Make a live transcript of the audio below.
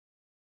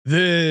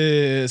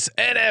This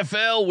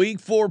NFL Week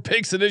 4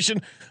 Picks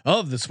edition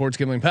of the Sports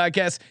Gambling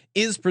Podcast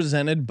is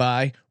presented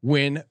by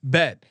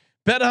WynnBet.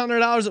 Bet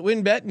 $100 at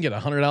WynnBet and get a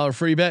 $100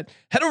 free bet.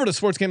 Head over to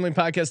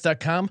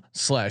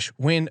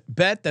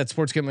sportsgamblingpodcast.com/WynnBet. That's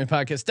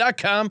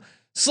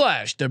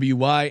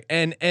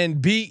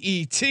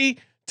sportsgamblingpodcast.com/WYNNBET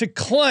to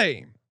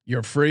claim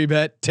your free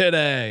bet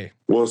today.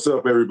 What's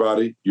up,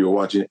 everybody? You're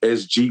watching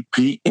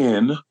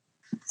SGPN.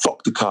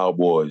 Fuck the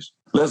Cowboys.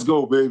 Let's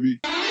go, baby.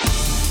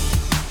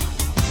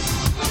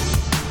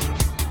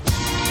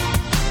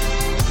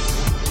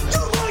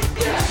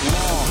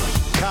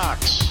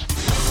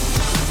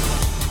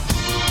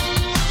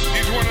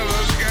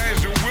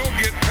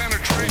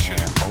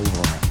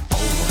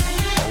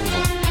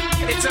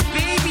 It's a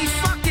baby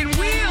fucking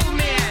wheel,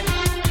 man.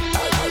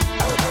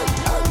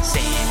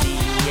 San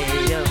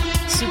Diego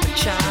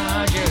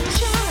Superchargers.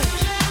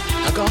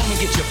 Now go home and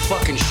get your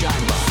fucking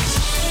shine box.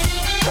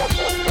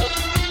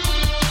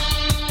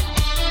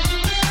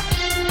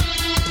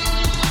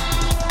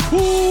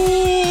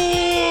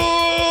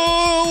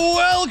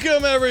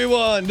 Welcome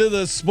everyone to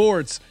the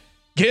Sports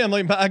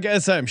Gambling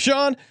Podcast. I'm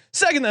Sean,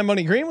 second that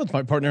money green with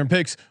my partner in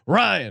picks,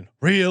 Ryan,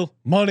 Real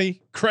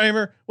Money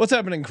Kramer. What's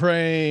happening,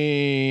 Kramer?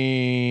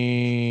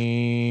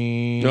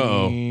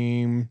 Dog.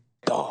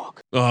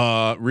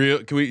 Real.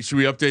 Should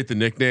we update the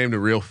nickname to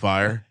Real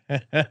Fire?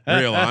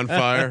 Real on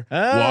fire,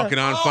 walking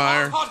on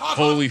fire.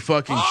 Holy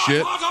fucking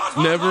shit!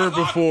 Never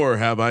before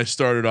have I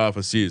started off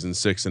a season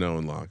 6-0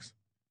 in locks.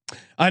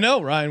 I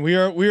know, Ryan. We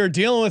are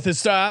dealing with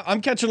this.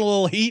 I'm catching a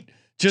little heat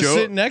just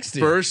sitting next to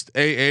you. First,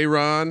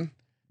 Ron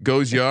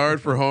goes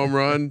yard for home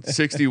run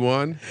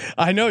 61.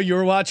 I know you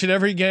were watching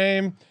every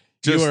game.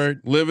 Just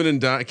living and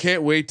dying.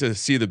 Can't wait to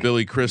see the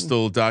Billy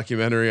Crystal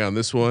documentary on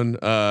this one.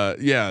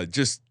 Yeah,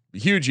 just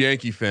huge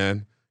Yankee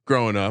fan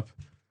growing up.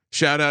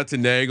 Shout out to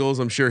Nagels.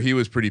 I'm sure he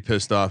was pretty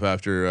pissed off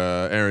after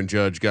Aaron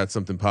Judge got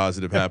something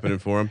positive happening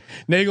for him.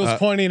 Nagels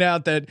pointing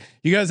out that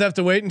you guys have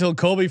to wait until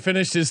Colby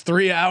finished his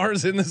 3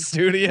 hours in the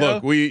studio.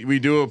 Look, we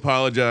do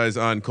apologize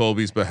on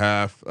Colby's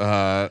behalf.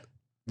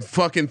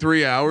 Fucking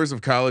 3 hours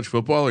of college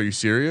football. Are you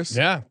serious?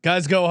 Yeah,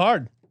 guys go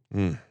hard.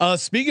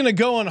 Speaking of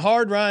going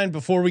hard, Ryan,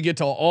 before we get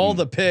to all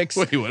the picks,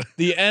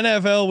 the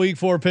NFL Week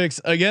 4 picks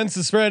against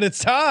the spread, it's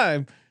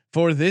time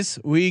for this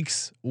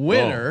week's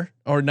winner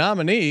or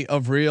nominee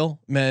of Real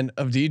Men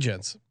of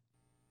Degens.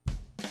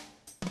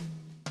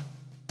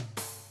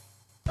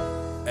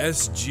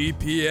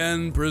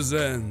 SGPN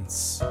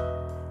presents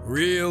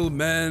Real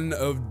Men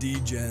of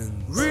Degens.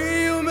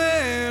 Real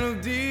Men of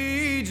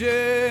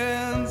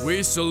Degens.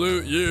 We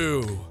salute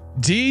you.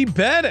 D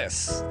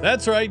Bettis.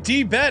 That's right.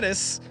 D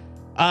Bettis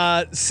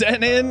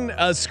sent in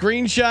a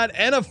screenshot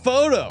and a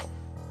photo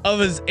of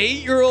his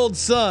 8-year-old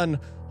son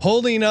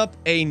holding up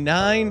a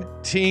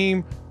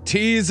 9-team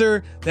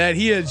teaser that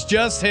he has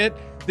just hit.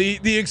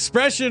 The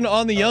expression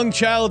on the young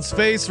child's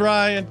face,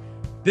 Ryan,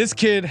 this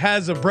kid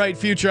has a bright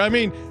future. I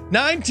mean,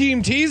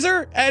 9-team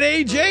teaser at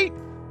age 8.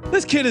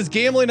 This kid is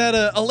gambling at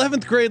a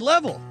 11th grade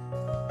level.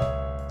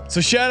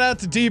 So shout out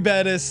to D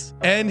Bettis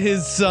and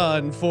his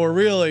son for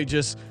really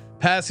just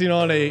passing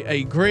on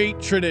a great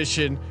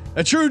tradition,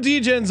 a true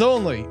Degens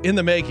only in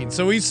the making.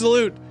 So we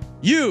salute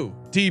you,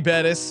 D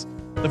Bettis,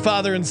 the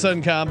father and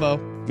son combo.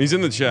 He's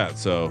in the chat,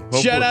 so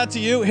shout out to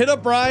you. Hit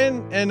up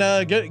Ryan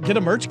and get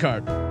a merch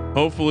card.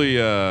 Hopefully,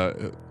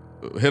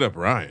 hit up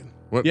Ryan.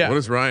 What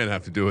does Ryan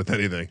have to do with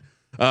anything?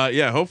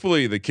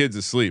 Hopefully the kid's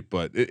asleep,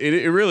 but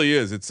it really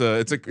is. It's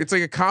like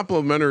a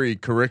complementary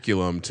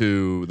curriculum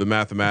to the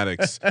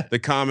mathematics, the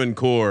Common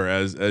Core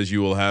as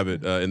you will have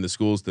it in the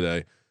schools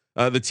today.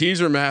 The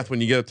teaser math when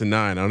you get up to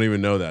 9, I don't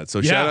even know that.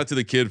 So shout out to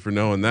the kid for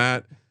knowing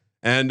that.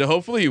 And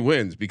hopefully he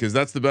wins because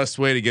that's the best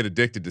way to get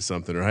addicted to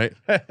something, right?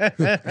 Get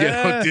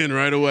hooked in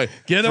right away.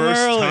 Get him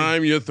First early.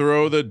 time you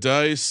throw the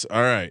dice.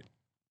 All right.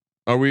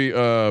 Are we?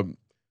 I'm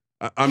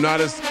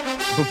not as.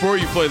 Before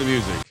you play the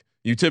music,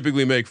 you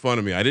typically make fun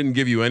of me. I didn't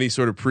give you any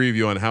sort of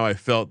preview on how I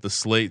felt the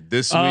slate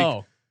this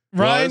week.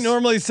 Ryan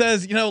normally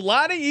says, a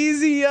lot of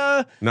easy.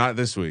 Not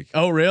this week.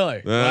 Oh,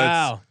 really?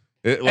 Wow.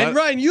 And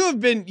Ryan, you have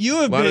been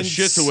a lot of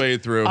shit to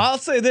wade through. I'll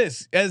say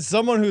this, as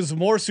someone who's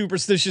more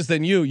superstitious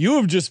than you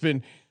have just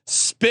been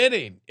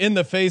spitting in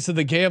the face of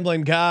the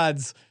gambling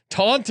gods,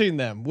 taunting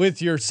them with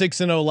your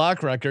 6-0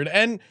 lock record,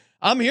 and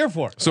I'm here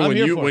for it. So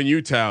when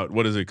you tout,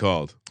 what is it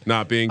called?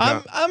 Not being.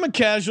 I'm a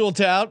casual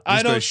tout.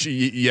 I don't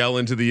yell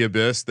into the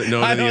abyss that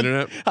known on the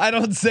internet. I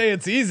don't say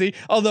it's easy,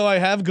 although I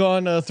have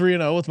gone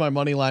 3-0 with my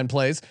money line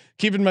plays,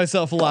 keeping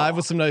myself alive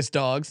with some nice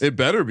dogs. It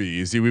better be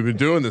easy. We've been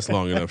doing this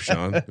long enough,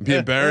 Sean. It'd be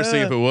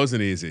embarrassing if it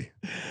wasn't easy.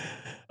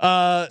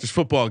 Just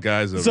football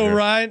guys over here.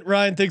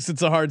 Ryan thinks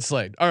it's a hard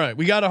slate. All right,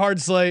 we got a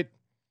hard slate.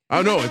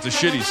 Oh no, it's a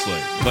shitty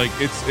slate. Like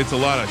it's a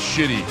lot of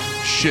shitty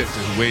shit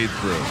to wade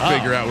through,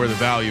 figure out where the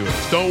value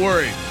is. Don't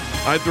worry,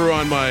 I threw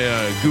on my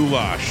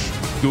goulash.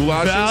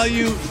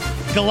 Value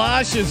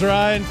galoshes,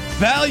 Ryan.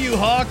 Value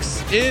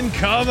hawks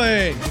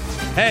incoming.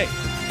 Hey,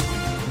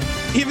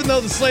 even though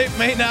the slate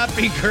may not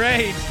be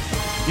great,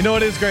 you know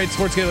what is great?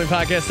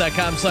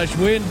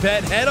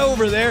 SportsGamblingPodcast.com/WynnBet. Head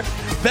over there.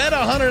 Bet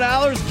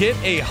 $100, get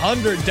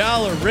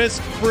 $100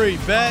 risk-free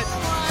bet.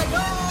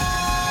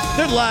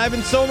 They're live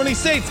in so many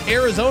states: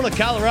 Arizona,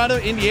 Colorado,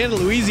 Indiana,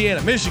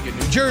 Louisiana, Michigan,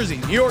 New Jersey,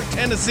 New York,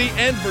 Tennessee,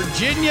 and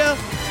Virginia.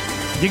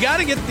 You got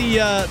to get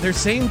their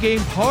same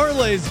game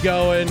parlays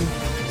going.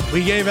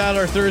 We gave out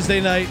our Thursday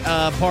night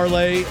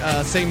parlay,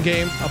 same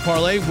game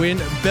parlay,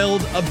 win,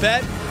 build a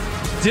bet.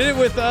 Did it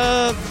with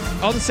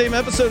on the same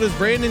episode as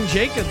Brandon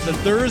Jacobs, the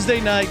Thursday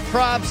night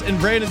props and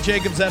Brandon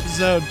Jacobs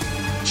episode.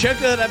 Check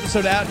that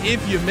episode out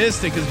if you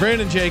missed it, because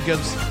Brandon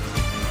Jacobs,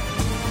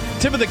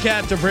 tip of the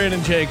cap to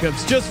Brandon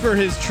Jacobs, just for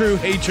his true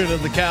hatred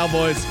of the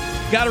Cowboys.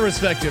 Got to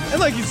respect him. And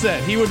like you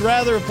said, he would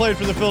rather have played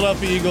for the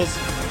Philadelphia Eagles.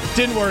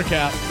 Didn't work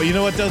out, but you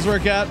know what does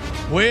work out?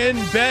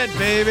 WynnBET,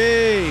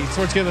 baby.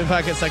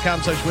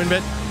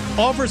 SportsGamblingPodcast.com/WynnBET.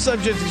 Offer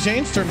subject to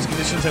change. Terms and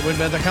conditions at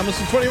WynnBET.com.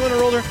 Listen, 21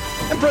 or older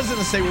and present in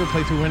the state where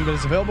play through WynnBET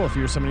is available. If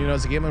you're someone who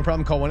knows a gambling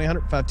problem, call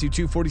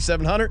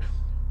 1-800-522-4700.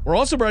 We're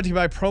also brought to you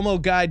by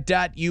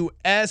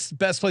PromoGuide.us.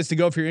 Best place to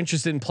go if you're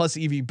interested in plus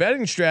EV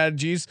betting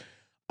strategies.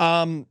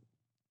 One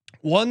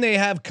they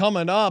have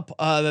coming up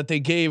that they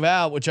gave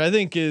out, which I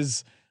think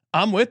is,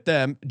 I'm with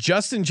them.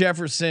 Justin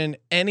Jefferson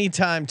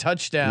anytime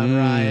touchdown,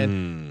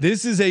 Ryan.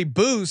 This is a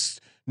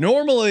boost.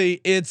 Normally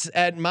it's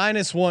at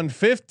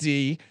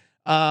 -150.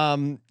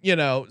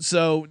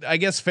 So I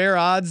guess fair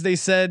odds, they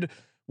said,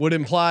 would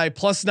imply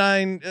plus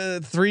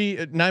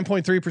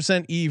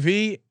 9.3%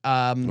 EV.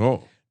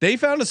 They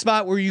found a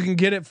spot where you can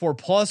get it for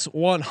plus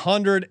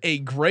 100, a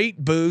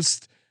great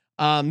boost.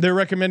 They're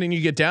recommending you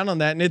get down on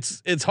that, and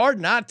it's hard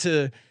not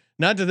to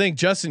think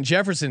Justin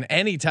Jefferson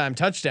anytime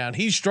touchdown.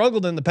 He's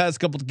struggled in the past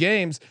couple of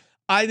games.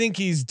 I think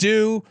he's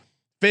due.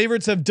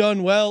 Favorites have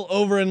done well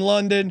over in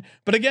London,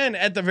 but again,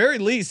 at the very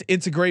least,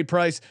 it's a great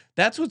price.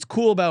 That's what's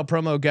cool about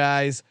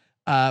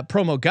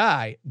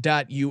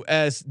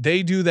PromoGuide.us.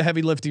 They do the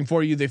heavy lifting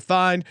for you. They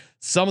find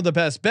some of the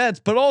best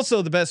bets, but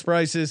also the best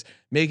prices,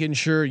 making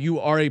sure you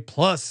are a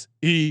plus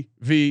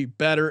EV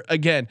better.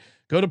 Again,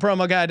 go to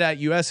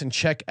PromoGuide.us and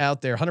check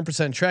out their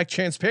 100% track,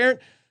 transparent,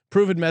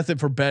 proven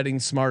method for betting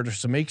smarter.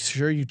 So make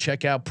sure you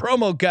check out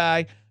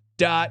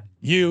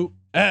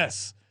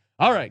PromoGuide.us.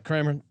 All right,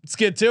 Kramer, let's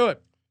get to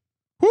it.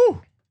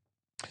 Whoo!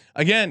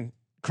 Again,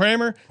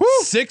 Kramer,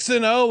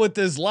 6-0 with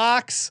his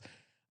locks.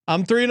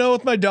 I'm 3-0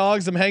 with my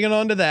dogs. I'm hanging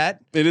on to that.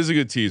 It is a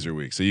good teaser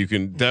week, so you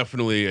can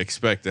definitely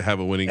expect to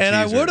have a winning. And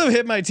teaser. I would have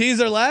hit my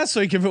teaser last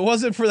week if it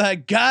wasn't for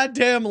that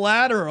goddamn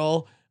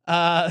lateral.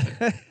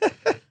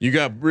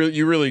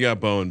 You really got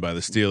boned by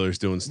the Steelers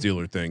doing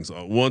Steeler things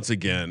once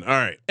again. All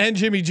right, and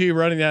Jimmy G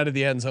running out of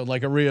the end zone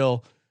like a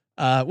real.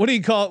 What do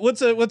you call it? What's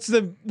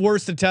the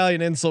worst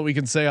Italian insult we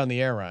can say on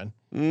the air, Ryan?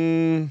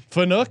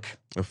 Fanook.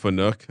 A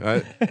Fanook.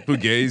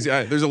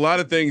 Fugazi. There's a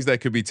lot of things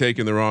that could be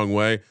taken the wrong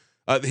way.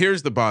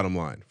 Here's the bottom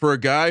line: for a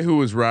guy who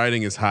was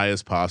riding as high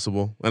as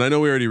possible, and I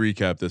know we already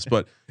recapped this,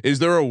 but is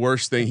there a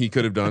worse thing he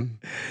could have done?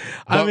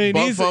 I mean,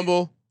 he's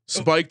fumble.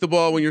 Spike the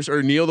ball when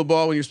or kneel the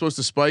ball when you're supposed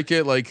to spike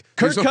it. Like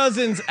Kirk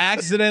Cousins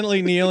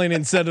accidentally kneeling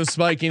instead of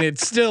spiking it.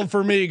 Still,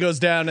 for me, goes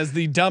down as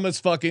the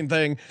dumbest fucking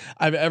thing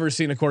I've ever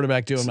seen a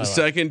quarterback do in my life.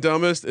 Second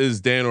dumbest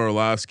is Dan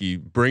Orlovsky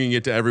bringing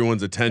it to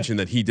everyone's attention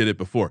that he did it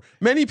before.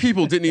 Many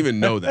people didn't even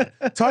know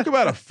that. Talk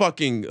about a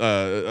fucking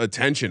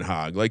attention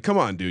hog. Like, come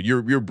on, dude.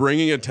 You're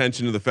bringing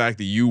attention to the fact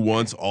that you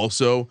once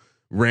also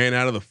ran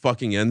out of the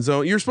fucking end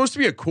zone. You're supposed to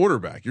be a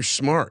quarterback. You're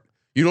smart.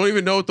 You don't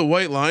even know what the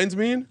white lines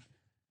mean.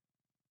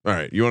 All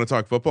right, you want to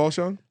talk football,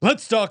 Sean?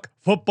 Let's talk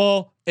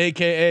football,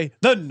 aka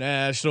the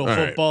National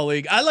Football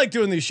League. I like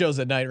doing these shows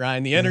at night,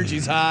 Ryan. The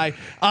energy's high.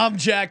 I'm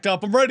jacked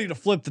up. I'm ready to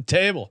flip the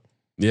table.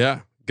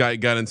 Yeah,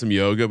 got in some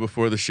yoga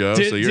before the show.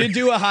 Did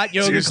do a hot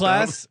yoga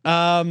class.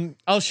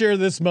 I'll share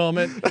this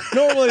moment.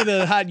 Normally,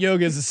 the hot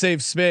yoga is a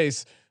safe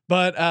space,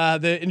 but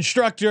the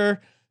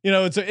instructor,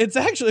 it's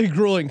actually a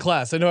grueling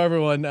class. I know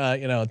everyone,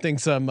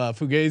 thinks I'm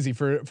fugazi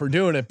for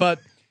doing it, but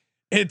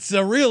it's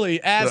a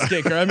really ass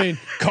kicker. I mean,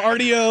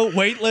 cardio,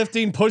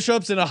 weightlifting,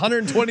 push-ups in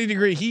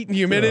 120-degree heat and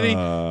humidity.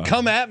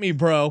 Come at me,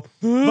 bro.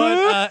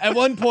 But at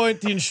one point,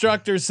 the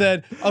instructor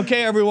said,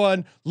 "Okay,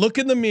 everyone, look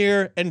in the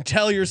mirror and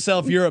tell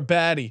yourself you're a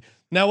baddie."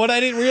 Now, what I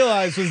didn't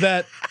realize was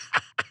that,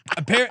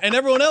 and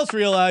everyone else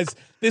realized,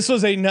 this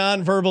was a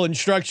non-verbal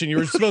instruction. You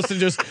were supposed to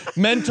just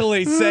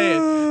mentally say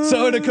it.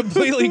 So in a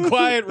completely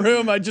quiet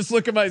room, I just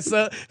look at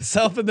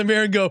myself in the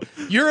mirror and go,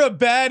 "You're a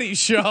baddie,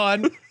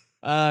 Sean."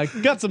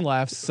 Got some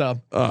laughs.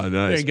 So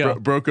nice.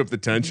 Broke up the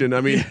tension.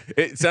 I mean,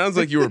 it sounds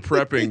like you were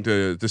prepping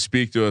to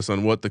speak to us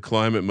on what the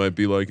climate might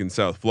be like in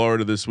South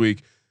Florida this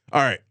week.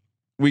 All right,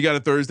 we got a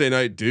Thursday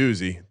night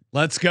doozy.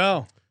 Let's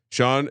go,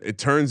 Sean. It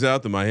turns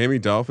out the Miami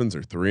Dolphins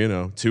are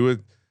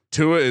 3-0.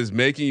 Tua is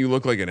making you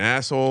look like an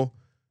asshole.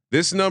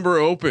 This number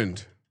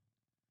opened.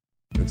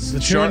 It's the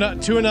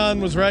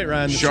two-and-on was right,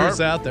 Ryan. The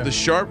truth's out there. The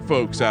sharp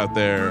folks out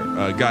there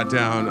got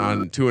down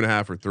on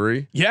 2.5 or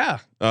 3. Yeah.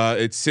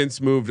 It's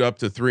since moved up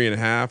to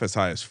 3.5, as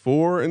high as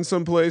 4 in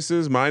some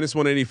places.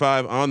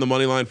 -185 on the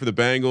money line for the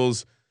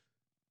Bengals.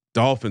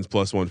 Dolphins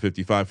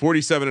 +155.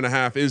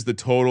 47.5 is the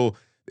total.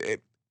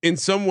 In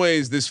some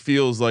ways, this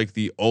feels like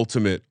the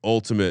ultimate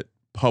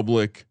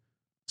public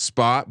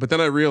spot, but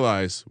then I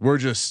realize we're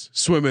just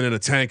swimming in a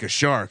tank of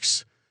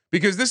sharks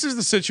because this is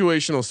the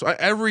situational.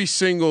 Every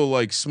single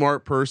like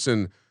smart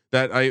person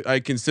that I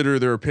consider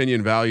their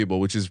opinion valuable,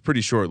 which is a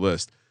pretty short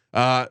list.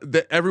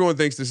 That everyone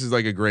thinks this is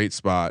like a great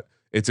spot.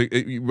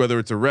 Whether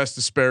it's a rest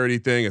disparity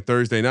thing, a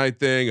Thursday night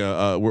thing.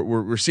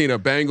 We're seeing a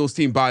Bengals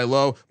team buy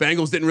low.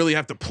 Bengals didn't really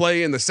have to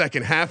play in the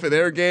second half of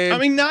their game. I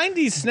mean,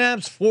 90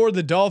 snaps for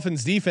the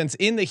Dolphins defense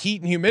in the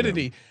heat and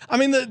humidity. Yeah. I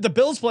mean, the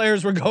Bills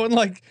players were going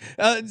like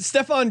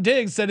Stephon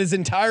Diggs said his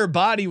entire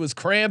body was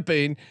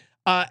cramping,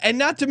 and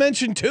not to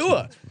mention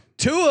Tua.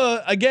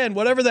 Tua again,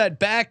 whatever that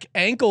back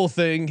ankle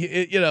thing,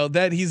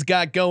 that he's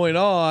got going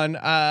on.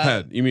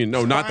 Head? You mean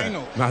no?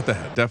 Spinal. Not the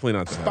head. Definitely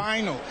not the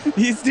spinal. Head.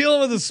 He's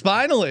dealing with a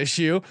spinal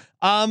issue.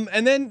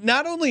 And then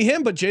not only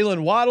him, but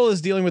Jalen Waddle is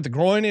dealing with the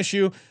groin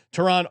issue.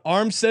 Teron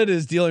Armstead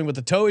is dealing with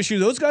the toe issue.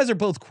 Those guys are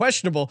both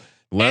questionable.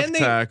 Left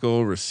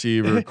tackle,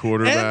 receiver,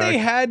 quarterback. And they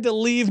had to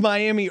leave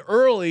Miami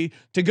early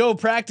to go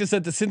practice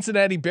at the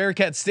Cincinnati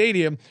Bearcat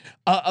Stadium.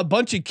 A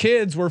bunch of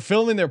kids were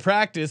filming their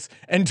practice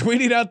and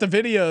tweeting out the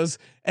videos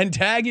and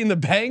tagging the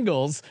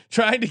Bengals,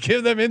 trying to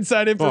give them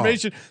inside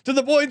information to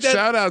the point that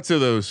shout out to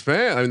those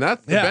fans. I mean,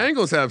 the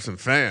Bengals have some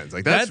fans.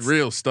 Like that's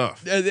real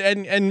stuff.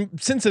 And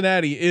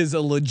Cincinnati is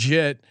a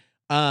legit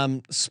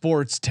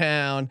sports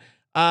town.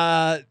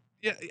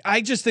 I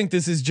just think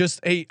this is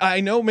just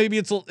I know maybe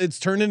it's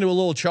turned into a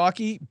little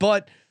chalky,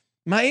 but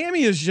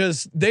Miami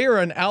is they are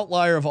an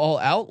outlier of all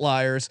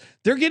outliers.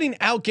 They're getting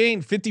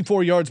outgained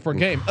 54 yards per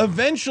game.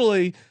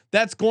 Eventually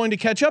that's going to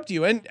catch up to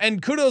you.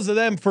 And kudos to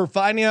them for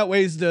finding out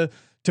ways to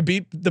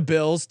beat the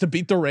Bills, to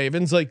beat the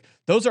Ravens. Like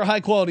those are high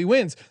quality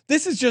wins.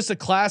 This is just a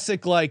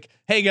classic, like,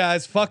 hey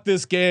guys, fuck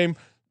this game.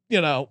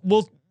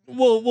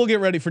 We'll get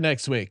ready for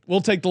next week.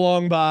 We'll take the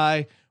long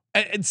bye.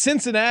 And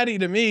Cincinnati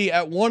to me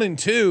at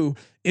 1-2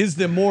 is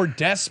the more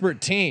desperate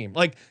team.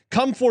 Like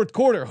come fourth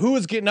quarter, who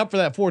is getting up for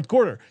that fourth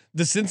quarter?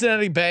 The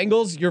Cincinnati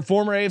Bengals, your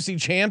former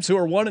AFC champs who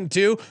are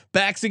 1-2,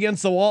 backs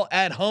against the wall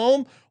at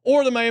home,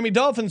 or the Miami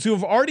Dolphins who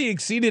have already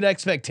exceeded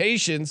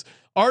expectations,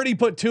 already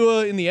put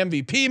Tua in the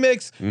MVP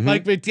mix,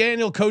 Mike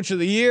McDaniel coach of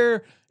the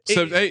year.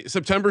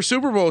 September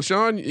Super Bowl,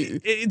 Sean.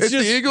 It's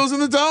just the Eagles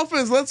and the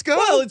Dolphins. Let's go.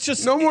 Well, it's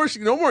just no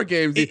more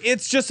games.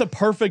 It's just a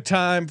perfect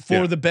time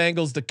for the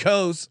Bengals to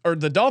coast or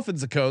the Dolphins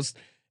to coast,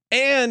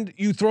 and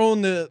you throw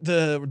in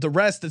the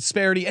rest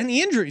disparity and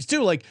the injuries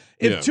too. Like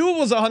if Tua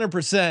was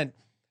 100%,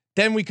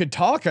 then we could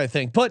talk. I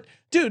think, but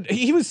dude,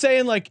 he was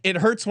saying like it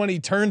hurts when he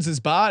turns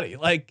his body.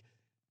 Like,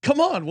 come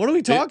on, what are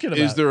we talking about?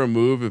 Is there a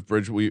move if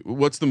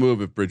what's the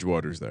move if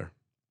Bridgewater's there?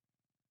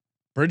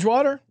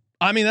 Bridgewater.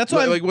 I mean, that's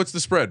why. Like, what's the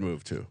spread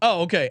move to?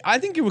 Oh, okay. I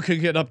think it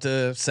could get up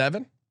to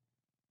 7.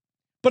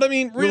 But I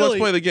mean, really, let's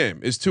play the game.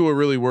 Is Tua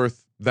really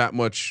worth that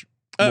much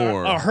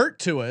more? A hurt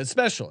Tua,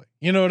 especially.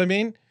 You know what I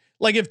mean?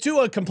 Like if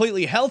Tua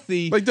completely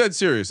healthy, like dead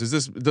serious.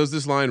 Does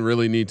this line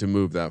really need to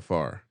move that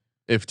far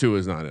if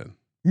Tua's not in?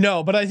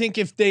 No, but I think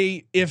if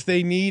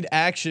they need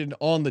action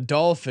on the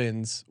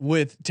Dolphins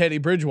with Teddy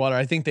Bridgewater,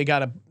 I think they got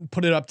to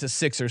put it up to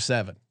 6 or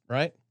 7,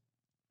 right?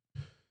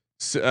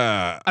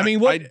 I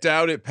mean, I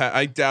doubt it.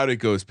 I doubt it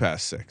goes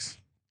past 6.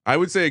 I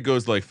would say it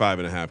goes like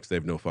 5.5 because they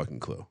have no fucking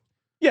clue.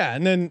 Yeah,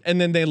 and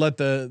then they let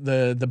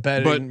the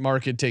betting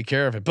market take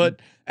care of it. But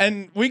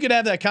and we could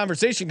have that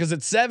conversation because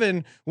at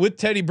 7 with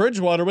Teddy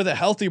Bridgewater, with a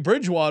healthy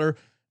Bridgewater,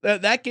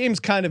 that game's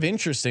kind of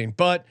interesting.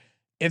 But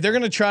if they're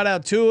going to trot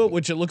out Tua,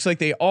 which it looks like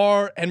they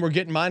are, and we're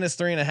getting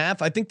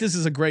 -3.5, I think this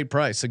is a great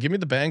price. So give me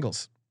the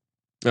Bengals.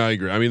 I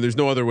agree. I mean, there's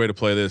no other way to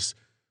play this.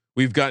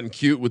 We've gotten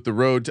cute with the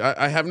road.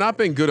 I have not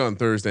been good on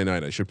Thursday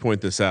night. I should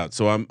point this out.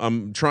 So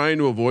I'm trying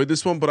to avoid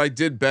this one, but I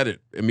did bet it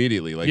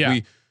immediately. Like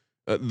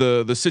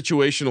the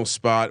situational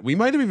spot. We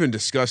might have even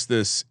discussed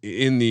this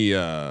in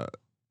the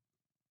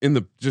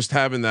just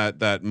having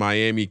that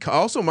Miami.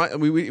 Also,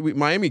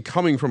 Miami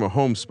coming from a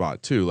home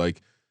spot too.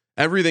 Like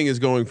everything is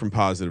going from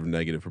positive to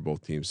negative for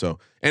both teams. So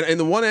and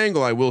the one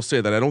angle I will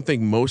say that I don't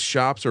think most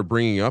shops are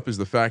bringing up is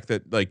the fact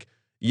that like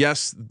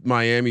yes,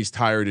 Miami's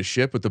tired as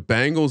shit, but the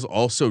Bengals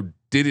also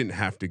didn't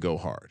have to go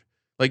hard.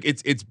 Like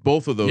it's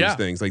both of those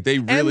things. Like they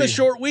really and the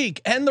short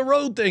week and the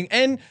road thing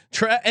and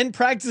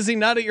practicing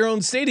not at your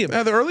own stadium.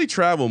 Yeah, the early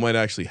travel might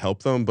actually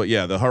help them, but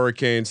yeah, the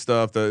hurricane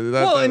stuff.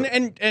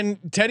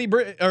 And Teddy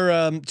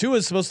Tua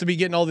is supposed to be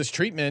getting all this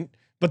treatment,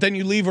 but then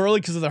you leave early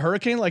because of the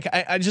hurricane. Like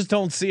I just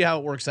don't see how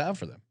it works out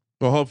for them.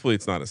 Well, hopefully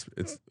it's not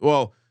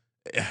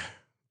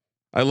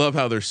I love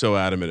how they're so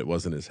adamant it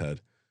wasn't his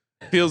head.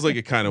 Feels like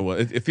it kind of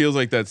was. It feels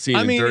like that scene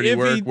in Dirty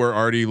Work where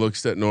Artie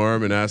looks at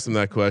Norm and asks him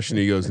that question.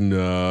 He goes,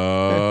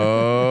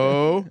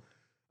 "No."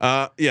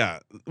 Yeah,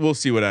 we'll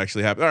see what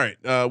actually happened. All right,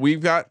 we've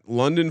got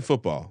London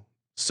football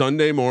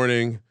Sunday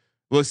morning.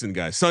 Listen,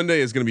 guys, Sunday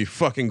is going to be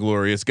fucking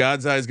glorious.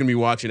 God's eye is going to be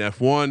watching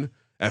F1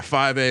 at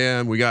 5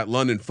 a.m. We got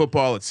London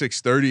football at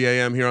 6:30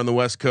 a.m. here on the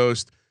West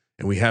Coast,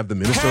 and we have the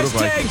Minnesota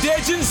Vikings.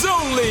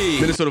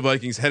 Minnesota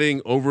Vikings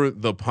heading over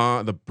the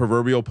pond, the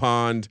proverbial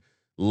pond,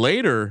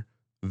 later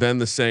than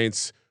the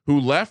Saints. who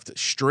left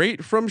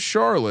straight from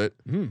Charlotte,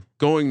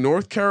 going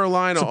North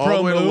Carolina all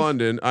the way to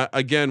London.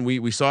 Again,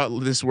 we saw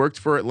this worked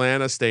for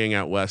Atlanta, staying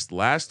out west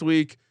last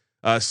week.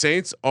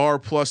 Saints are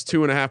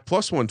 +2.5,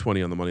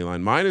 +120 on the money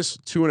line,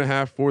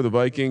 -2.5 for the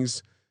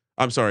Vikings.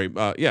 I'm sorry,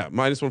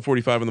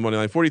 -145 on the money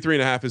line.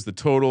 43.5 is the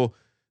total.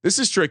 This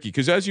is tricky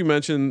because, as you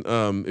mentioned,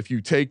 if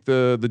you take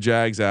the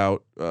Jags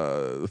out,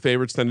 the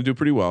favorites tend to do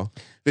pretty well.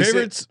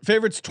 Favorites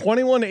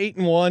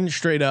 21-8-1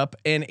 straight up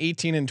and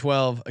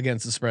 18-12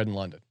 against the spread in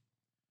London.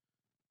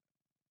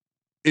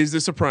 Is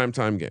this a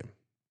primetime game?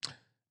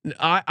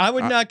 I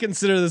would not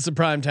consider this a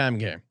primetime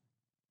game.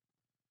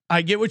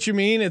 I get what you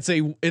mean. It's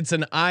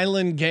an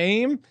island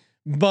game,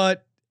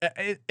 but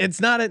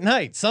it's not at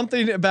night.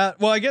 Something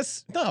about, I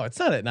guess, no, it's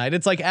not at night.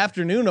 It's like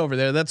afternoon over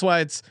there. That's why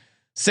it's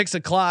 6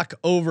 o'clock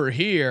over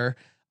here.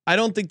 I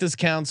don't think this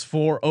counts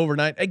for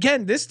overnight.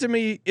 Again, this to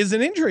me is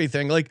an injury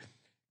thing. Like,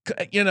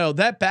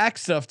 that back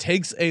stuff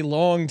takes a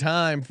long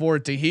time for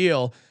it to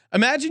heal.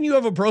 Imagine you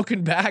have a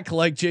broken back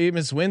like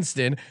Jameis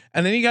Winston,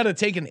 and then you got to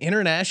take an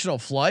international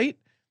flight.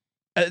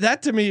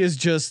 That to me is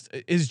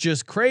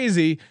just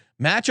crazy.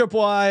 Matchup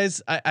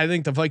wise, I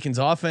think the Vikings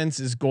offense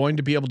is going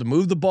to be able to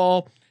move the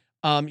ball.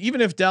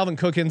 Even if Dalvin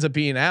Cook ends up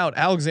being out,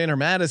 Alexander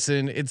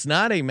Mattison, it's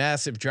not a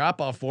massive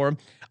drop off for him.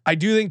 I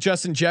do think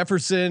Justin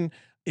Jefferson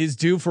is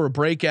due for a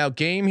breakout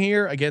game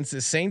here against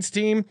the Saints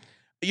team.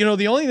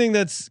 The only thing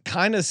that's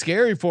kind of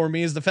scary for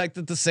me is the fact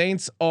that the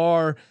Saints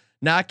are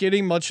not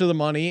getting much of the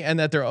money and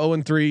that they're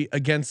 0-3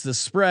 against the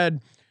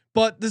spread.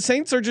 But the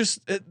Saints are just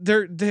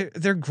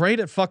they're great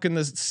at fucking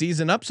this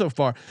season up so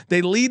far.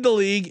 They lead the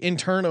league in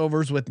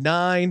turnovers with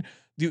 9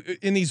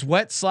 in these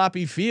wet,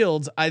 sloppy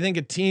fields. I think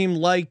a team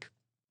like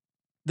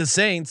the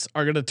Saints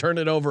are going to turn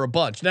it over a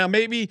bunch. Now,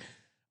 maybe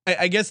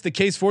I guess the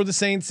case for the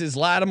Saints is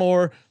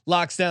Lattimore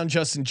locks down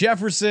Justin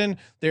Jefferson.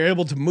 They're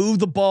able to move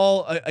the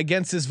ball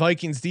against this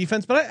Vikings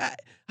defense, but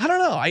I don't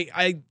know.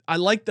 I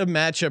like the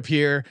matchup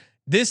here.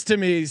 This to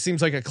me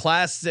seems like a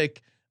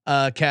classic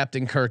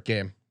Captain Kirk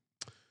game.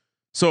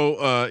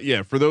 So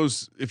for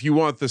those, if you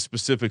want the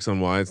specifics on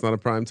why it's not a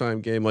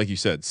primetime game, like you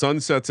said, sun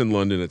sets in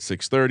London at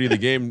 6:30.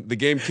 The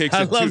game kicks.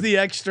 I love the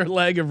extra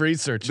leg of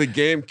research. The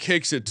game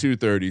kicks at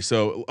 2:30,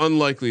 so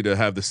unlikely to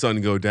have the sun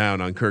go down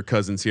on Kirk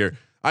Cousins here.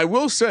 I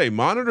will say,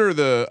 monitor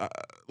the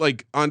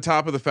on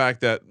top of the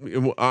fact that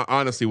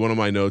honestly, one of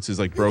my notes is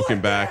like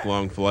broken back,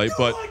 long flight,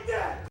 but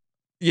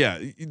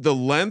the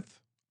length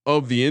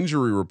of the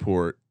injury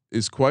report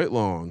is quite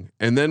long,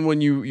 and then when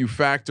you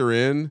factor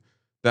in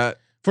that.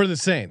 For the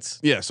Saints.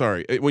 Yeah,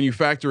 sorry. When you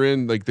factor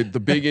in like the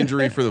big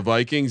injury for the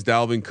Vikings,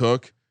 Dalvin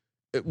Cook,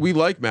 we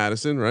like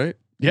Madison, right?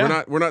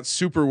 Yeah. We're not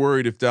super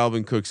worried if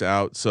Dalvin Cook's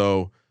out.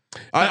 So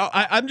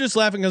I'm just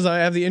laughing because I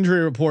have the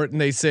injury report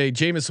and they say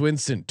Jameis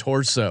Winston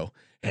torso.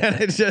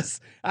 And it's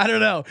just, I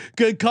don't know.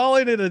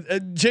 Calling it a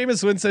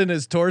Jameis Winston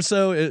is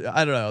torso.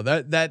 I don't know.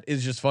 That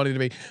is just funny to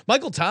me.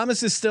 Michael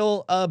Thomas is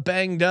still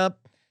banged up.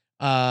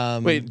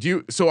 Wait,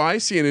 so I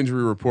see an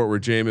injury report where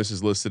Jameis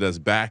is listed as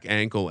back,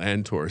 ankle,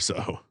 and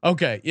torso.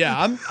 Okay.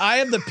 Yeah. I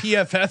have the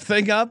PFF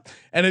thing up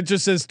and it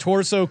just says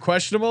torso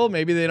questionable.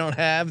 Maybe they don't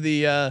have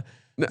the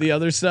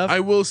other stuff. I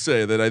will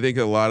say that I think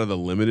a lot of the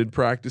limited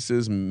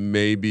practices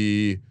may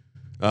be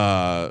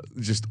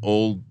just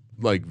old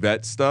like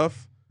vet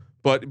stuff.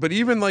 But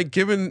even like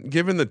given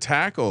the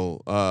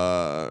tackle,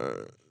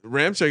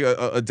 Ramsey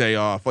a day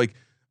off, like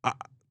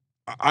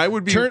I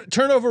would be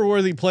turnover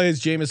worthy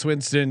plays. Jameis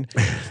Winston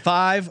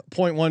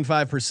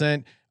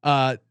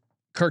 5.15%.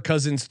 Kirk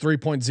Cousins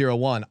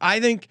 3.01. I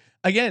think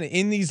again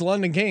in these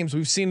London games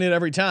we've seen it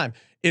every time.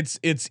 It's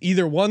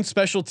either one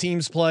special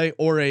teams play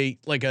or a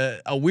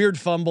weird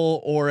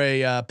fumble or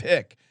a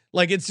pick.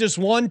 Like it's just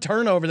one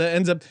turnover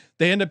that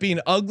they end up being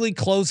ugly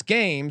close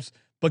games.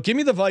 But give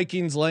me the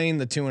Vikings laying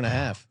the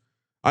 2.5.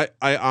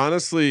 I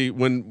honestly,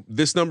 when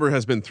this number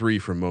has been 3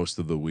 for most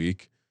of the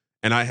week,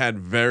 and I had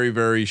very,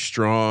 very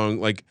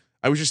strong, like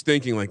I was just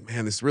thinking like,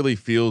 man, this really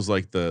feels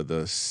like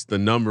the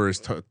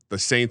numbers, the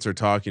Saints are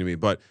talking to me.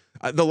 But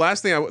the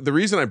last thing, the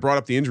reason I brought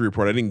up the injury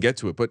report, I didn't get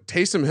to it, but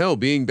Taysom Hill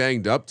being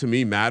banged up to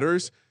me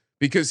matters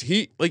because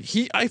I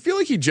feel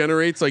like he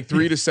generates like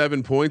 3 to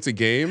 7 points a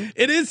game.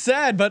 It is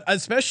sad, but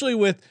especially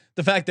with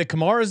the fact that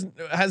Kamara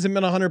hasn't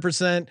been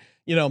 100%.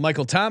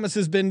 Michael Thomas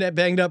has been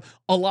banged up.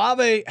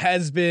 Olave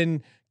has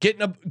been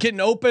getting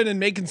open and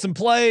making some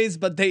plays,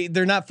 but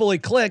they're not fully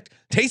clicked.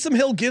 Taysom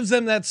Hill gives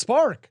them that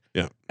spark.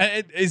 Yeah.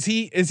 Is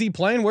he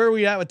playing? Where are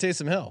we at with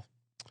Taysom Hill?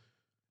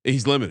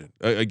 He's limited.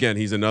 Again,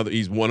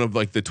 he's one of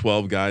like the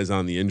 12 guys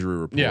on the injury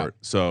report. Yeah.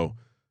 So,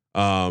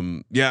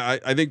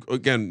 I think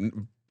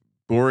again,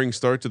 boring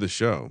start to the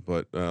show,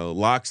 but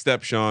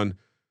lockstep, Sean,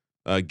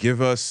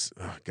 give us,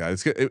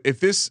 guys,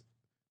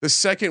 the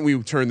second we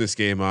turn this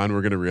game on, we're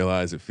going to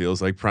realize it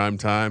feels like prime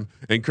time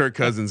and Kirk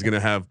Cousins going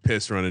to have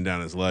piss running down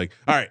his leg.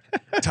 All right.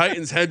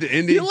 Titans head to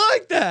Indy. You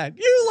like that.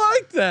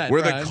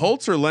 Where Ryan. The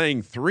Colts are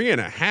laying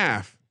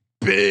 3.5.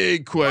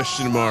 Big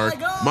question mark.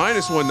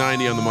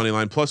 -190 on the money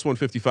line,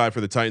 +155 for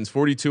the Titans.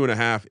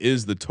 42.5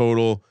 is the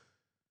total.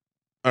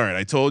 All right.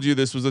 I told you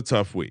this was a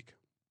tough week.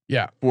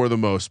 Yeah. For the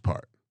most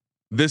part.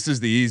 this is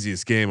the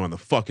easiest game on the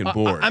fucking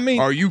board. I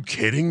mean, are you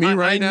kidding me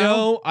right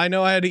now? I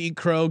know I had to eat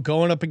crow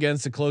going up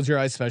against the Close Your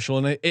Eyes special,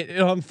 and it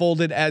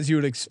unfolded as you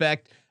would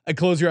expect a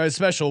Close Your Eyes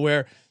special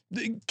where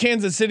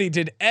Kansas City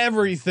did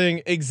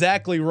everything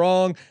exactly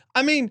wrong.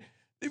 I mean,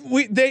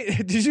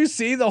 did you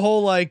see the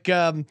whole like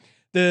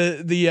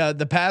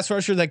the pass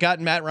rusher that got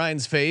in Matt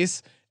Ryan's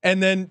face?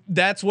 And then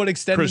that's what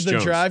extended the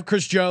drive,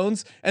 Chris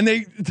Jones. And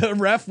the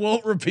ref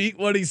won't repeat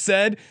what he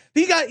said.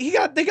 They got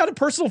a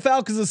personal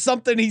foul because of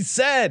something he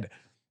said.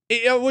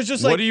 It was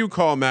just like, what do you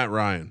call Matt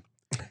Ryan?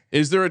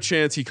 Is there a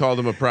chance he called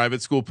him a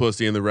private school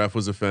pussy and the ref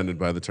was offended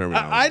by the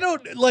terminology? I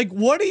don't like.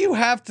 What do you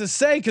have to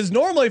say? Because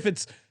normally, if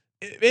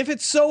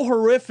it's so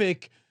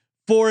horrific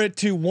for it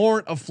to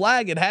warrant a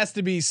flag, it has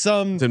to be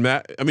some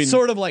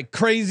sort of like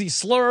crazy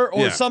slur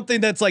or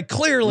something that's like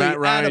clearly Matt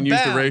Ryan used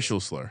a bounds. racial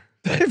slur.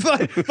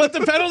 but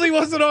the penalty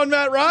wasn't on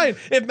Matt Ryan.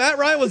 If Matt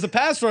Ryan was a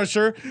pass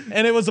rusher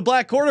and it was a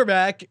black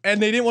quarterback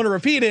and they didn't want to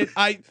repeat it,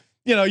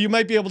 you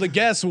might be able to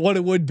guess what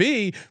it would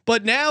be.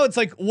 But now it's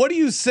like, what do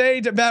you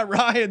say to Matt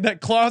Ryan that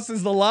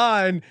crosses the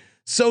line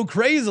so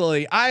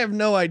crazily? I have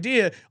no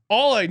idea.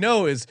 All I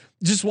know is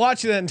just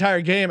watching that entire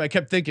game, I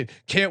kept thinking,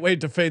 can't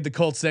wait to fade the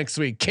Colts next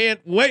week.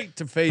 Can't wait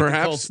to fade the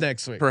Colts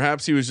next week.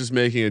 Perhaps he was just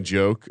making a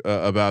joke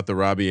about the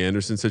Robbie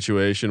Anderson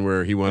situation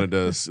where he wanted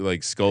to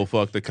like skull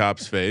fuck the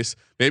cop's face.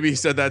 Maybe he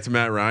said that to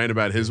Matt Ryan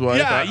about his wife.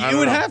 Yeah, you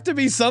would have to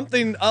be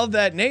something of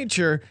that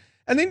nature.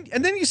 And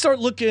then you start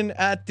looking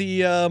at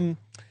the at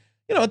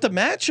the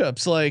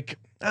matchups. Like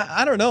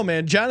I don't know,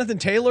 man. Jonathan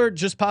Taylor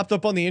just popped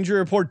up on the injury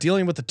report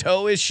dealing with the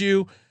toe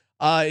issue.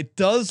 It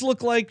does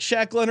look like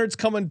Shaq Leonard's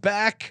coming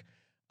back.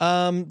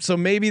 So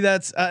maybe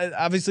that's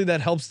obviously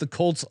that helps the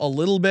Colts a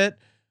little bit.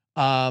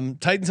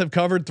 Titans have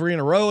covered 3 in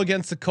a row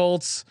against the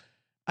Colts.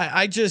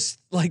 I just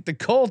like the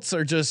Colts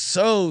are just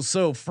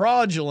so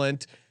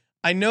fraudulent.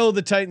 I know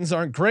the Titans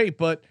aren't great,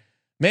 but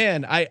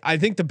man, I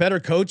think the better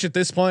coach at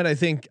this point, I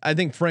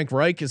think Frank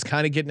Reich is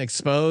kind of getting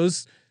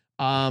exposed.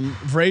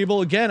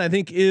 Vrabel again, I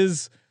think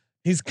he's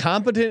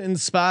competent in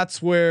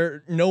spots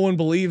where no one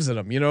believes in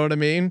him. You know what I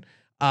mean?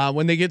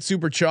 When they get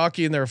super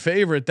chalky and they're a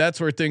favorite, that's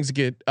where things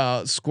get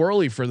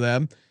squirrely for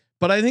them.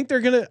 But I think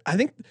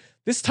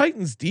this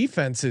Titans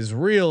defense is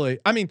really,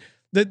 I mean,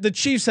 the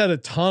Chiefs had a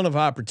ton of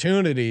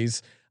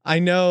opportunities. I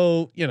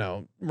know,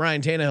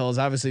 Ryan Tannehill is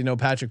obviously no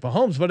Patrick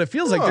Mahomes, but it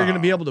feels like they're going to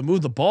be able to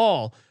move the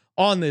ball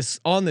on this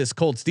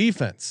Colts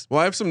defense. Well,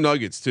 I have some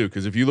nuggets too,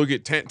 because if you look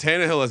at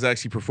Tannehill has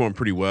actually performed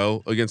pretty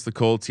well against the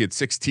Colts. He had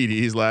 6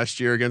 TDs last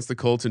year against the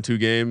Colts in 2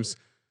 games.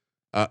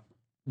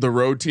 The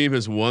road team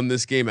has won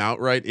this game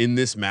outright in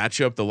this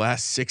matchup the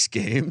last 6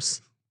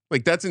 games.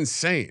 Like that's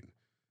insane.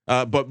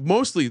 But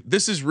mostly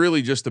this is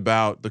really just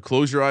about the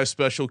Close Your Eyes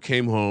special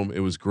came home.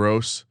 It was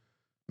gross.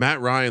 Matt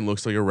Ryan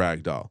looks like a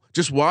rag doll.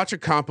 Just watch a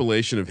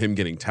compilation of him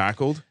getting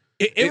tackled.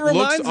 It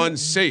looks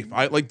unsafe.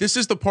 This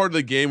is the part of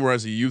the game where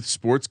as a youth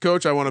sports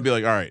coach, I want to be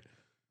like, all right,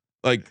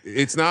 like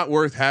it's not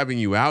worth having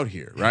you out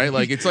here, right?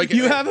 Like it's like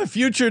you have a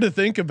future to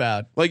think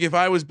about. Like if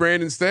I was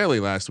Brandon Staley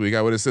last week,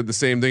 I would have said the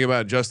same thing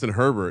about Justin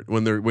Herbert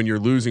when you're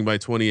losing by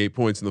 28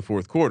 points in the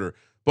 4th quarter.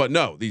 But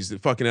no, these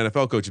fucking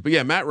NFL coaches. But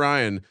yeah, Matt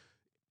Ryan,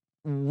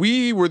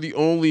 we were the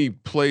only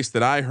place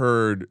that I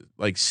heard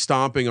like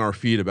stomping our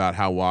feet about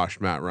how washed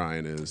Matt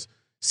Ryan is.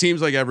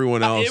 Seems like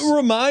everyone else. It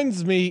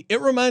reminds me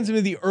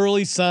of the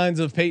early signs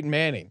of Peyton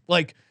Manning.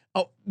 Like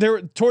there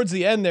towards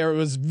the end there, it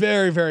was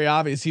very, very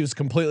obvious he was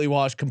completely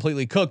washed,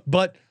 completely cooked.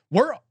 But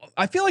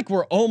I feel like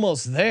we're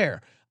almost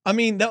there. I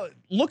mean,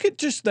 look at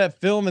just that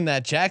film in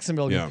that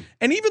Jacksonville game,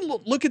 and even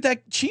look at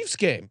that Chiefs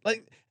game.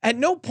 Like at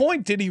no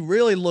point did he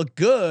really look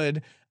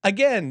good.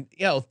 Again,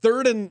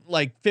 3rd and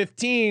like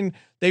 15,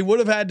 they would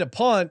have had to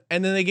punt,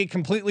 and then they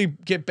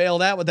get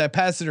bailed out with that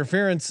pass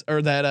interference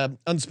or that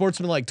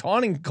unsportsmanlike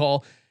taunting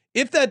call.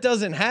 If that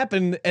doesn't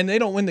happen and they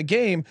don't win the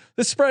game,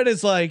 the spread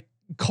is like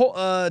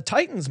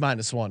Titans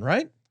 -1,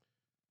 right?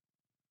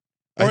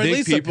 Or I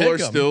think people are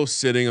still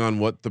sitting on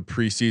what the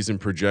preseason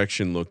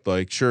projection looked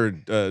like. Sure,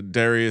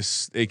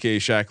 Darius, aka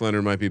Shaq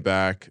Leonard, might be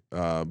back.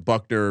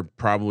 Buckner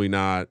probably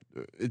not.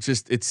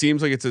 It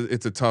seems like it's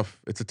a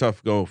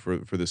tough go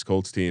for this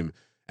Colts team.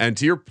 And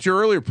to your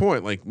earlier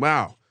point, like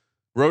wow,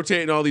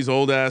 rotating all these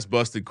old ass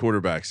busted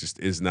quarterbacks just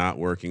is not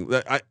working.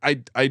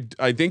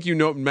 I think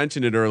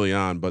mentioned it early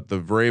on, but the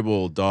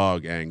Vrabel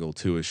dog angle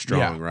too is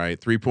strong, right?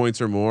 3 points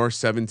or more,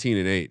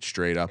 17-8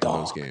 straight up in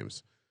those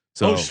games.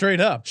 So straight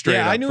up.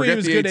 I knew he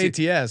was good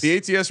ATS. The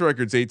ATS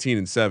record's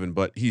 18-7,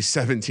 but he's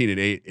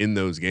 17-8 in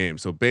those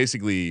games. So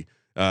basically,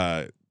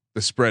 the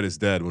spread is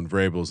dead when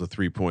Vrabel's a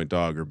 3-point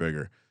dog or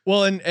bigger.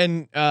 Well,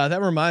 and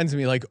that reminds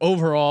me, like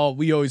overall,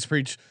 we always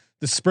preach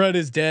the spread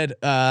is dead.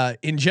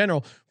 In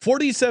general,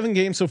 47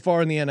 games so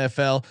far in the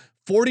NFL.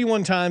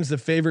 41 times the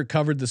favorite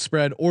covered the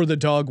spread or the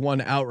dog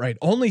won outright.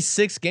 Only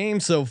 6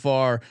 games so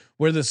far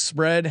where the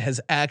spread has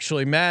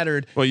actually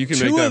mattered. Well, you can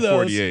make that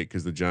 48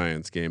 because the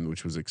Giants game,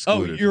 which was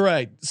excluded. Oh, you're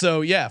right.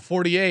 So yeah,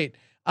 48.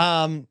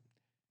 So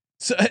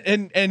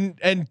and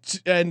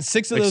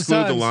 6 of those exclude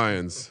times the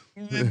Lions.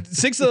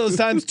 6 of those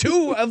times,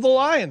 2 of the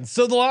Lions.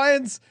 So the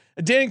Lions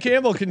Dan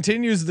Campbell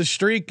continues the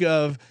streak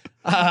of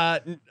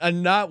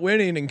not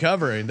winning and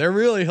covering. They're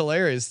really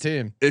hilarious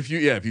team. If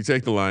you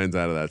take the Lions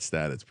out of that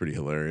stat, it's pretty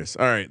hilarious.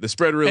 All right, the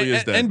spread really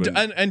is dead.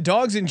 And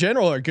dogs in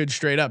general are good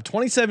straight up.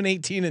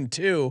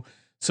 27-18-2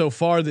 so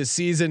far this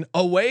season.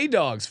 Away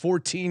dogs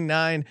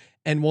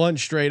 14-9-1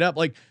 straight up.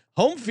 Like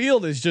home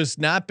field has just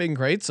not been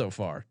great so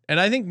far. And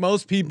I think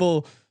most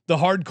people, the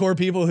hardcore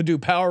people who do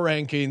power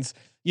rankings,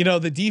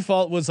 the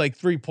default was like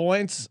 3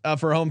 points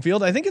for home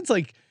field. I think it's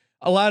like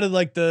a lot of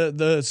like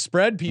the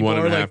spread people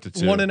are like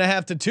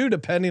 1.5 to 2,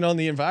 depending on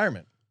the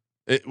environment.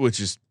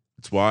 It's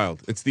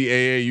wild. It's the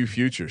AAU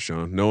future,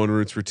 Sean. No one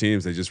roots for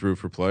teams; they just root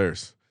for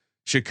players.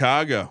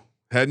 Chicago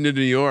heading to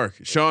New York.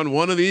 Sean,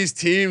 one of these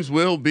teams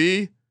will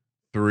be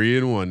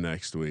 3-1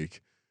 next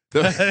week.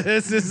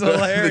 This is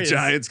hilarious. The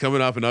Giants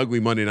coming off an ugly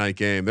Monday night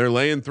game. They're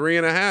laying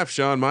 3.5.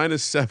 Sean,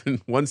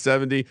 -7,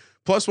 170,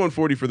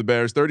 +140 for the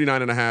Bears.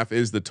 39.5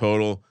 is the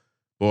total.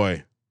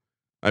 Boy,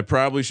 I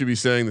probably should be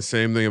saying the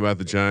same thing about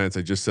the Giants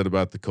I just said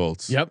about the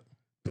Colts. Yep.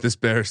 But this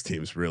Bears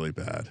team is really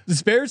bad.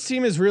 This Bears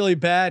team is really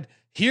bad.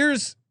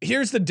 Here's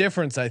the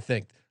difference. I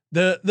think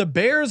the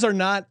Bears are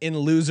not in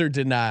loser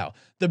denial.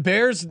 The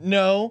Bears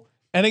know,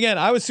 and again,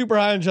 I was super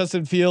high on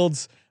Justin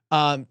Fields.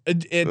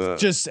 It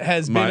just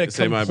has been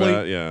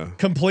a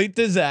complete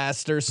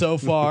disaster so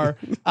far.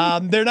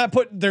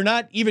 They're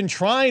not even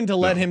trying to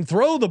let him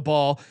throw the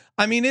ball.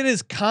 I mean, it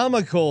is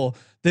comical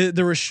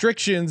the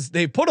restrictions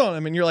they put on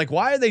him, and you're like,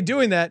 why are they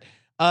doing that?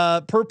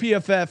 Per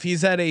PFF,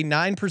 he's had a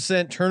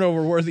 9%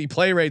 turnover worthy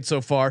play rate so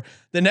far.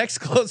 The next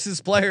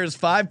closest player is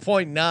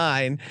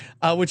 5.9,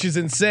 which is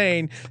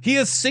insane. He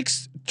has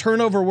 6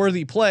 turnover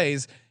worthy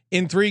plays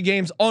in 3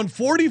 games on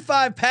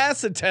 45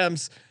 pass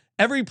attempts.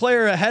 Every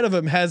player ahead of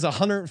him has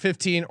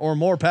 115 or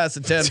more pass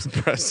attempts. That's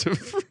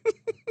impressive.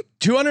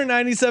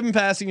 297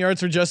 passing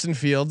yards for Justin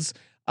Fields.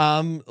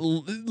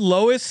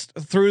 Lowest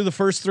through the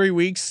first 3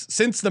 weeks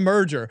since the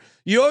merger.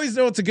 You always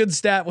know it's a good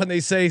stat when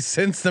they say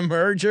since the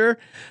merger.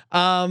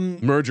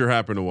 Merger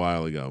happened a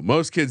while ago.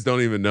 Most kids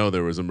don't even know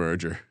there was a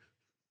merger.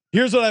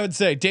 Here's what I would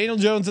say: Daniel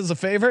Jones is a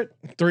favorite,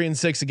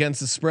 3-6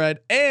 against the spread,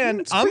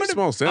 and I'm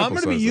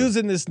gonna be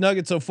using this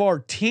nugget so far.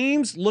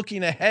 Teams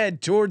looking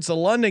ahead towards the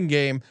London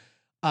game.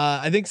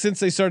 I think since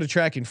they started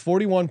tracking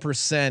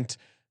 41%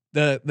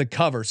 the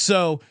cover.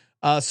 So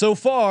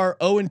far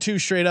 0-2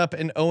 straight up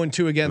and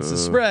 0-2 against the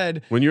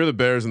spread. When you're the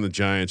Bears and the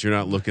Giants, you're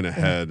not looking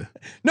ahead.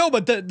 No,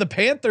 but the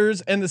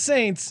Panthers and the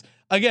Saints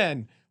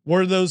again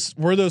were those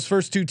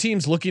first 2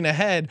 teams looking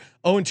ahead,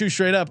 0-2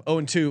 straight up,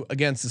 0-2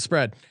 against the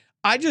spread.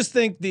 I just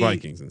think the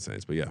Vikings and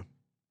Saints, but yeah,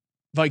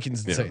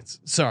 Vikings and Saints.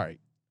 Sorry.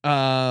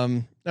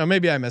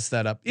 Maybe I messed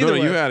that up. Either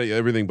way, you had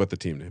everything but the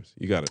team names.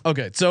 You got it.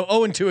 Okay, so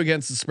 0-2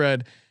 against the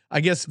spread. I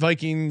guess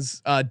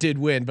Vikings did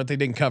win, but they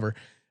didn't cover.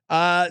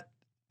 I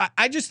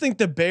just think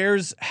the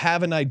Bears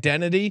have an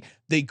identity.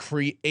 They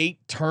create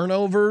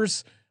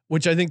turnovers,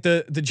 which I think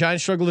the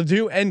Giants struggle to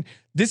do. And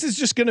this is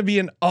just going to be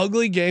an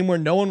ugly game where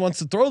no one wants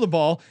to throw the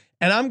ball.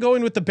 And I'm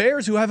going with the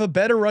Bears, who have a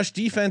better rush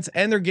defense,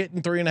 and they're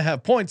getting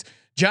 3.5 points.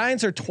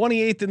 Giants are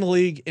 28th in the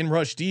league in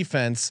rush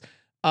defense.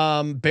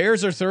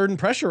 Bears are 3rd in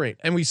pressure rate,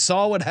 and we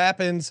saw what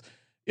happens.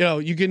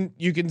 You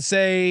can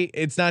say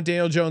it's not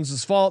Daniel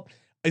Jones's fault.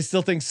 I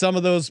still think some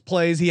of those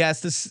plays he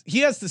has to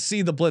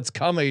see the blitz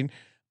coming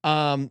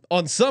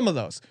on some of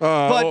those.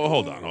 But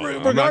hold on.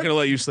 I'm not going to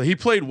let you slay. He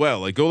played well.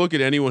 Like, go look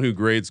at anyone who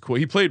grades.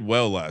 He played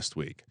well last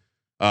week,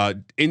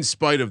 in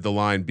spite of the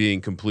line being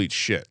complete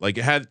shit. Like,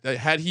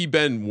 had he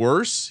been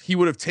worse, he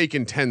would have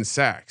taken 10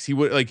 sacks. We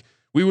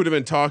would have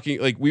been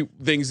talking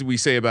things we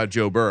say about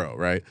Joe Burrow,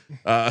 right?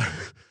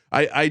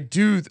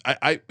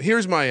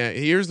 Here's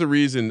the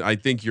reason I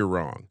think you're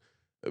wrong,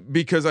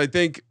 because I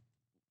think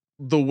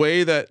the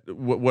way that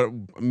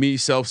me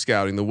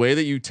self-scouting, the way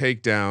that you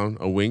take down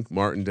a Wink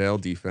Martindale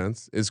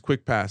defense is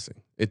quick passing.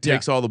 It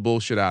takes all the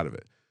bullshit out of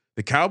it.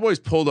 The Cowboys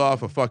pulled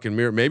off a fucking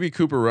mirror. Maybe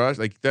Cooper Rush,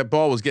 like that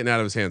ball was getting out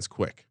of his hands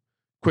quick.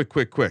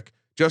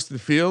 Justin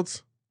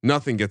Fields,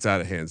 nothing gets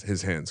out of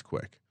his hands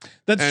quick.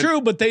 That's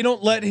true, but they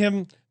don't let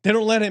him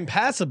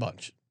pass a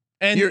bunch.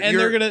 And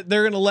they're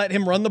gonna let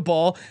him run the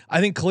ball.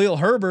 I think Khalil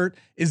Herbert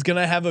is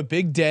gonna have a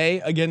big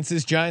day against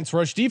this Giants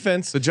rush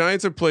defense. The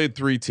Giants have played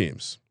 3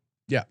 teams.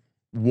 Yeah.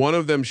 One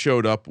of them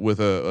showed up with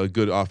a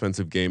good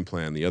offensive game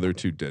plan. The other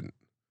 2 didn't.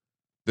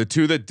 The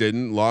 2 that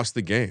didn't lost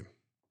the game.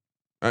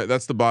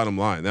 That's the bottom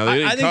line. Now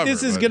I think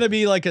this is going to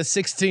be like a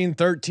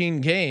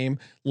 16-13 game.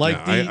 I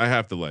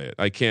have to lay it.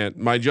 I can't.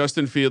 My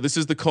Justin Field. This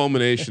is the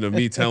culmination of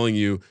me telling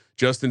you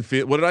Justin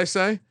Field. What did I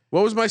say?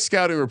 What was my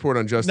scouting report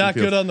on Justin Fields?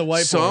 Not good on the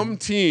whiteboard. Some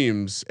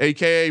teams,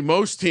 aka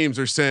most teams,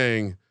 are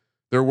saying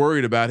they're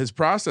worried about his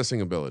processing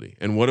ability.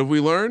 And what have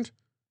we learned?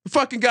 The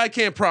fucking guy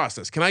can't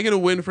process. Can I get a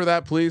win for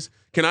that, please?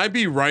 Can I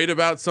be right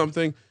about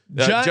something?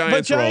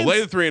 Giants roll.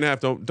 Lay the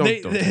 3.5.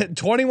 Don't.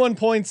 21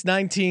 points,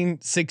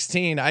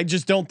 19-16. I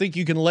just don't think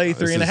you can lay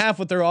 3.5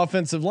 with their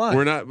offensive line.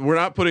 We're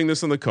not putting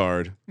this on the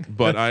card,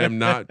 but I am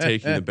not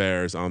taking the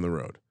Bears on the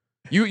road.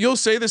 You'll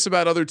say this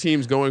about other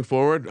teams going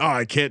forward. Oh,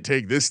 I can't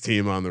take this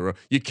team on the road.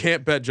 You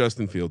can't bet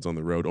Justin Fields on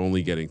the road,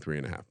 only getting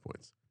 3.5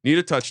 points. Need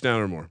a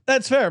touchdown or more.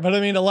 That's fair, but I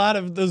mean, a lot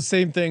of those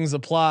same things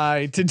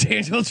apply to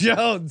Daniel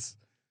Jones.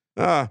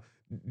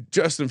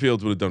 Justin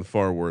Fields would have done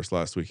far worse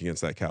last week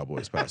against that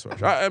Cowboys pass rush.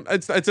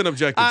 It's an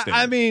objective standard.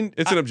 I mean,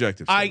 it's an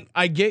objective standard.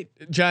 I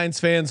get Giants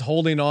fans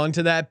holding on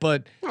to that,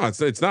 but no,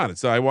 it's not.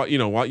 It's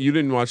you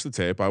didn't watch the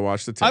tape. I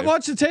watched the tape. I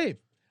watched the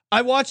tape.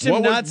 I watched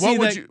him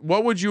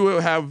what would you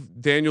have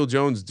Daniel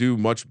Jones do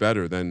much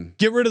better than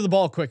get rid of the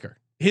ball quicker?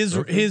 His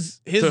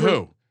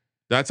who?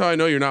 That's how I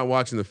know you're not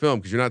watching the film,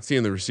 because you're not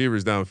seeing the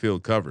receivers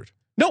downfield covered.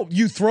 No,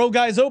 you throw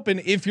guys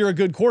open if you're a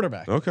good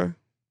quarterback. Okay.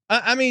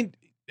 I mean,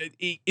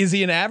 is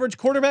he an average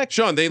quarterback?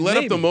 Sean, they let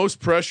up the most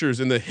pressures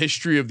in the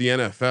history of the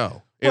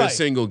NFL in a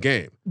single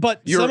game.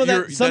 But some of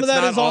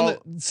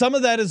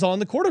that is on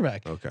the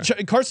quarterback.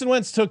 Okay. Carson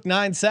Wentz took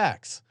 9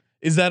 sacks.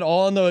 Is that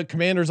all on the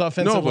Commanders'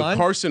 offensive line? No, but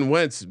Carson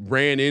Wentz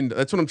ran in.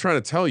 That's what I'm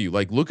trying to tell you.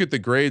 Like, look at the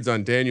grades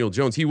on Daniel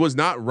Jones. He was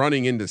not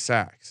running into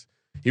sacks.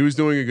 He was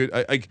doing a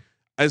good.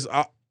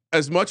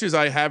 As much as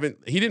I haven't,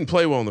 he didn't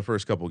play well in the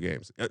first couple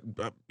games.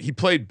 He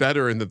played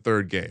better in the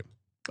third game.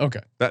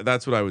 Okay,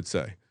 that's what I would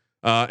say.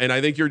 And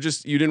I think you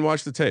didn't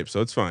watch the tape,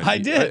 so it's fine. I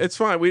did. It's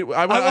fine.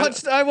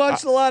 I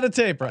watched a lot of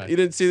tape, right? You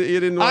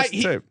didn't watch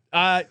the tape.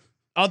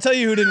 I'll tell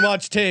you who didn't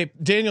watch tape.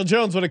 Daniel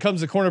Jones when it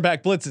comes to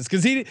cornerback blitzes,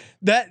 because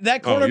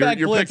that cornerback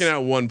you're blitz, picking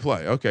out one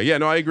play. Okay, yeah,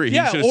 no, I agree.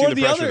 Yeah, he should have seen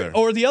the pressure there.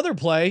 Or the other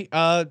play,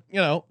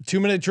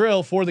 2-minute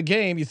drill for the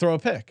game, you throw a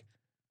pick.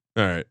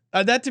 All right,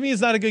 that to me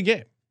is not a good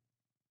game.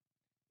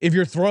 If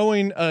you're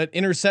throwing an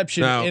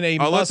interception in a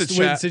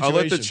must-win situation, I'll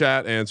let the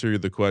chat answer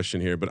the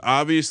question here. But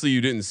obviously, you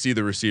didn't see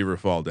the receiver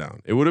fall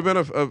down. It would have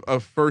been a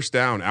first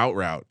down out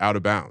route, out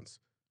of bounds.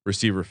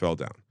 Receiver fell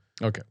down.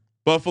 Okay,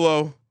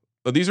 Buffalo.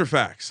 These are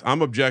facts.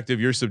 I'm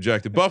objective. You're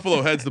subjective.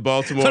 Buffalo heads to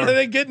Baltimore. So are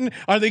they getting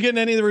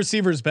any of the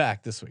receivers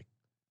back this week?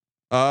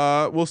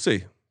 We'll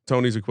see.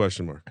 Tony's a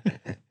question mark.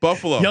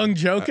 Buffalo, young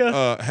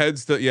Joka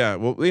heads to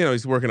Well,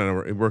 he's working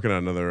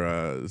on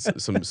another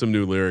some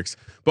new lyrics.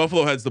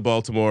 Buffalo heads to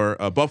Baltimore.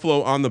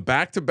 Buffalo on the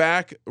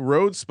back-to-back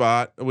road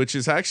spot, which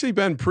has actually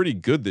been pretty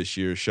good this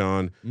year,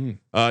 Sean.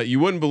 You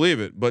wouldn't believe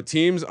it, but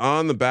teams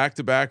on the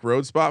back-to-back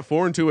road spot,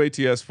 4-2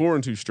 ATS,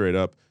 4-2 straight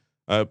up.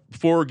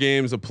 4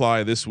 games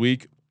apply this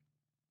week.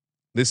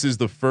 This is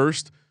the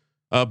first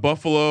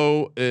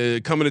Buffalo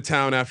coming to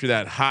town after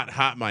that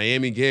hot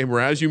Miami game,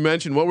 where, as you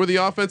mentioned, what were the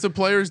offensive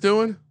players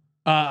doing?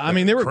 I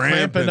mean, they were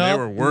cramping up.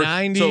 They were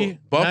 90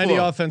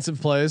 offensive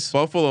plays.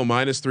 Buffalo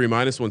 -3,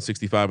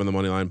 -165 on the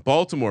money line.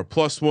 Baltimore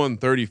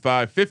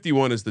 +135,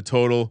 51 is the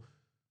total.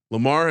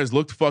 Lamar has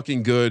looked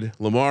fucking good.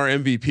 Lamar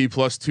MVP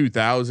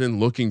 +2,000,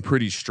 looking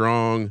pretty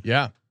strong.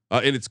 Yeah.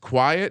 And it's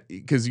quiet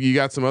because you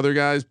got some other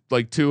guys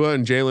like Tua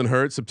and Jalen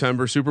Hurts,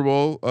 September Super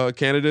Bowl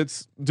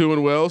candidates,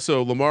 doing well.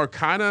 So Lamar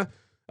kind of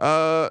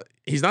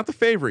he's not the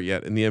favorite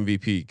yet in the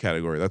MVP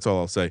category. That's all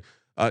I'll say.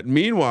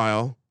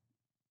 Meanwhile,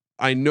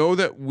 I know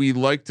that we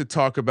like to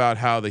talk about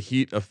how the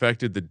Heat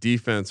affected the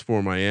defense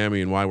for Miami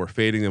and why we're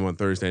fading them on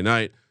Thursday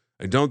night.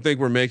 I don't think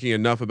we're making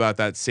enough about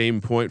that same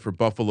point for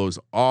Buffalo's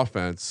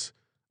offense.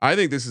 I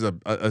think this is a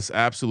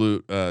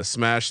absolute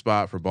smash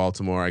spot for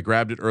Baltimore. I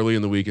grabbed it early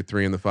in the week at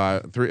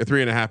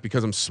 3.5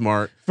 because I'm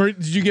smart.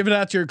 Did you give it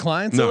out to your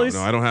clients? No,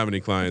 I don't have any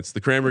clients. The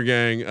Kramer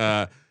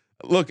gang.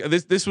 Look,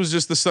 this was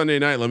just the Sunday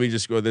night. Let me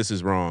just go. This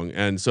is wrong.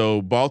 And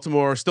so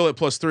Baltimore still at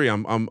 +3.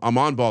 I'm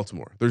on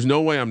Baltimore. There's no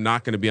way I'm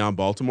not going to be on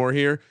Baltimore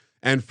here.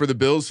 And for the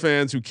Bills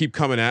fans who keep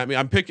coming at me,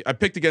 I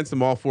picked against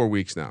them all 4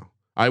 weeks now.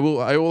 I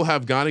will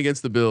have gone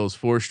against the Bills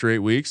 4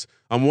 straight weeks.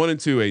 I'm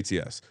 1-2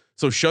 ATS.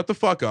 So shut the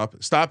fuck up.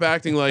 Stop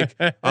acting like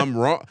I'm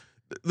wrong.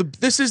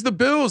 This is the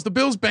Bills. The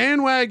Bills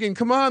bandwagon.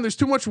 Come on. There's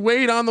too much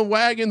weight on the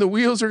wagon. The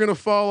wheels are going to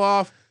fall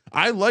off.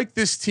 I like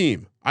this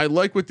team. I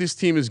like what this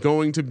team is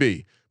going to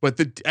be.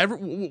 But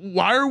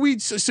why are we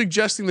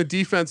suggesting the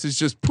defense is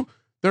just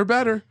they're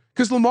better?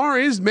 Because Lamar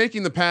is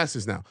making the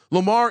passes now.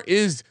 Lamar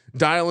is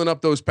dialing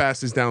up those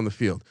passes down the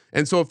field.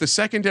 And so if the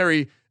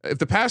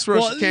pass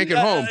rush can't get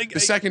home, the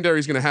secondary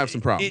is going to have some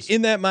problems.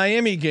 In that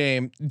Miami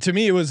game, to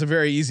me, it was a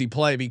very easy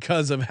play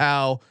because of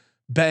how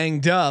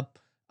banged up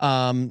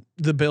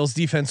the Bills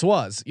defense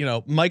was.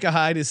 Micah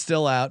Hyde is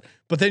still out,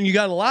 but then you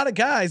got a lot of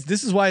guys.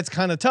 This is why it's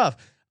kind of tough.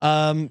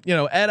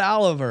 Ed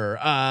Oliver,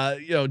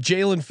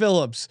 Jalen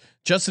Phillips,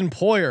 Justin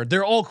Poyer,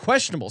 they're all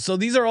questionable. So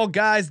these are all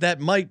guys that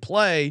might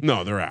play.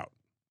 No, they're out.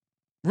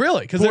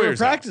 Really? Because they were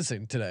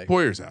practicing today.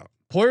 Poyer's out.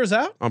 Poyer's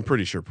out? I'm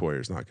pretty sure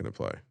Poyer's not going to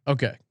play.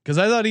 Okay. Because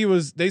I thought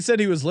they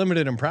said he was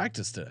limited in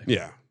practice today.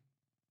 Yeah.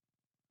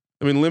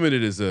 I mean,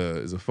 limited is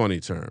a funny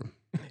term.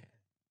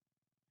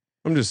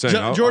 I'm just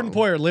saying. Jordan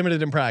Poyer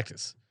limited in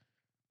practice.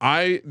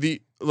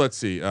 Let's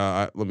see.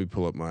 Let me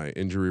pull up my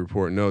injury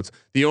report notes.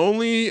 The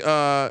only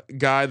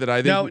guy that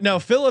I think now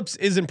Phillips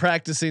isn't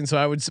practicing, so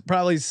I would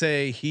probably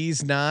say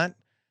he's not.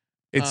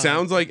 It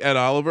sounds like Ed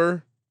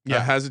Oliver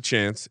has a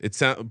chance.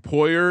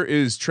 Poyer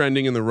is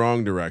trending in the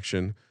wrong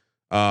direction.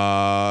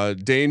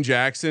 Dane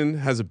Jackson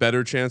has a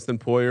better chance than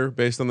Poyer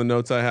based on the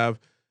notes I have,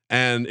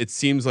 and it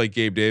seems like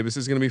Gabe Davis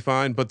is going to be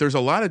fine. But there's a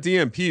lot of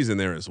DMPs in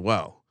there as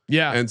well.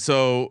 Yeah, and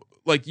so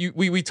like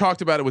we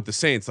talked about it with the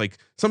Saints. Like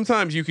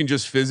sometimes you can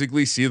just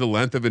physically see the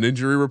length of an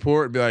injury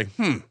report and be like,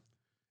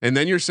 and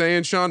then you're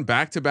saying, Sean,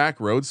 back-to-back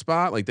road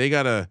spot, like they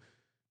gotta.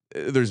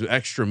 There's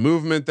extra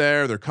movement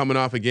there. They're coming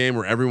off a game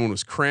where everyone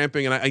was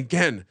cramping, and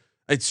again,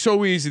 it's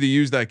so easy to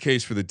use that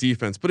case for the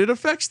defense, but it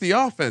affects the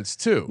offense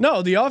too.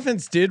 No, the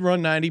offense did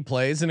run 90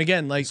 plays, and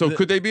again, like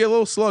could they be a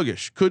little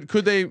sluggish? Could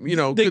they? You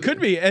know, they could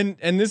be. And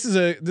this is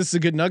a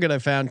good nugget I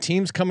found.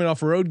 Teams coming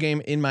off a road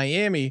game in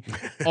Miami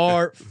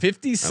are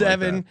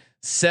 57,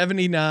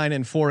 79,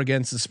 and 4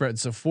 against the spread.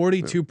 So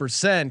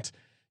 42%.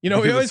 You know,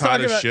 we always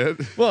talk about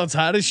shit. Well, it's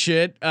hot as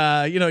shit.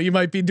 You know, you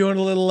might be doing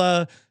a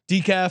little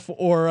decaf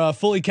or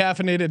fully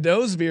caffeinated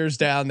nose beers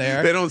down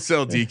there. They don't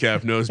sell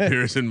decaf nose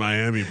beers in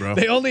Miami, bro.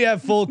 They only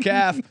have full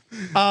calf.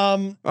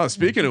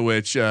 Speaking of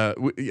which,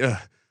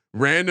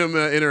 random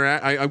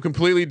interact. I'm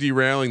completely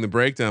derailing the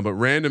breakdown, but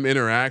random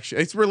interaction.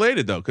 It's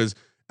related though, because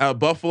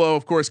Buffalo,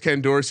 of course,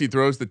 Ken Dorsey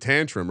throws the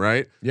tantrum,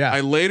 right? Yeah.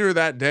 Later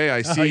that day,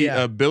 I see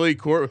Billy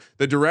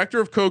the director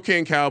of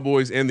Cocaine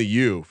Cowboys and the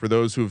U. For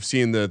those who've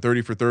seen the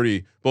 30 for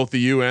 30, both the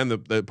U and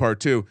the part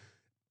 2.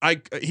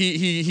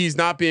 He's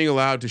not being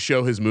allowed to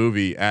show his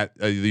movie at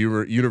the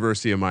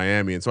University of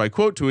Miami, and so I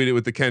quote tweeted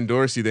with the Ken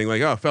Dorsey thing,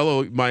 like, "Oh,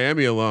 fellow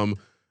Miami alum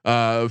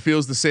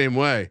feels the same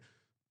way."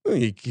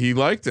 He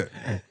liked it.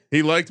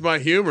 He liked my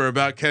humor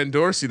about Ken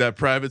Dorsey, that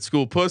private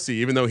school pussy,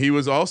 even though he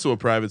was also a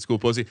private school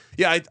pussy.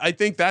 Yeah, I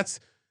think that's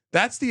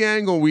the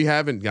angle we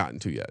haven't gotten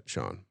to yet,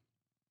 Sean.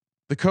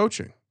 The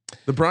coaching.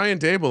 The Brian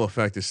Daboll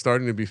effect is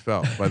starting to be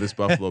felt by this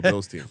Buffalo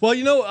Bills team. Well,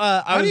 you know,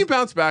 how do you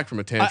bounce back from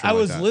a tantrum? I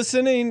was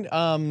listening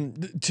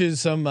to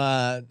some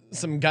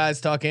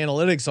guys talk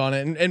analytics on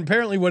it, and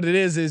apparently what it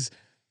is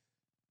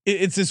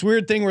it's this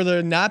weird thing where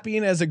they're not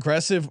being as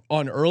aggressive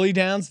on early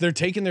downs. They're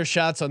taking their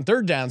shots on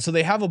third down, so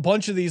they have a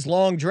bunch of these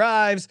long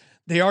drives.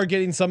 They are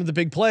getting some of the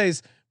big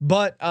plays,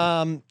 but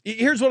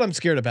here's what I'm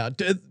scared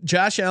about: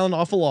 Josh Allen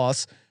off a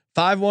loss,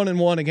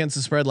 5-1-1 against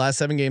the spread, last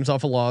 7 games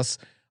off a loss.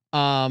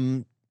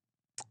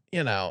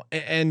 You know,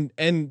 and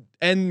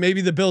maybe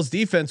the Bills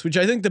defense, which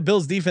I think the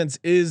Bills defense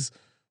is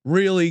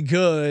really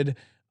good.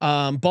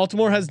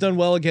 Baltimore has done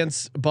well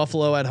against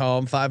Buffalo at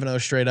home,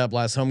 5-0 straight up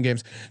last home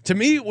games. To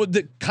me,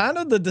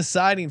 the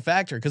deciding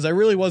factor, because I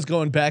really was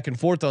going back and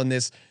forth on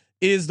this,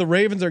 is the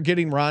Ravens are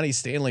getting Ronnie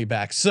Stanley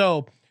back.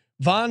 So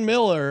Von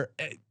Miller,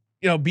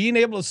 you know, being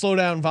able to slow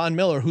down Von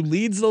Miller, who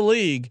leads the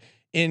league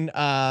in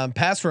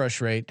pass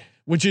rush rate,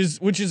 which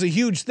is a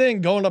huge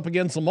thing going up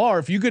against Lamar.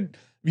 If you can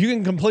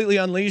completely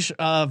unleash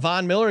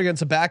Von Miller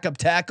against a backup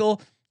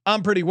tackle,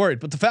 I'm pretty worried.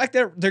 But the fact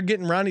that they're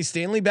getting Ronnie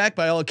Stanley back,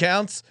 by all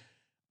accounts,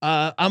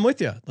 I'm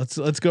with you.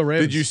 Let's go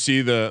Ravens. Did you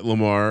see the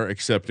Lamar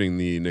accepting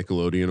the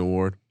Nickelodeon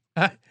award?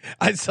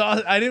 I saw.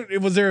 I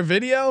didn't. Was there a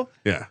video?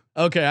 Yeah.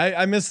 Okay,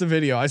 I missed the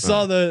video. I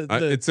saw the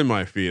it's in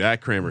my feed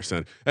at Kramer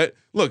sent.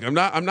 Look, I'm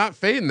not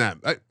fading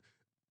that.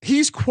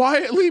 He's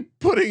quietly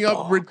putting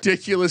up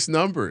ridiculous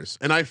numbers,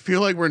 and I feel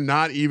like we're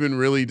not even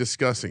really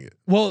discussing it.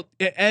 Well,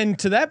 and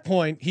to that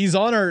point, he is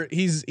our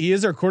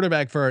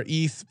quarterback for our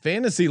ETH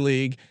fantasy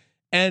league,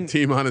 and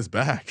team on his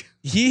back.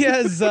 He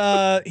has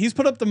he's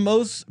put up the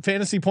most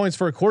fantasy points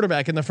for a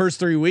quarterback in the first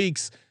 3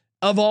 weeks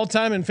of all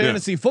time in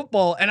fantasy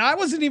football, and I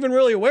wasn't even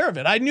really aware of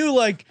it. I knew,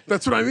 like,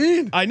 that's what I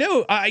mean. I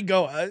knew. I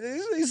go,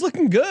 he's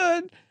looking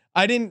good.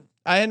 I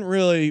hadn't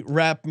really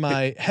wrapped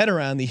my head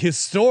around the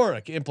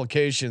historic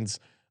implications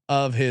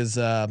of his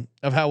of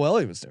how well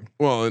he was doing.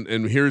 Well,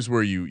 and here's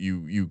where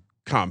you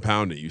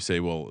compound it. You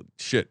say, well,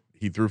 shit,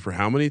 he threw for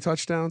how many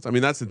touchdowns? I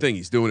mean, that's the thing.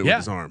 He's doing it with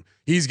his arm.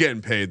 He's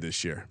getting paid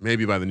this year,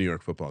 maybe by the New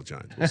York Football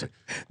Giants. We'll see.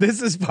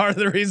 This is part of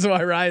the reason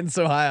why Ryan's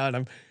so high on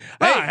him.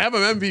 Hey, I have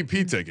an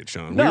MVP ticket,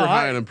 Sean. We were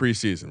high on him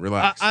preseason.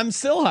 Relax. I'm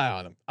still high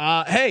on him.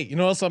 Hey, you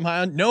know what else I'm high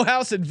on? No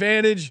House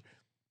Advantage.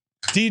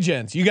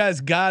 D-Gens, you guys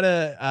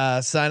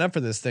gotta sign up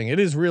for this thing. It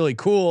is really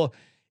cool.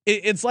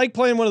 It's like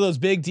playing one of those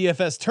big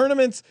DFS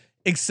tournaments,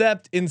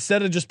 except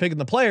instead of just picking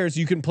the players,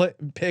 you can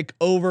pick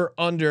over,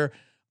 under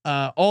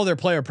all their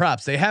player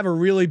props. They have a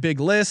really big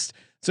list.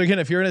 So again,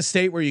 if you're in a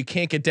state where you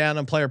can't get down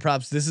on player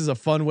props, this is a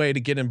fun way to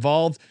get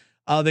involved.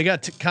 They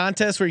got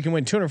contests where you can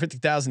win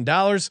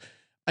 $250,000.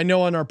 I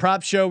know on our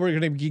prop show, we're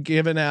going to be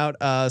giving out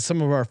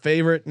some of our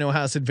favorite No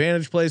House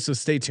Advantage plays. So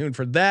stay tuned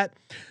for that.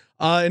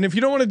 And if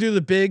you don't want to do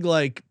the big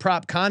like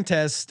prop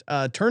contest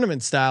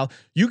tournament style,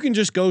 you can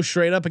just go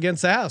straight up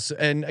against the house.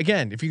 And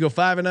again, if you go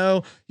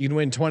 5-0, you can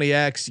win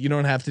 20x. You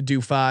don't have to do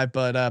 5,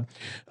 but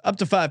up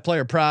to 5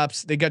 player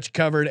props. They got you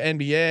covered.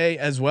 NBA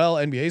as well.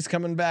 NBA's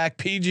coming back.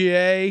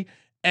 PGA,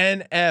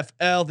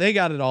 NFL, they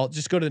got it all.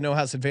 Just go to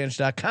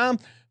nohouseadvantage.com.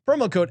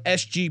 Promo code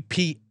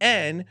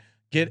SGPN.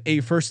 Get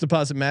a first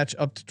deposit match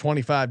up to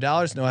 $25.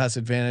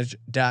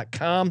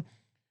 Nohouseadvantage.com.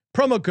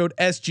 Promo code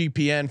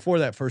SGPN for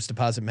that first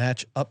deposit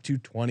match up to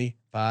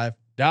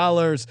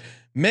 $25.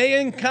 Me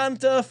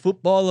encanta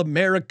football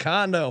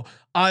americano.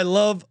 I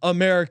love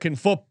American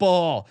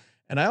football,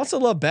 and I also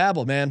love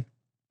Babbel, man.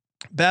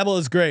 Babbel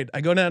is great.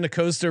 I go down to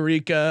Costa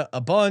Rica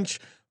a bunch.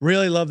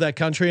 Really love that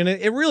country, and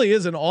it really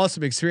is an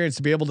awesome experience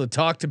to be able to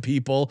talk to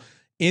people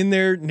in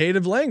their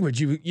native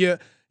language.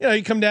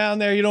 you come down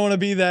there, you don't want to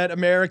be that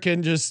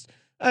American.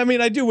 I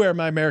mean, I do wear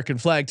my American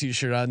flag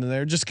T-shirt on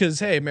there just because,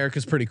 hey,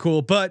 America's pretty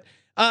cool. But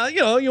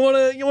you want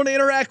to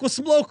interact with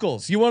some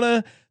locals. You want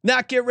to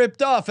not get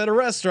ripped off at a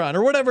restaurant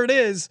or whatever it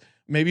is.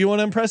 Maybe you want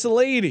to impress a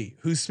lady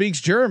who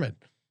speaks German,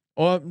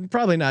 or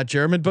probably not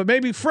German, but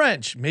maybe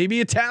French, maybe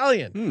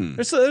Italian.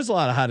 There's a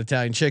lot of hot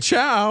Italian chicks.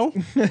 Ciao.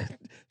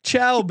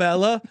 Ciao,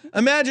 Bella.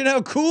 Imagine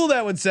how cool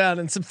that would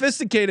sound and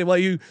sophisticated while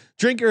you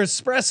drink your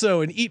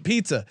espresso and eat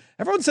pizza.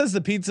 Everyone says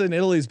the pizza in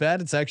Italy is bad.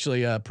 It's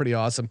actually pretty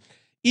awesome.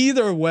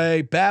 Either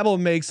way, Babbel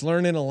makes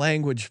learning a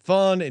language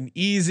fun and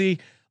easy.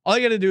 All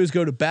you got to do is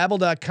go to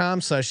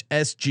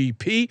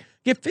babbel.com/SGP.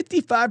 Get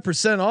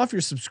 55% off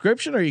your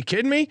subscription. Are you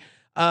kidding me?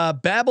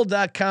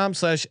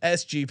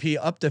 Babbel.com/SGP,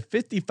 up to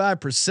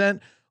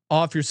 55%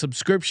 off your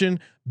subscription.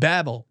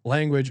 Babbel,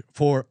 language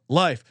for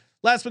life.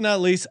 Last but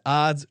not least,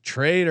 Odds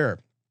Trader.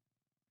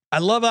 I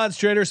love Odds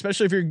Trader,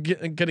 especially if you're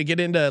going to get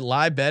into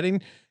live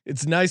betting.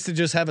 It's nice to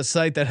just have a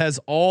site that has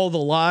all the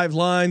live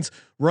lines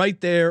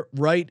right there,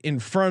 right in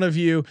front of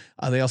you.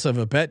 They also have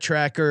a bet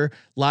tracker,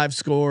 live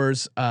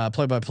scores,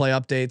 play-by-play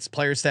updates,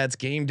 player stats,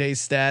 game day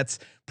stats,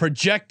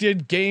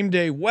 projected game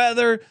day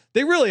weather.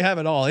 They really have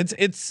it all.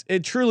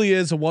 It truly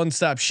is a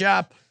one-stop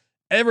shop.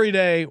 Every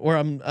day where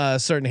I'm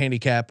starting to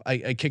handicap,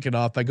 I kick it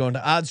off by going to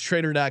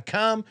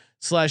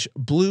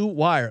oddstrader.com/Blue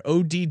Wire,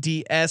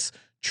 ODDS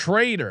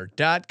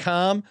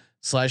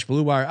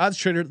trader.com/Blue Wire. Odds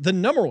Trader, the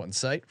 #1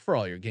 site for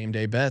all your game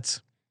day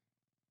bets.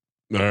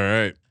 All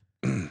right.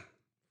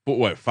 But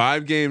what,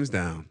 5 games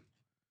down,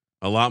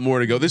 a lot more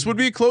to go. This would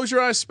be a close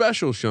your eyes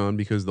special, Sean,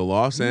 because the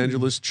Los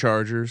Angeles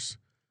Chargers,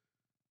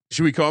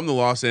 should we call them the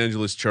Los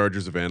Angeles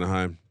Chargers of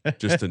Anaheim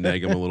just to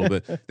nag them a little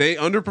bit? They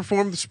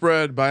underperformed the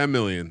spread by 1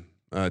 million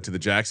to the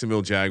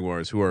Jacksonville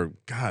Jaguars, who are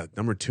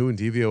 #2 in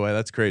DVOA.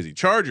 That's crazy.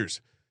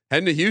 Chargers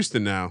heading to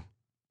Houston now.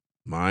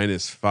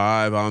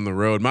 -5 on the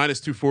road,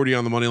 -240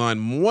 on the money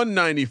line,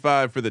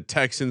 195 for the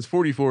Texans,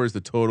 44 is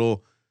the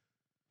total.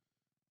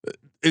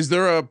 Is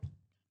there a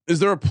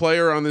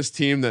player on this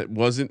team that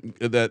wasn't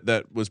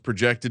that was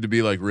projected to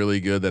be like really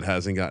good that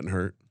hasn't gotten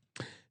hurt?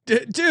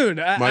 Dude,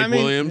 Mike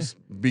Williams,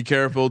 be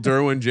careful.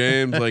 Derwin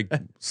James, like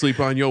sleep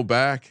on your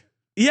back.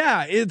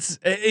 Yeah, it's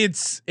a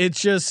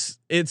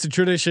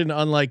tradition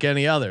unlike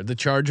any other. The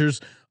Chargers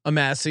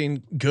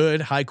amassing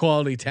good, high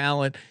quality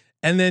talent,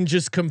 and then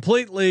just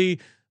completely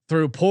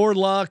through poor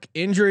luck,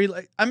 injury.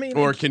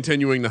 Or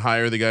continuing to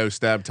hire the guy who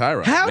stabbed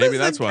Tyrod. Maybe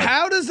that's why.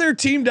 How does their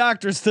team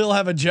doctor still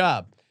have a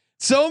job?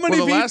 So many.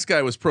 Well, the last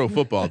guy was Pro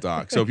Football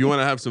Doc. So if you want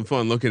to have some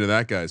fun, look into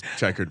that guy's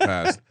checkered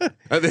past.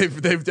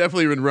 They've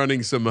definitely been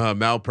running some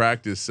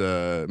malpractice.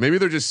 Maybe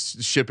they're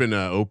just shipping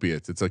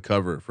opiates. It's a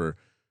cover for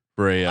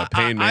a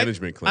pain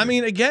management clinic. I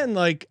mean, again,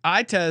 like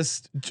eye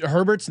test,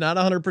 Herbert's not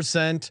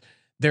 100%.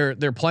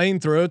 They're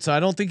playing through it, so I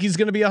don't think he's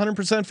going to be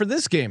 100% for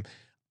this game.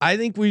 I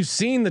think we've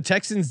seen the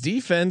Texans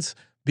defense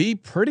be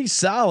pretty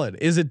solid.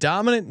 Is it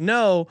dominant?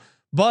 No,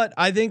 but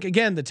I think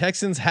again the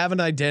Texans have an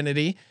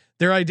identity.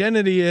 Their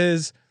identity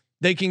is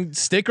they can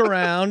stick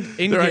around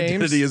in Their games.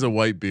 identity is a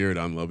white beard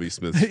on Lovie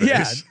Smith's face.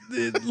 Yeah,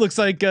 it looks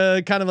like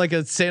kind of like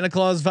a Santa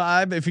Claus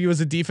vibe if he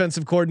was a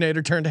defensive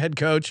coordinator turned head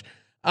coach.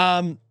 You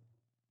got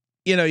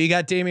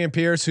Dameon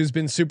Pierce, who's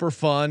been super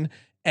fun,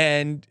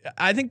 and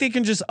I think they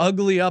can just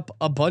ugly up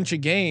a bunch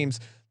of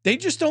games. They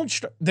just don't.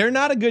 They're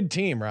not a good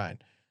team, Ryan.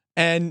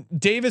 And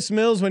Davis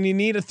Mills, when you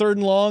need a 3rd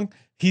and long,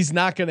 he's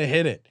not going to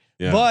hit it.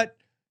 Yeah. But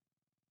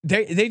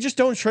they just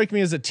don't strike me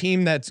as a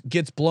team that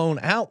gets blown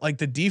out. Like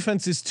the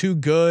defense is too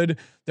good.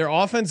 Their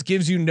offense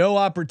gives you no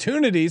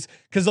opportunities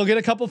because they'll get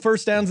a couple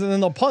first downs and then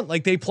they'll punt.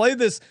 Like they play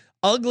this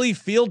ugly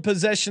field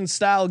possession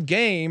style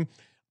game.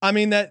 I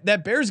mean,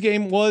 that Bears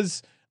game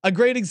was a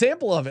great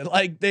example of it.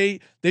 Like they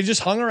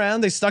just hung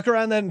around. They stuck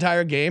around that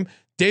entire game.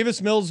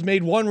 Davis Mills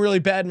made one really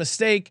bad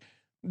mistake.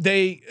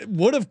 They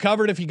would have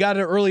covered if you got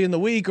it early in the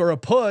week or a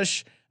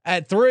push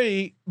at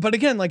 3. But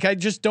again, like I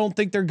just don't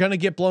think they're going to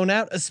get blown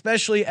out,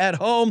 especially at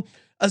home,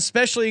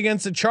 especially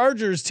against the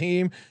Chargers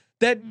team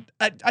that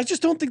I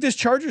just don't think this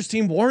Chargers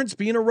team warrants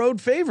being a road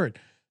favorite.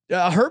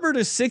 Herbert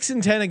is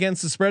 6-10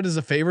 against the spread as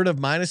a favorite of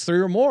 -3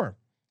 or more.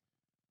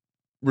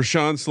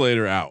 Rashawn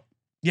Slater out.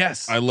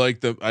 Yes. I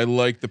like the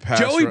pass.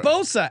 Joey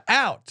Bosa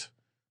out.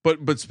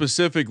 But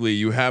specifically,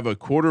 you have a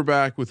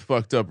quarterback with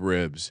fucked up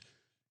ribs.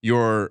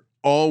 Your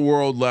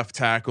all-world left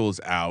tackle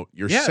is out.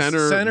 Your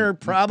center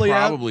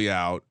probably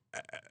out.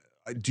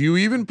 Do you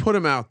even put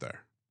him out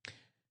there?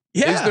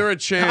 Yeah. Is there a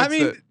chance? I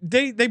mean,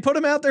 they put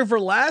him out there for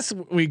last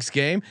week's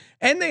game,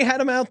 and they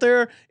had him out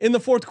there in the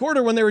 4th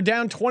quarter when they were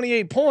down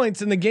 28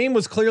 points and the game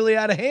was clearly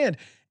out of hand.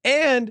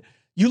 And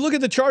you look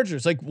at the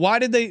Chargers, like why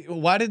did they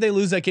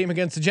lose that game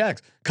against the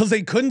Jags? Because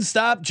they couldn't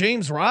stop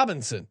James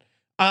Robinson.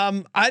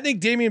 I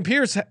think Dameon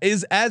Pierce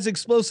is as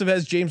explosive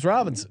as James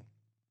Robinson.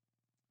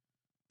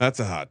 That's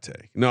a hot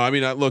take. No, I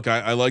mean, I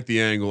like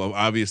the angle.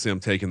 Obviously, I'm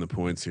taking the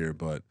points here,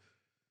 but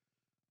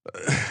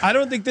I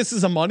don't think this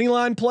is a money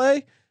line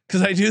play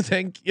because I do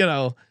think,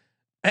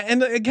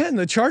 and again,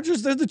 the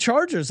Chargers, they're the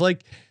Chargers.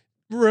 Like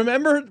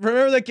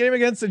remember that game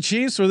against the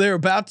Chiefs where they were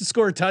about to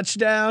score a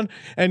touchdown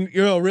and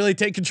really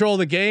take control of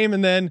the game,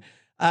 and then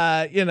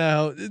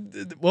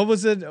what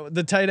was it?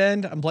 The tight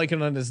end? I'm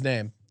blanking on his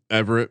name.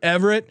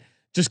 Everett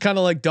just kind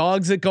of like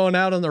dogs it going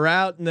out on the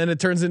route, and then it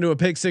turns into a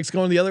pick six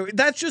going the other way.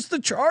 That's just the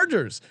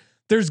Chargers.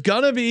 There's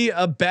gonna be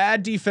a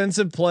bad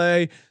defensive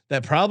play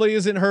that probably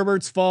isn't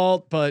Herbert's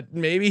fault, but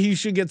maybe he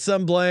should get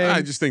some blame.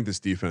 I just think this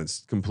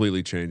defense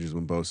completely changes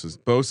when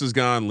Bosa's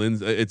gone.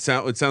 It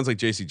sounds like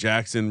J.C.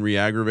 Jackson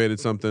re-aggravated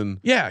something.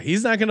 Yeah,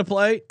 he's not gonna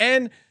play,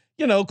 and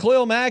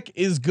Khalil Mack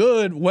is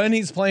good when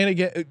he's playing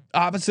again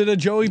opposite of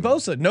Joey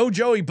Bosa. No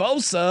Joey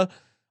Bosa,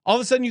 all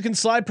of a sudden you can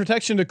slide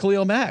protection to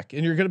Khalil Mack,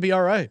 and you're gonna be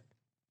all right.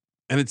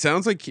 And it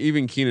sounds like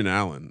even Keenan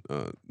Allen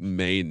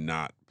may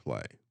not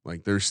play.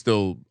 Like there's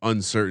still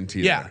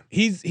uncertainty. Yeah, there.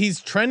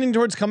 he's trending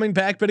towards coming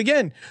back, but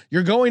again,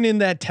 you're going in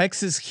that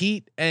Texas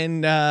heat,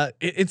 and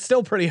it's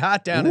still pretty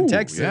hot down in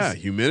Texas. Yeah,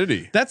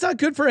 humidity. That's not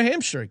good for a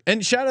hamstring.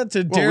 And shout out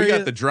to Darius. We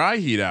got the dry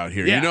heat out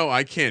here. Yeah.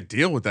 I can't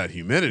deal with that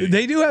humidity.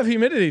 They do have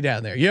humidity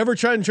down there. You ever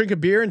try and drink a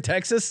beer in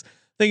Texas?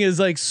 Thing is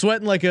like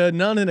sweating like a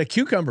nun in a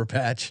cucumber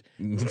patch.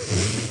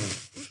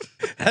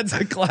 That's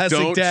a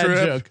classic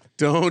dad joke.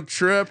 Don't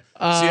trip.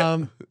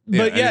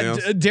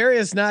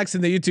 Darius Knox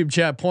in the YouTube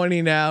chat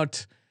pointing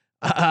out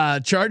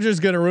Chargers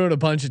going to ruin a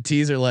bunch of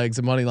teaser legs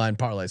and money line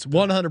parlays.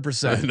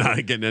 100%.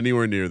 Not getting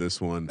anywhere near this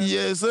one.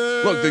 Yes,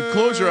 sir. Look, the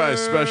close your eyes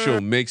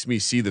special makes me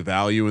see the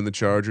value in the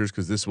Chargers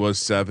because this was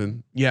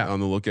 7 on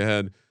the look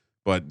ahead.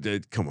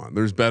 But come on,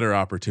 there's better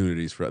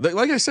opportunities for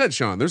like I said,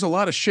 Sean. There's a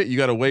lot of shit you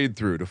got to wade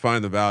through to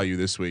find the value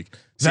this week.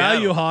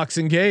 Value hawks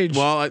engaged.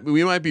 Well,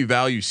 we might be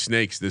value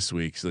snakes this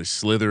week, so they're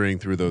slithering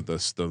through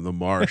the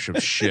marsh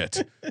of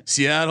shit.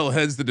 Seattle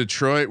heads to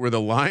Detroit, where the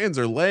Lions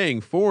are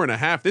laying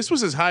 4.5. This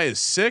was as high as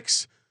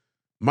 6,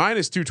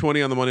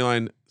 -220 on the money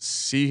line.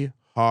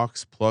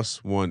 Seahawks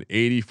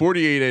 +180.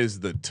 48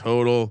 is the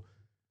total.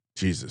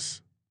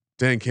 Jesus,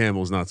 Dan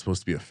Campbell's not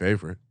supposed to be a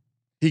favorite.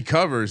 He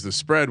covers the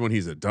spread when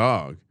he's a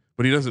dog,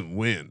 but he doesn't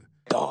win.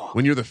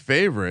 When you're the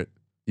favorite,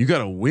 you got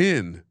to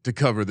win to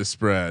cover the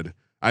spread.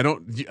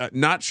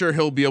 Not sure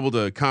he'll be able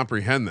to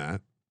comprehend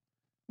that.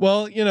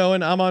 Well,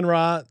 and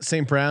Amon-Ra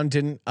St. Brown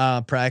didn't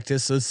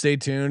practice, so stay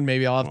tuned.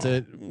 Maybe I'll have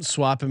to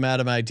swap him out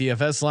of my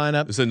DFS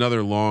lineup. It's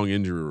another long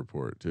injury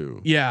report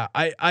too. Yeah,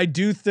 I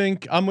do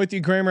think I'm with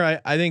you,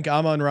 Kramer. I think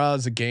Amon-Ra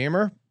is a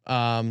gamer.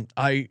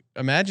 I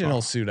imagine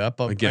he'll suit up.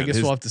 Again, I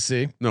guess we'll have to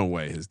see. No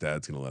way his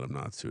dad's gonna let him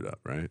not suit up,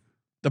 right?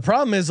 The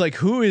problem is like,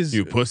 who is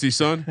you pussy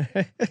son?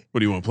 What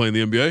do you want to play in the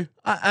NBA?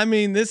 I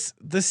mean,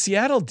 the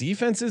Seattle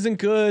defense isn't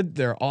good.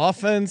 Their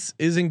offense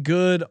isn't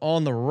good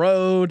on the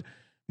road.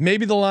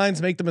 Maybe the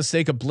Lions make the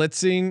mistake of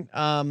blitzing.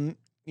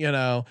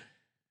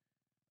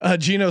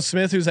 Geno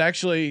Smith, who's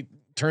actually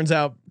turns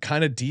out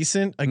kind of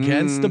decent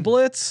against the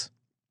blitz.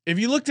 If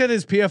you looked at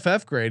his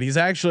PFF grade, he's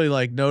actually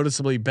like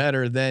noticeably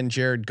better than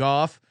Jared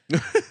Goff,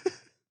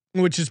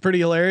 which is pretty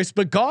hilarious.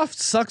 But Goff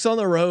sucks on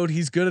the road.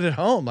 He's good at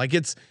home. Like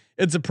it's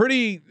a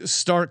pretty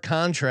stark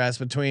contrast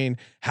between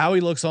how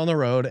he looks on the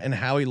road and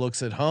how he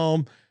looks at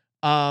home.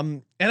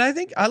 And I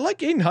think I like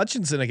Aiden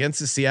Hutchinson against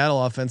the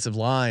Seattle offensive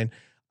line.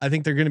 I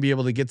think they're going to be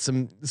able to get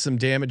some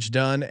damage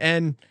done.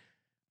 And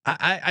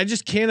I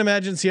just can't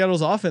imagine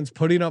Seattle's offense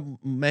putting up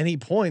many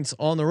points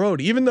on the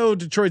road, even though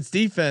Detroit's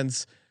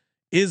defense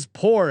is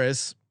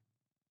porous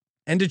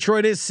and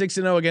Detroit is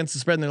 6-0 against the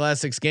spread in their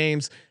last 6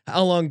 games.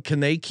 How long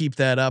can they keep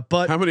that up?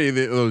 But how many of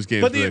those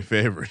games were they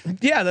favored?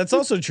 Yeah, that's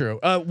also true.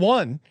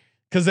 One,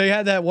 because they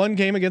had that one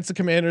game against the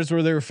Commanders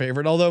where they were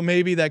favored, although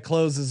maybe that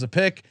closes a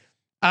pick.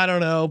 I don't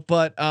know,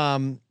 but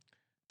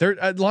their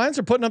Lions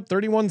are putting up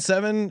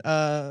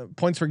 31.7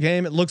 points per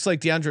game. It looks like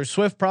DeAndre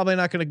Swift probably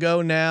not going to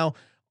go now,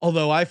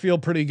 although I feel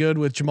pretty good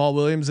with Jamal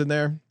Williams in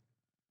there.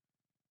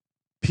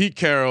 Pete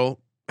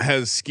Carroll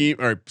has schemed.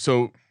 All right,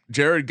 so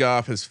Jared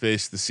Goff has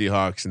faced the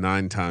Seahawks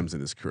 9 times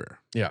in his career.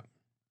 Yeah,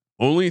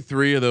 only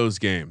 3 of those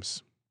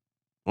games.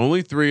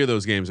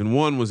 And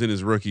one was in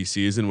his rookie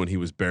season when he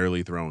was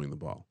barely throwing the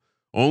ball.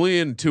 Only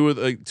in two of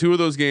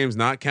those games,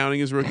 not counting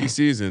his rookie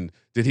season,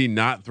 did he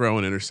not throw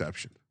an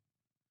interception.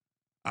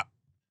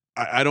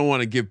 I don't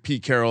want to give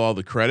Pete Carroll all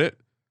the credit,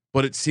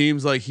 but it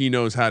seems like he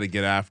knows how to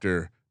get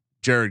after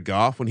Jared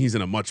Goff when he's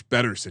in a much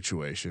better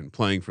situation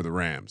playing for the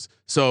Rams.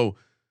 So,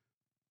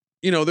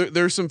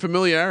 there's some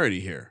familiarity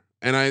here.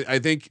 And I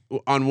think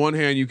on one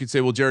hand, you could say,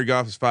 well, Jared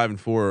Goff is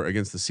 5-4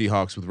 against the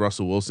Seahawks with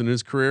Russell Wilson in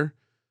his career.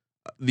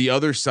 The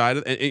other side,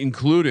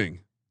 including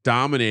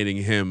dominating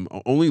him,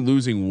 only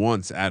losing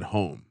once at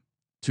home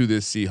to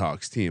this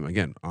Seahawks team,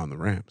 again on the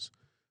Rams.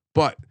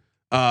 But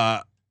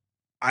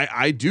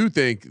I do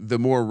think the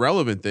more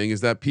relevant thing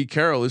is that Pete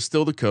Carroll is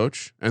still the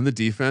coach and the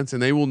defense,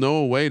 and they will know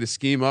a way to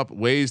scheme up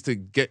ways to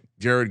get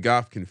Jared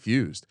Goff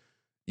confused.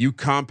 You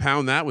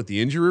compound that with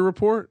the injury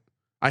report.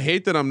 I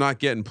hate that I'm not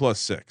getting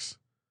 +6,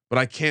 but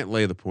I can't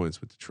lay the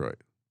points with Detroit.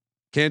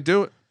 Can't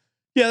do it.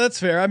 Yeah, that's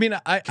fair. I mean,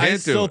 I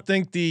still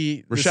think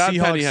the Rashad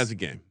Seahawks, Penny has a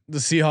game. The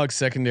Seahawks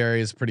secondary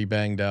is pretty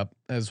banged up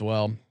as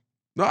well.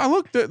 No, I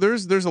look.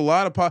 There's a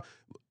lot of.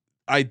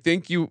 I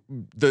think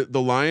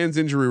the Lions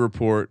injury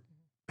report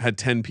had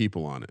 10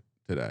 people on it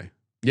today.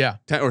 Yeah.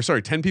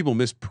 10 people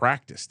missed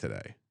practice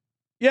today.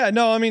 Yeah,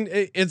 no, I mean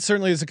it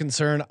certainly is a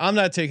concern. I'm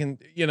not taking.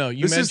 You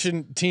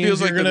mentioned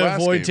teams you're going to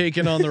avoid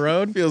taking on the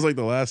road. Feels like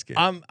the last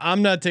game.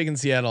 I'm not taking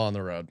Seattle on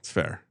the road. It's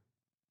fair.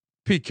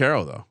 Pete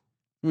Carroll though,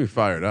 we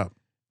fired up.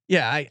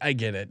 Yeah, I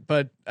get it,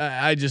 but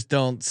I just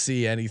don't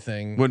see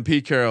anything. When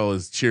Pete Carroll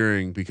is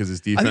cheering because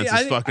his defense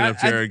is fucking up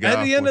Jared Goff.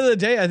 At the end of the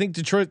day, I think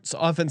Detroit's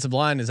offensive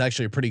line is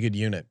actually a pretty good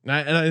unit, and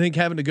I think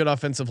having a good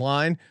offensive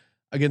line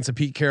against a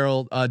Pete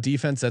Carroll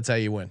defense, that's how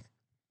you win.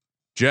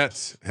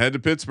 Jets head to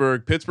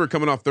Pittsburgh. Pittsburgh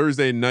coming off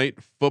Thursday night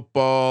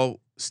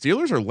football.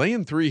 Steelers are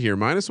laying 3 here,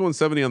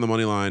 -170 on the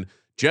money line.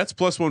 Jets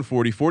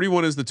 +140.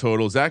 41 is the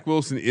total. Zach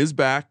Wilson is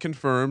back,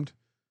 confirmed.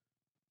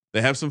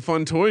 They have some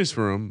fun toys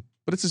for him,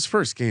 but it's his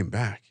first game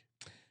back.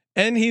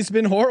 And he's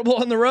been horrible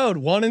on the road.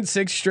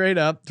 1-6 straight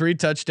up, 3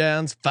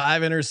 touchdowns,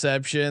 5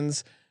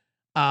 interceptions.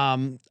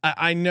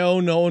 I know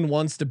no one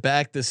wants to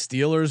back the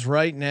Steelers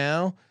right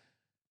now,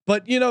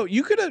 but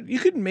you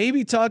could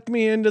maybe talk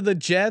me into the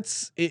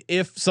Jets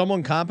if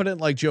someone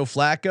competent like Joe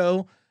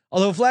Flacco.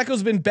 Although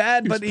Flacco's been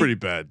bad, but he's pretty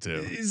bad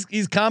too.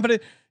 He's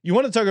competent. You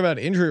want to talk about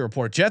injury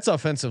report? Jets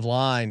offensive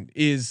line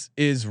is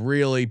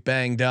really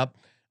banged up.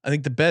 I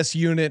think the best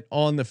unit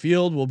on the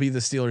field will be the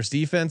Steelers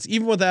defense,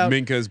 even without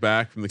Minka's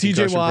back from the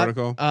concussion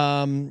protocol.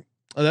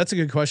 That's a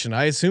good question.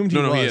 I assumed he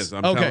was. He is.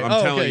 I'm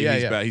telling you,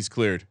 he's back. He's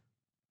cleared.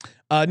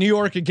 New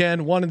York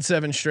again,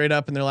 1-7 straight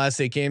up in their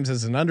last 8 games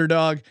as an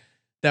underdog.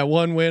 That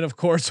one win, of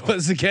course,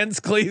 was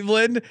against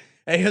Cleveland,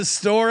 a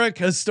historic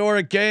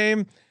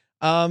game.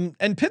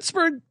 And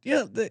Pittsburgh,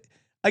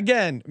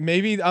 again,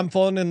 maybe I'm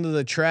falling into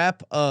the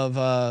trap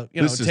of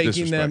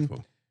taking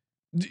them.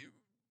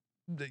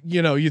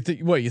 You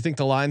think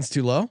the line's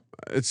too low?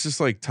 It's just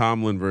like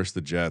Tomlin versus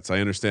the Jets. I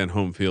understand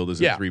home field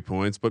is at 3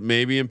 points, but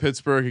maybe in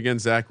Pittsburgh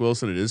against Zach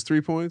Wilson, it is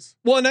 3 points.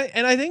 Well, and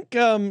I think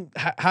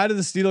how do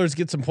the Steelers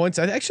get some points?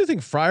 I actually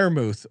think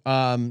Freiermuth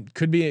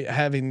could be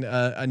having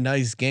a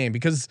nice game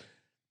because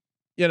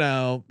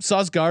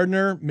Sauce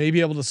Gardner may be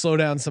able to slow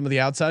down some of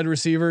the outside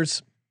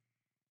receivers,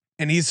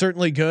 and he's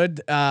certainly good.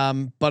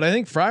 But I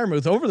think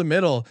Freiermuth over the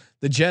middle,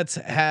 the Jets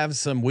have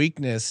some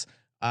weakness.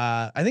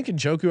 I think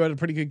Njoku had a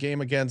pretty good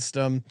game against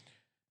them.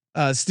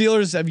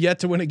 Steelers have yet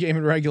to win a game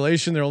in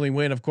regulation. Their only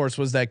win, of course,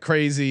 was that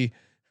crazy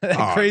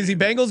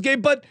Bengals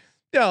game. But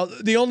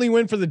the only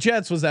win for the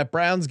Jets was that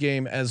Browns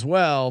game as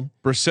well.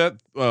 Brissett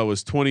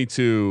was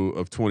 22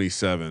 of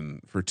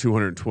 27 for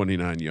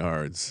 229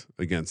 yards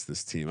against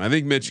this team. I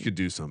think Mitch could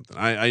do something.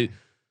 I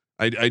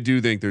do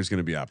think there's going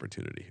to be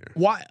opportunity here.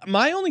 Why?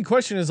 My only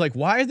question is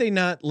why are they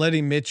not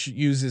letting Mitch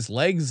use his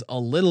legs a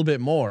little bit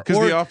more?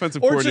 Because the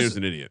offensive coordinator is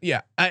an idiot. Yeah,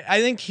 I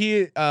think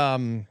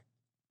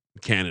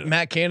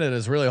Matt Canada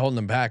is really holding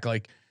them back.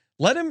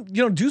 Let him,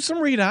 do some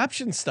read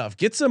option stuff,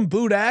 get some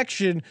boot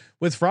action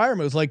with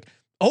Freiermuth.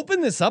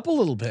 Open this up a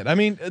little bit. I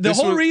mean, the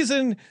whole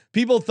reason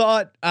people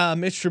thought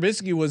Mitch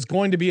Trubisky was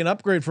going to be an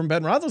upgrade from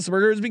Ben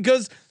Roethlisberger is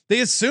because they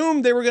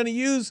assumed they were going to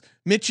use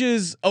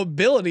Mitch's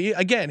ability.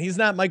 Again, he's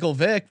not Michael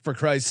Vick, for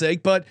Christ's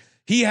sake, but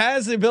he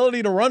has the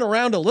ability to run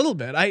around a little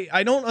bit.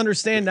 I don't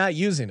understand not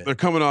using it. They're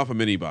coming off a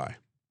mini bye.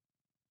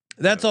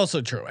 That's also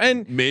true.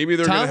 And maybe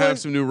they're going to have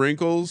some new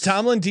wrinkles.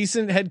 Tomlin,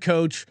 decent head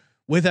coach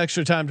with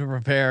extra time to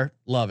prepare.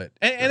 Love it.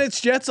 And it's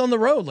Jets on the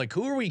road.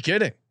 Who are we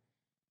kidding?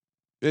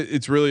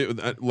 It's really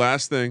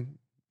last thing.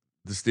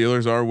 The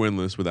Steelers are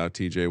winless without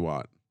TJ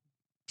Watt.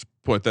 Just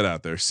put that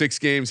out there. 6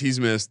 games he's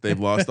missed. They've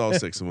lost all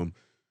 6 of them.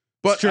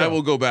 But I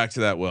will go back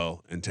to that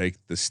and take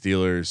the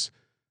Steelers.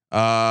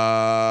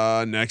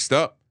 Next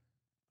up,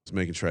 just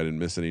making sure I didn't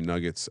miss any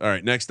nuggets. All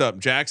right, next up,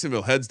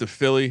 Jacksonville heads to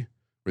Philly,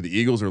 where the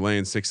Eagles are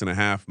laying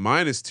 6.5,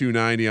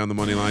 -290 on the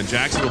money line.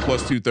 Jacksonville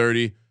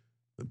 +230.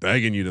 I'm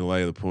begging you to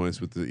lay the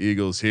points with the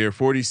Eagles here.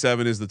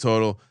 47 is the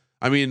total.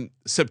 I mean,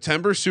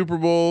 September Super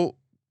Bowl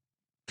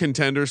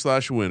contender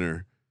 /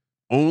 winner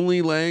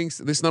only laying.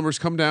 This number's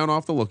come down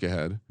off the look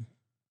ahead.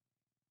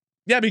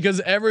 Yeah,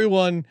 because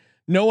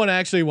no one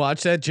actually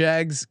watched that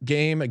Jags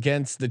game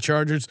against the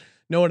Chargers.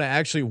 No one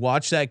actually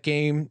watched that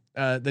game,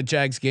 the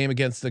Jags game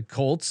against the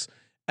Colts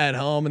at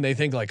home, and they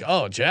think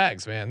oh,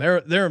 Jags, man,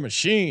 they're a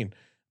machine.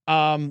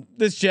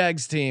 This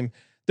Jags team,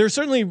 they're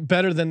certainly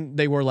better than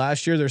they were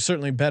last year. They're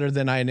certainly better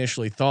than I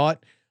initially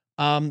thought.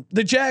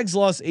 The Jags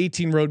lost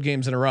 18 road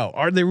games in a row.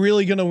 Are they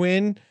really going to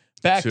win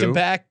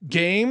back-to-back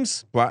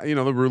games?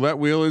 The roulette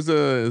wheel is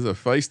a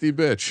feisty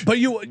bitch. But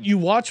you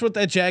watch what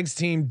that Jags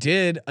team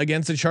did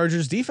against the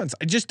Chargers defense.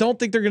 I just don't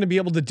think they're going to be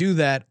able to do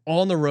that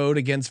on the road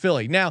against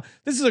Philly. Now,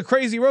 this is a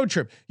crazy road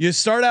trip. You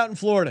start out in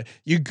Florida,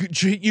 you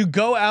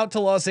go out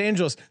to Los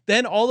Angeles,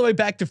 then all the way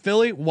back to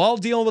Philly while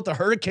dealing with the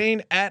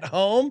hurricane at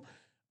home.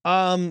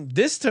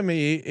 This to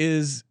me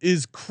is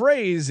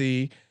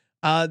crazy.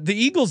 The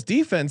Eagles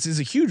defense is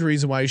a huge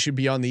reason why you should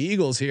be on the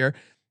Eagles here.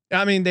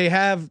 I mean, they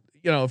have,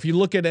 if you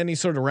look at any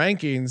sort of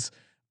rankings,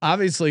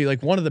 obviously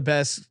one of the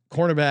best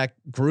cornerback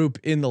group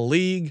in the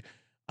league.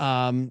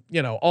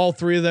 All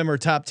 3 of them are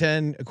top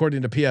 10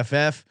 according to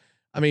PFF.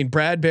 I mean,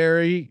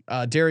 Bradbury,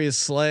 Darius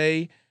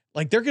Slay,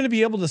 they're going to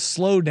be able to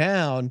slow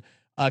down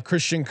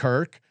Christian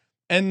Kirk,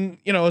 and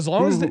as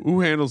long as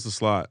who handles the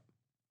slot,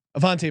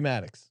 Avonte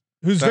Maddox,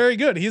 who's very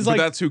good. He's like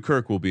that's who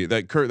Kirk will be.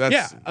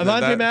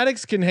 Avonte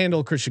Maddox can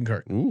handle Christian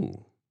Kirk.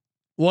 Ooh,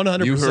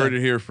 100%. You heard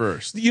it here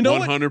first.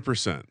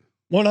 100%.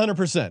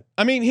 100%.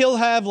 I mean, he'll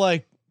have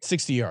like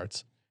 60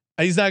 yards.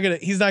 He's not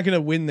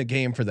gonna win the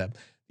game for them.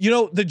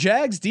 The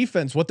Jags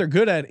defense, what they're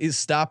good at is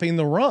stopping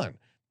the run.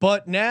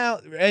 But now,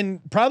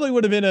 and probably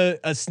would have been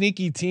a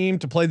sneaky team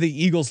to play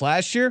the Eagles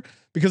last year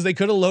because they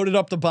could have loaded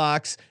up the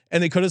box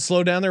and they could have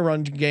slowed down their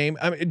run game.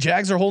 I mean,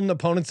 Jags are holding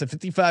opponents to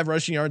 55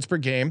 rushing yards per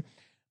game.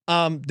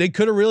 They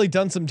could have really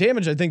done some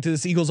damage, I think, to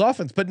this Eagles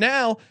offense. But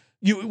now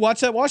you watch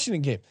that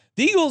Washington game.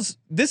 The Eagles,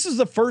 this is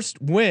the first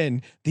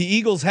win the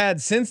Eagles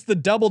had since the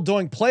double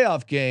doink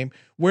playoff game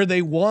where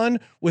they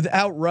won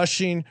without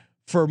rushing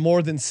for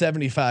more than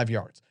 75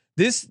 yards.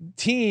 This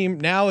team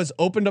now has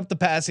opened up the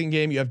passing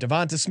game. You have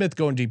Devonta Smith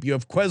going deep. You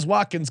have Quez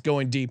Watkins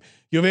going deep.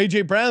 You have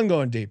AJ Brown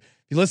going deep.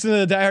 If you listen to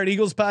the Die Hard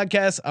Eagles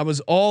podcast, I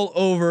was all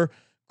over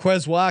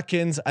Quez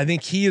Watkins. I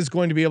think he is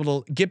going to be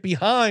able to get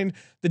behind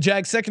the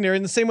Jags secondary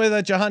in the same way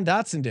that Jahan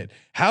Dotson did.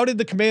 How did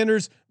the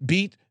Commanders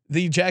beat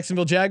the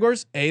Jacksonville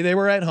Jaguars? A, they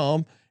were at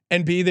home,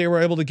 and B, they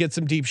were able to get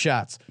some deep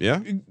shots.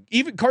 Yeah.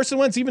 Even Carson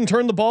Wentz even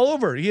turned the ball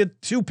over. He had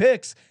 2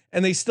 picks,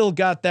 and they still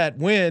got that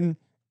win.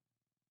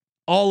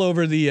 All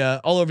over the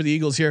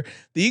Eagles here.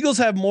 The Eagles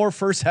have more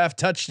first half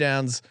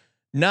touchdowns,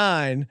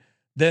 9,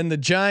 than the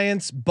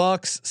Giants,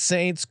 Bucks,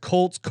 Saints,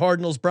 Colts,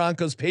 Cardinals,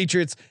 Broncos,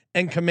 Patriots,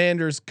 and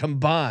Commanders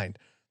combined.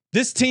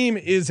 This team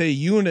is a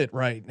unit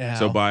right now.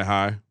 So buy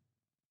high.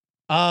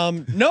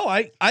 No,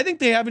 I think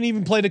they haven't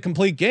even played a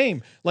complete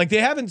game. Like they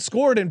haven't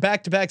scored in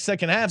back-to-back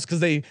second halves because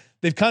they've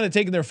kind of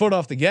taken their foot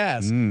off the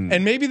gas.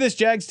 And maybe this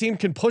Jags team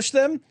can push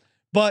them,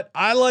 but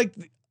I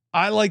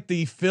like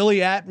the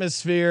Philly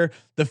atmosphere,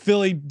 the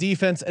Philly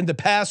defense, and the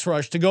pass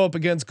rush to go up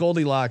against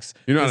Goldilocks.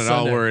 You're not at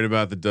all worried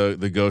about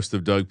the ghost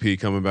of Doug P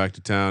coming back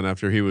to town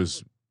after he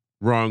was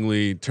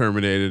wrongly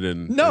terminated.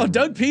 And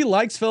Doug P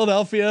likes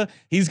Philadelphia.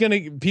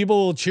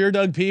 People will cheer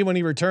Doug P when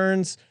he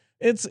returns.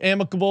 It's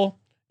amicable.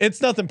 It's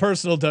nothing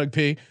personal, Doug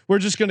P. We're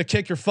just gonna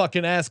kick your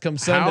fucking ass come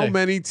Sunday. How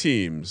many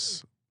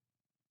teams,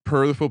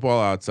 per the Football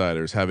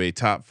Outsiders, have a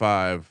top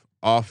 5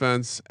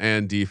 offense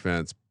and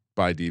defense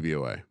by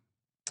DVOA?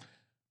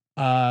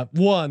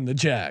 1, the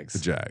Jags. The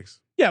Jags.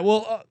 Yeah.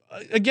 Well,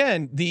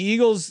 again, the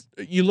Eagles,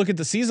 you look at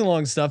the season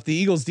long stuff, the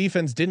Eagles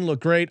defense didn't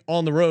look great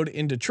on the road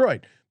in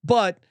Detroit,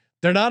 but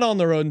they're not on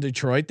the road in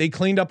Detroit. They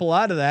cleaned up a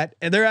lot of that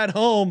and they're at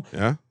home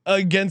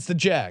against the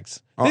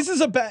Jags. This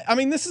is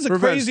a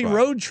crazy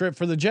road trip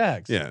for the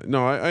Jags. Yeah,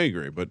 no, I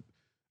agree, but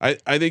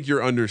I think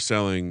you're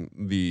underselling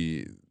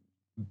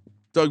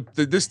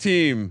this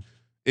team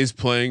is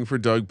playing for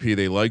Doug P.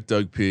 They like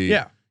Doug P.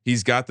 Yeah.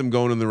 He's got them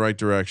going in the right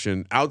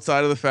direction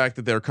outside of the fact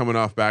that they're coming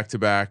off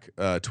back-to-back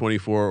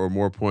 24 or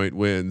more point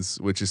wins,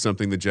 which is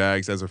something the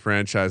Jags as a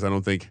franchise, I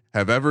don't think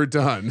have ever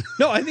done.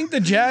 No, I think the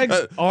Jags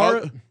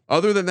are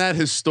other than that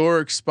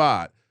historic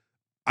spot.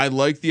 I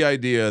like the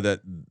idea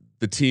that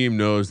the team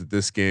knows that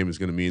this game is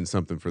going to mean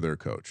something for their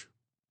coach.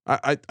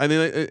 I mean,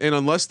 and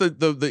unless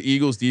the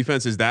Eagles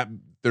defense is that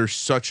they're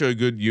such a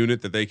good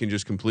unit that they can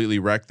just completely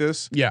wreck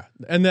this. Yeah.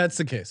 And that's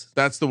the case.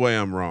 That's the way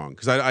I'm wrong.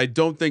 Cause I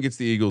don't think it's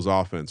the Eagles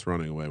offense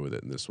running away with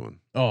it in this one.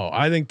 Oh,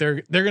 I think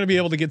they're going to be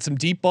able to get some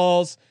deep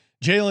balls.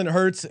 Jalen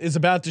Hurts is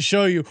about to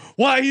show you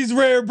why he's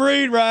rare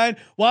breed, Ryan,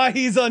 why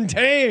he's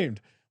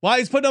untamed, why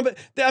he's putting up.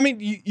 I mean,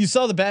 you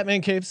saw the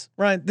Batman capes,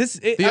 Ryan.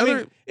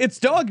 It's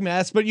dog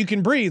mask, but you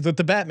can breathe with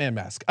the Batman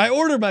mask. I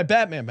ordered my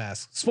Batman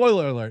mask.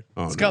 Spoiler alert.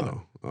 It's coming.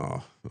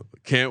 Oh,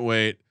 can't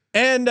wait.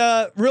 And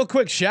real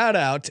quick shout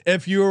out,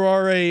 if you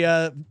are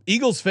a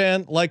Eagles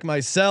fan like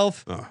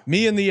myself,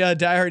 me and the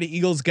Die Hard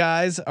Eagles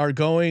guys are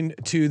going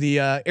to the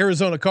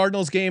Arizona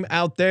Cardinals game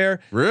out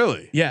there.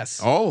 Really?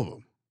 Yes. All of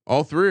them.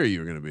 All 3 of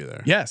you are going to be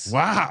there. Yes.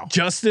 Wow.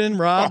 Justin,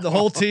 Rob, the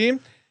whole team.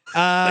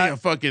 Like a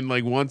fucking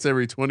once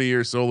every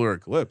 20-year solar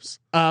eclipse.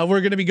 We're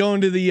going to be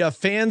going to the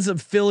Fans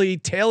of Philly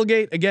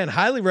tailgate. Again,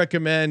 highly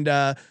recommend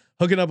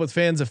hooking up with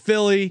Fans of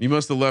Philly. You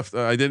must have left.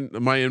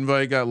 My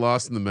invite got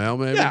lost in the mail,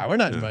 maybe. Yeah, we're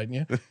not inviting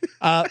you.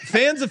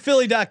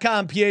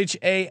 Fansofphilly.com,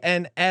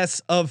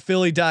 PHANS of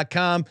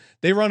Philly.com.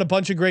 They run a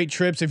bunch of great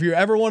trips. If you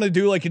ever want to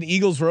do like an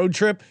Eagles road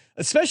trip,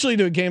 especially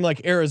to a game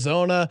like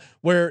Arizona,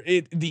 where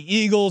the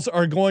Eagles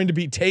are going to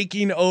be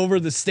taking over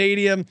the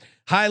stadium,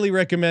 highly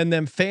recommend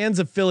them.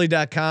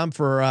 Fansofphilly.com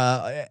for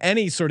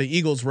any sort of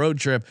Eagles road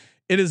trip.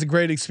 It is a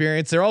great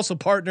experience. They're also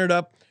partnered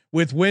up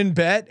with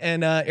WinBet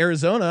and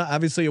Arizona,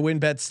 obviously a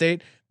WinBet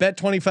state. Bet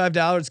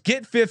 $25,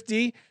 get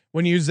 50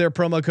 when you use their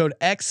promo code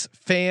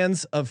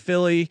XFans of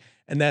Philly,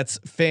 and that's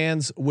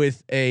fans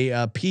with a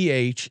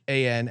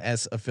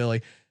PHANS of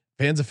Philly.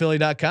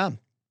 Fansofphilly.com.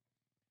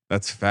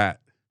 That's fat.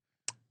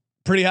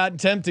 Pretty hot and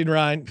tempting,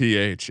 Ryan.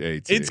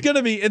 PHAT. It's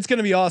gonna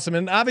be awesome,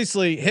 and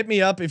obviously hit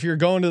me up if you're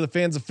going to the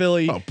Fans of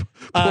Philly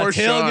poor tailgate.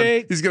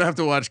 Sean, he's gonna have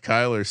to watch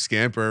Kyler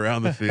scamper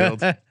around the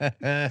field.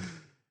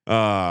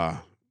 All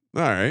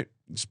right.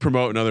 Just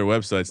promoting other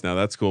websites now.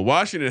 That's cool.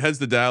 Washington heads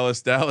to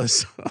Dallas.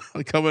 Dallas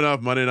coming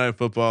off Monday Night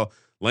Football.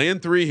 laying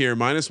 3 here,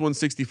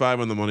 -165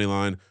 on the money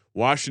line.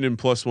 Washington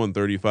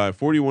 +135.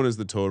 41 is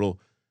the total.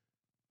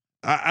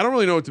 I don't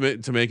really know what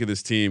to make of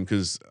this team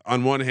because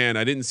on one hand,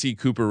 I didn't see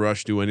Cooper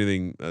Rush do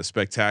anything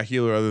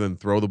spectacular other than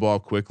throw the ball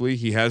quickly.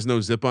 He has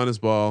no zip on his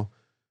ball,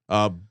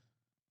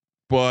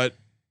 but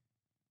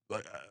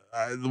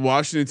the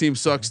Washington team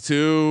sucks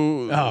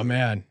too. Oh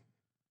man,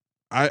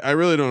 I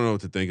really don't know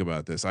what to think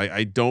about this.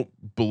 I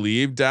don't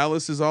believe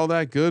Dallas is all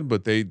that good,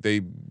 but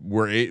they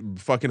were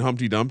fucking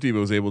Humpty Dumpty, but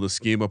was able to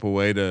scheme up a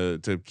way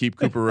to keep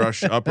Cooper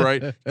Rush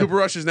upright. Cooper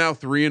Rush is now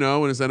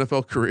 3-0 in his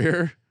NFL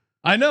career.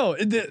 I know.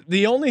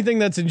 The only thing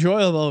that's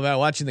enjoyable about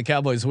watching the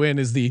Cowboys win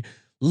is the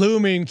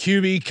looming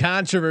QB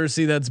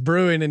controversy that's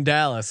brewing in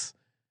Dallas.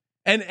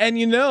 And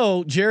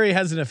Jerry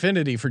has an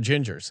affinity for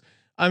gingers.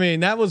 I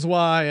mean, that was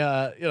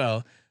why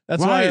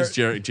that's why is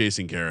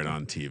Jason Garrett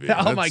on TV?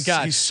 Oh my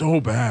God, he's so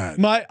bad.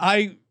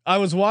 I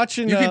was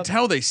watching. You can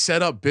tell they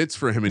set up bits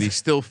for him and he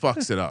still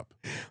fucks it up.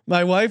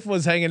 My wife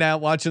was hanging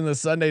out watching the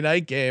Sunday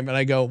night game, and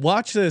I go,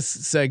 "Watch this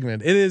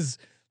segment. It is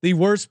the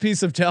worst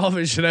piece of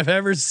television I've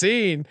ever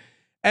seen."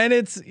 And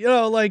it's,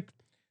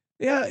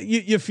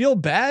 you feel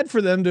bad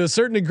for them to a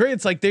certain degree.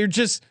 It's like they're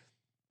just,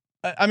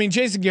 I mean,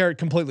 Jason Garrett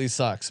completely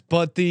sucks,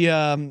 but the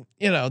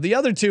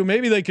other two,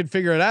 maybe they could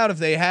figure it out if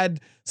they had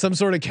some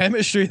sort of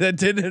chemistry that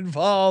didn't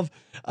involve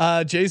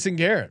Jason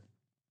Garrett.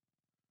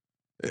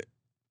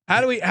 How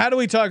do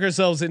we talk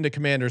ourselves into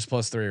Commanders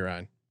 +3,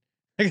 Ryan?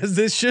 Because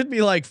this should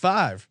be like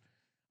 5.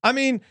 I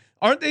mean,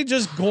 aren't they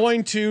just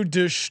going to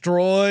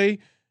destroy?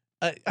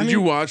 Did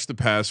you watch the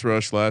pass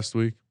rush last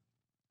week?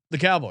 The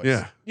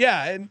Cowboys.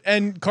 Yeah.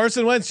 And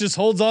Carson Wentz just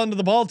holds on to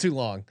the ball too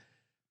long.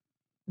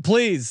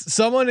 Please,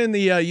 someone in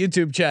the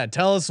YouTube chat,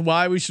 tell us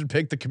why we should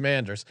pick the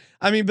Commanders.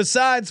 I mean,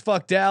 besides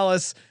fuck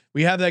Dallas,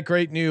 we have that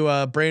great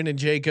new Brandon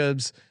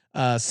Jacobs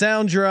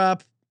sound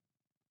drop.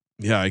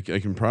 Yeah, I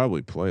can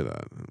probably play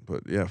that,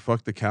 but yeah,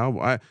 fuck the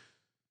Cowboy.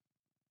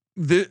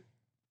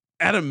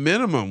 At a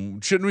minimum,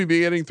 shouldn't we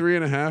be getting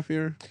 3.5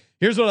 here?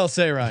 Here's what I'll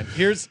say, Ryan.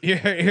 Here's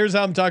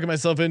how I'm talking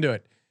myself into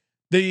it.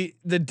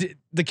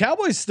 The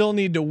Cowboys still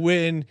need to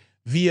win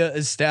via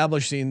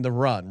establishing the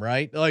run,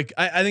 right? Like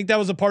I think that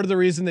was a part of the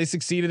reason they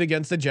succeeded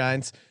against the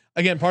Giants.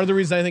 Again, part of the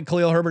reason I think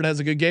Khalil Herbert has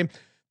a good game.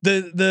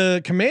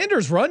 The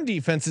Commanders' run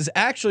defense is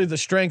actually the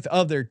strength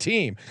of their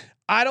team.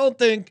 I don't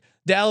think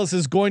Dallas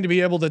is going to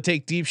be able to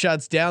take deep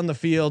shots down the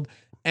field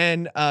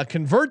and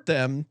convert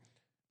them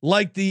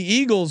like the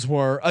Eagles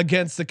were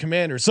against the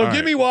Commanders. So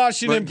give me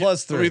Washington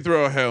 +3. Let me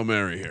throw a Hail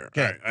Mary here.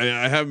 Okay. Right.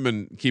 I haven't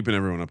been keeping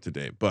everyone up to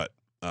date, but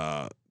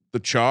the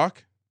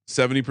chalk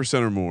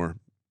 70% or more.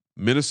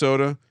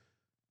 Minnesota,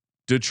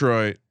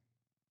 Detroit,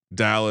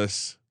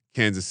 Dallas,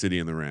 Kansas City,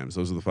 and the Rams.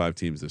 Those are the 5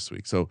 teams this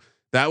week. So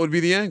that would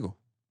be the angle.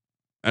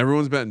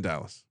 Everyone's betting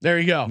Dallas. There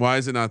you go. Why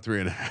is it not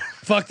 3.5?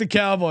 Fuck the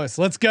Cowboys.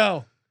 Let's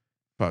go.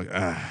 Fuck.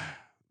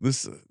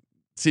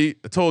 See,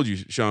 I told you,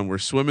 Sean, we're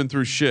swimming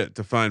through shit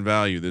to find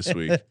value this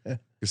week.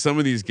 Because some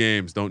of these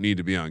games don't need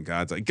to be on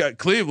God's. Like got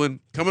Cleveland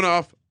coming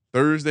off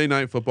Thursday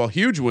night football,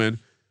 huge win.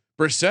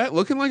 Brissett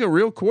looking like a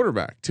real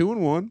quarterback,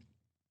 2-1,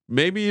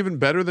 maybe even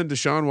better than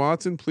Deshaun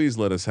Watson. Please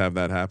let us have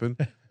that happen.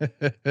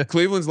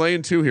 Cleveland's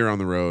laying 2 here on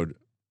the road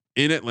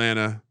in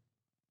Atlanta.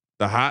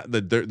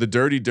 The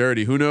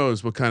dirty. Who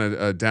knows what kind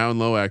of down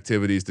low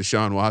activities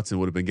Deshaun Watson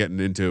would have been getting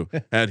into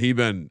had he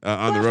been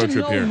on the road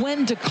trip here.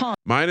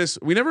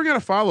 We never got a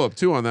follow up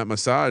too on that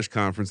massage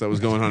conference that was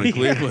going on in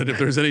Cleveland. If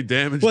there's any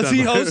damage, was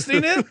he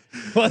hosting it?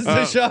 Was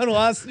Deshaun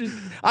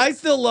Watson? I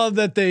still love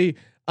that the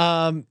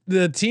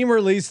team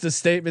released a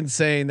statement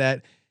saying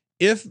that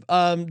if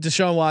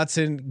Deshaun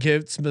Watson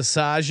gets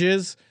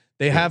massages,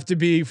 they have to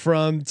be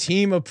from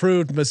team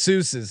approved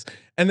masseuses.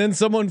 And then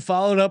someone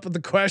followed up with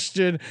the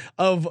question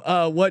of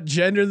what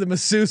gender the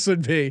masseuse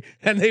would be,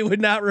 and they would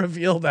not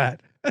reveal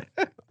that.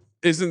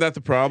 Isn't that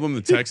the problem?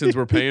 The Texans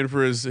were paying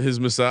for his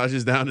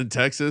massages down in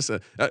Texas.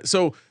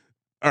 So,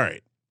 all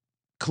right,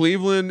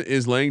 Cleveland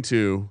is laying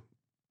 2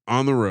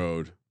 on the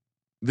road.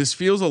 This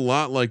feels a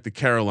lot like the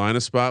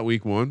Carolina spot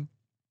week 1,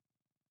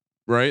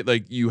 right?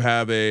 Like you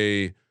have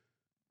a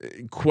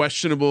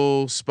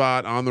questionable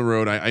spot on the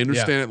road. I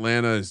understand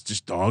Atlanta is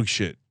just dog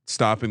shit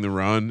stopping the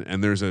run,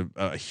 and there's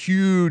a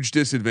huge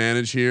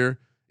disadvantage here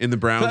in the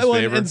Browns'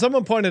 favor. And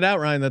someone pointed out,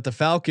 Ryan, that the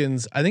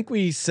Falcons, I think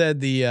we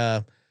said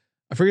I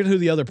forget who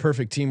the other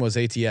perfect team was,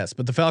 ATS,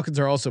 but the Falcons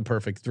are also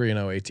perfect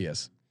 3-0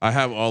 ATS. I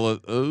have all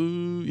of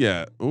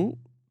yeah. Oh,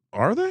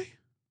 are they?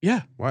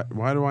 Yeah.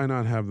 Why do I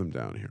not have them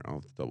down here?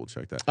 I'll double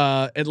check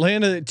that.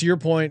 Atlanta, to your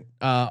point,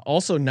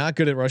 also not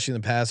good at rushing the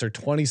passer,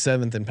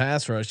 27th in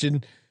pass rush.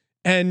 And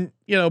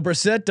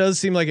Brissett does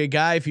seem like a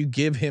guy, if you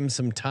give him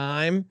some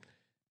time,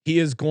 he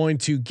is going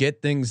to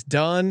get things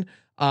done.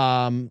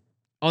 On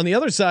the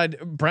other side,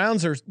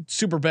 Browns are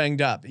super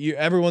banged up.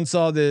 Everyone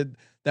saw that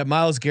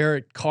Myles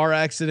Garrett car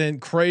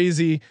accident,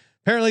 crazy.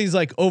 Apparently he's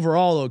like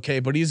overall okay,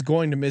 but he's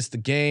going to miss the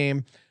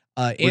game.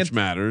 Which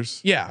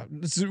matters. Yeah,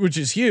 which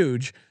is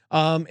huge.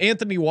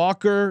 Anthony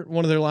Walker,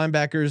 one of their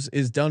linebackers,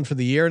 is done for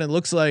the year, and it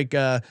looks like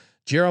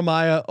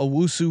Jeremiah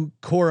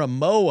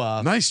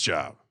Owusu-Koramoah. Nice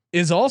job.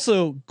 is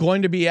also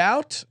going to be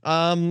out.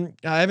 I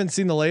haven't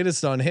seen the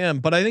latest on him,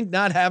 but I think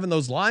not having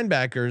those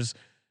linebackers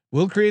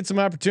will create some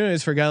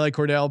opportunities for a guy like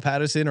Cordell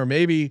Patterson, or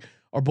maybe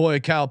our boy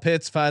Kyle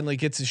Pitts finally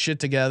gets his shit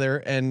together.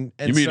 And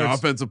you mean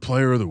offensive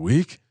player of the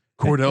week,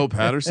 Cordell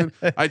Patterson?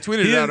 I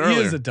tweeted it out earlier.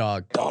 He is a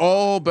dog.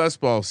 All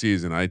best ball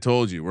season, I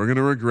told you we're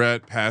gonna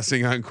regret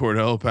passing on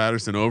Cordell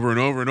Patterson over and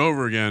over and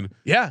over again.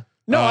 Yeah,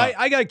 no,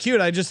 I got cute.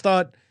 I just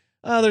thought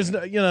there's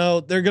no,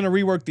 they're gonna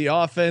rework the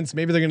offense.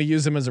 Maybe they're gonna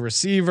use him as a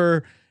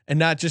receiver and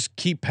not just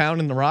keep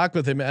pounding the rock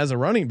with him as a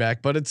running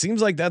back. But it seems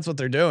like that's what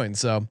they're doing.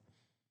 So.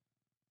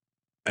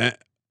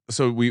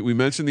 So we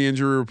mentioned the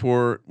injury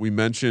report. We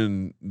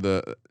mentioned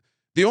the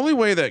only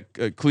way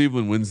that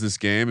Cleveland wins this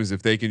game is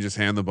if they can just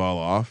hand the ball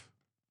off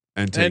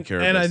and take care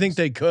of it. And I think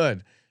they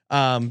could.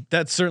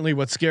 That's certainly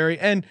what's scary.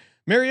 And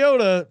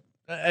Mariota,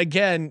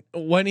 again,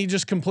 when he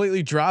just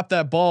completely dropped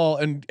that ball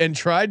and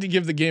tried to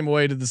give the game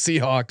away to the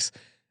Seahawks,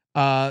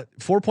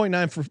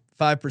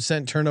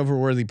 4.95% turnover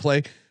worthy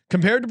play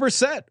compared to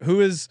Brissett,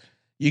 who is,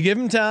 you give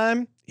him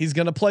time, he's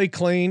going to play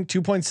clean,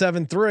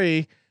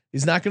 2.73.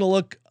 He's not going to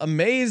look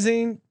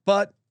amazing,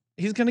 but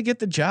he's going to get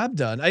the job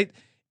done.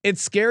 It's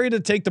scary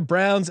to take the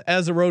Browns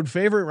as a road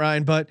favorite,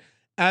 Ryan, but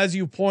as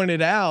you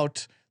pointed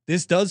out,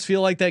 this does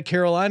feel like that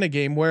Carolina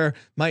game where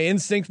my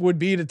instinct would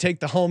be to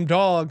take the home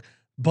dog,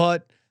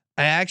 but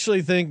I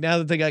actually think now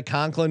that they got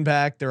Conklin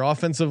back, their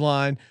offensive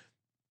line,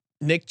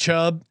 Nick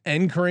Chubb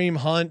and Kareem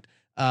Hunt,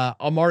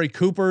 Amari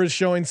Cooper is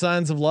showing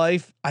signs of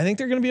life. I think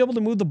they're going to be able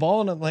to move the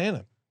ball in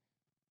Atlanta.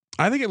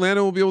 I think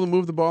Atlanta will be able to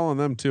move the ball on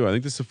them too. I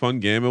think this is a fun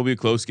game. It'll be a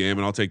close game,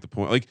 and I'll take the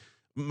point. Like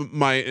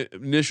my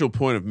initial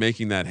point of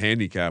making that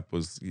handicap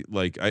was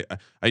like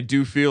I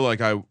do feel like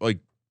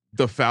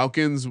the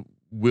Falcons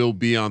will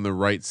be on the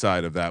right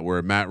side of that,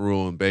 where Matt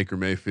Rule and Baker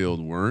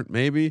Mayfield weren't.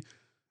 Maybe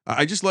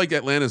I just like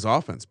Atlanta's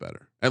offense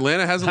better.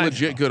 Atlanta has a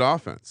legit good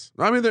offense.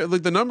 I mean,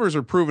 like the numbers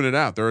are proving it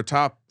out. They're a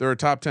top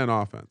 10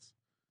 offense.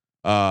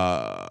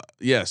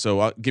 Yeah.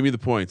 So give me the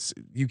points.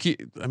 You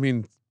keep. I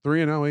mean,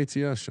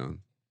 3-0 ATS, Sean.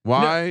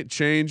 Why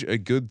change a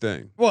good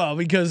thing? Well,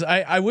 because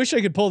I wish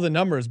I could pull the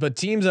numbers, but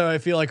teams that I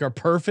feel like are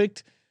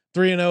perfect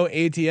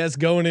 3-0 ATS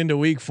going into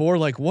week 4,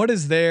 like what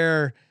is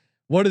their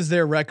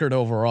record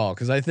overall?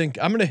 Cause I think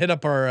I'm going to hit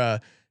up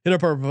our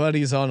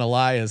buddies on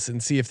Elias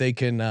and see if they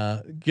can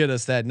get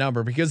us that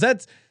number, because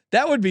that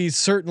would be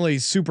certainly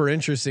super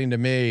interesting to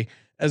me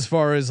as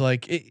far as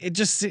like, it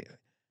just,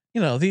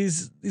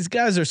 these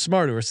guys are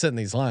smart who are setting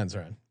these lines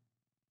around.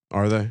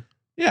 Are they?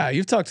 Yeah.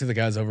 You've talked to the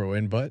guys over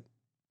Win, but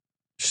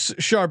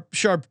sharp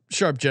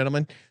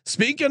gentlemen.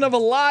 Speaking of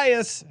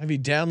Elias, have you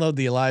downloaded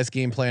the Elias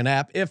Game Plan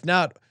app? If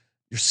not,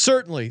 you're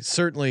certainly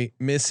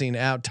missing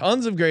out.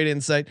 Tons of great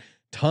insight,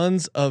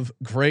 tons of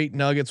great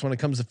nuggets when it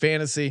comes to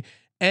fantasy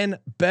and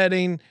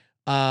betting.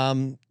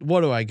 What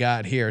do I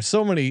got here?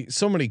 So many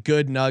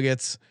good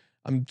nuggets.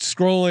 I'm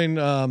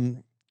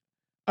scrolling.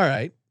 All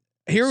right,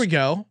 here we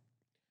go.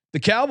 The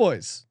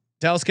Dallas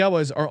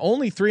Cowboys are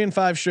only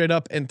 3-5 straight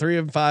up and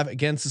 3-5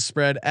 against the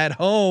spread at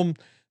home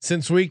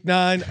since week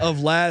 9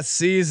 of last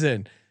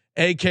season,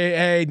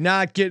 AKA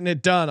not getting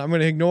it done. I'm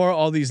going to ignore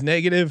all these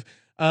negative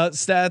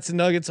stats and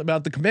nuggets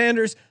about the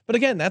Commanders. But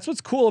again, that's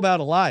what's cool about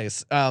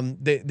Elias.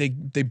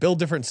 They build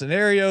different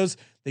scenarios.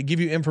 They give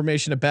you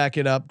information to back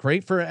it up.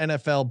 Great for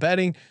NFL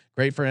betting,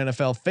 great for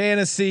NFL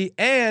fantasy.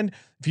 And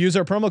if you use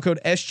our promo code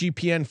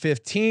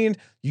SGPN15,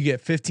 you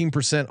get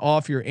 15%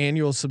 off your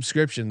annual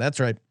subscription. That's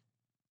right.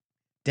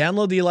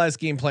 Download the Elias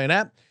Game Plan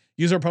app.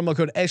 Use our promo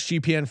code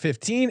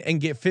SGPN15 and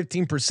get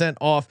 15%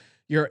 off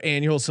your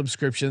annual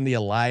subscription, the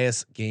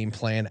Elias Game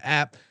Plan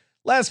app.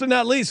 Last but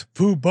not least,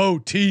 Fubo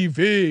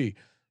TV.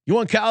 You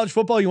want college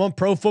football? You want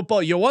pro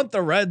football? You want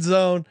the red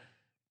zone?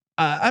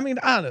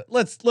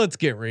 Let's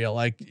get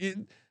real.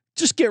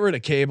 Just get rid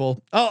of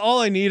cable. All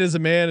I need as a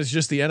man is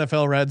just the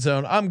NFL red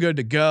zone. I'm good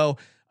to go.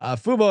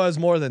 Fubo has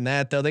more than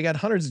that, though. They got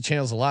hundreds of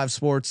channels of live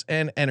sports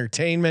and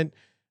entertainment.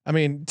 I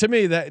mean, to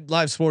me, that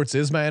live sports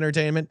is my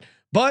entertainment.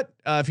 But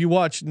if you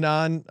watch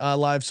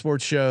live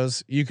sports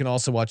shows, you can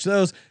also watch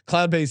those.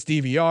 Cloud-based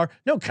DVR,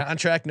 no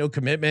contract, no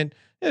commitment.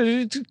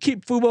 Just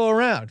keep Fubo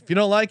around. If you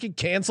don't like it,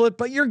 cancel it,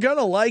 but you're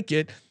gonna like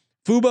it.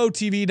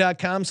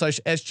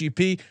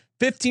 FuboTV.com/SGP,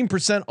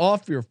 15%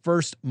 off your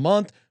first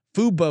month.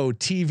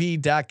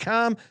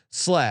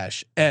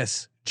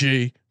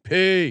 FuboTV.com/SGP.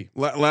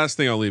 Last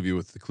thing I'll leave you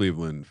with the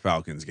Cleveland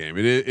Falcons game.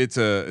 It's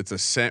a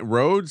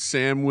road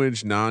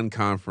sandwich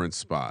non-conference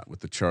spot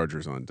with the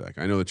Chargers on deck.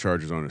 I know the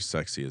Chargers aren't as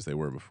sexy as they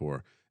were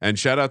before. And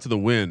shout out to the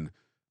Win.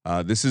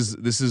 This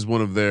is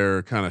one of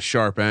their kind of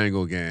sharp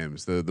angle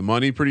games. The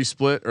money pretty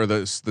split, or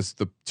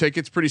the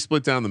tickets pretty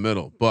split down the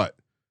middle. But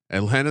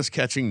Atlanta's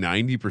catching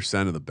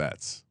 90% of the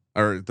bets,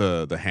 or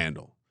the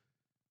handle.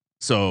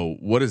 So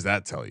what does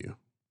that tell you?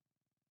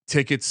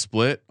 Tickets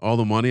split, all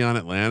the money on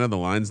Atlanta, the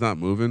line's not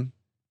moving.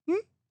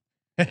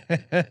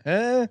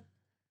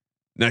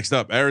 Next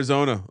up,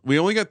 Arizona. We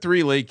only got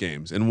 3 late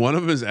games, and one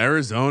of them is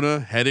Arizona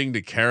heading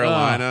to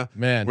Carolina,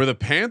 where the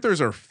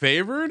Panthers are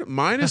favored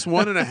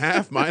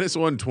 -1.5,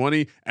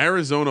 -120.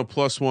 Arizona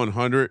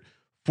 +100.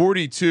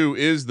 42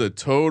 is the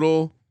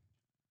total.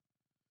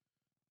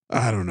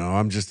 I don't know.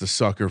 I'm just a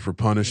sucker for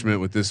punishment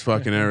with this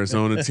fucking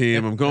Arizona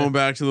team. I'm going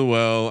back to the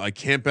well. I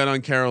can't bet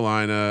on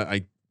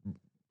Carolina.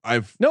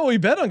 We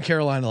bet on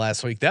Carolina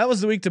last week. That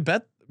was the week to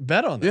bet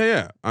on them.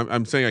 Yeah.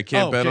 I'm saying I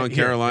can't bet on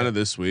Carolina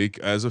this week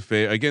as a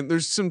fate. Again,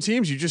 there's some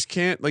teams you just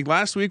can't. Like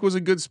last week was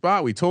a good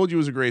spot. We told you it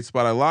was a great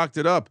spot. I locked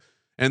it up,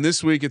 and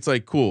this week it's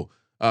like cool.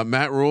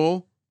 Matt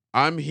Rule.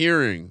 I'm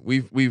hearing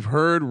we've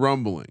heard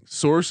rumbling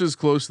sources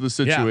close to the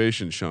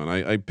situation. Yeah. Sean,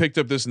 I picked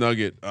up this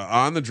nugget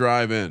on the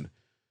drive in.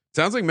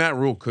 Sounds like Matt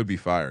Rule could be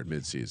fired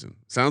midseason.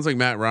 Sounds like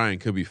Matt Ryan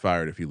could be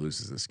fired if he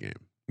loses this game.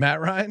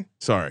 Matt Ryan?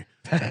 Sorry.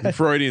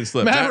 Freudian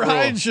slip. Matt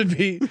Ryan should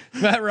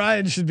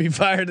be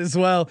fired as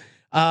well.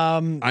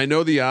 I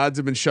know the odds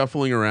have been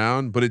shuffling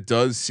around, but it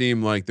does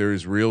seem like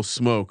there's real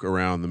smoke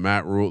around the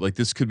Matt Rule. Like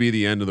this could be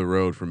the end of the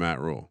road for Matt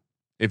Rule.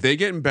 If they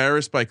get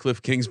embarrassed by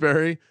Cliff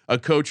Kingsbury, a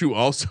coach who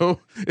also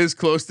is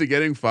close to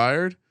getting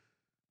fired,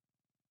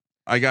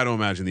 I got to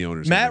imagine the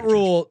owners. Matt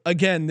Rule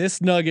again.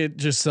 This nugget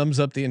just sums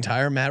up the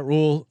entire Matt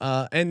Rule.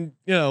 And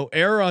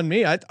error on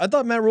me. I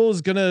thought Matt Rule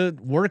was gonna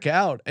work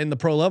out in the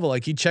pro level.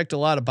 Like he checked a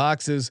lot of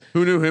boxes.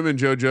 Who knew him and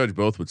Joe Judge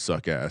both would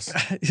suck ass?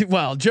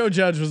 Well, Joe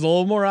Judge was a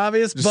little more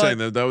obvious. Just saying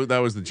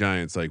that was the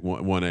Giants like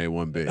 1A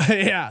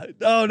 1B. Yeah.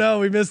 Oh no,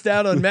 we missed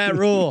out on Matt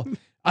Rule.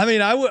 I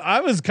mean,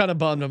 I was kind of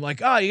bummed. I'm like,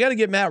 you got to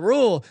get Matt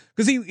Rule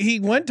because he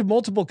went to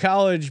multiple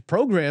college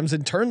programs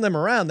and turned them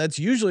around. That's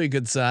usually a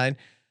good sign.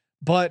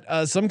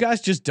 But some guys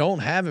just don't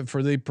have it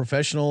for the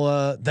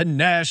professional, the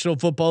National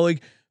Football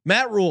League.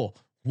 Matt Rule,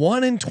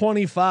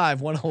 1-in-25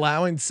 when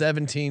allowing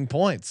 17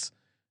 points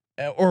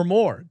or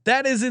more.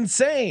 That is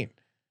insane.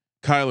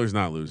 Kyler's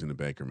not losing to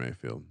Baker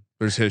Mayfield.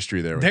 There's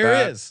history there.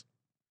 There is.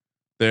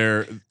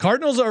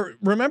 Cardinals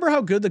remember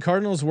how good the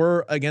Cardinals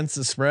were against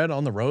the spread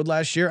on the road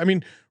last year? I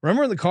mean,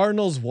 remember when the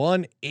Cardinals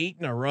won 8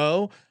 in a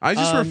row? I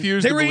just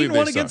refuse to believe they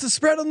were 8-1 against the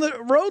spread on the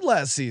road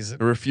last season.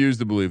 I refuse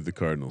to believe the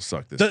Cardinals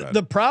suck this bad.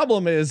 The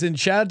problem is, and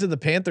shout out to the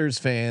Panthers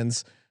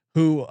fans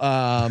who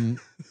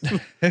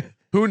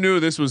who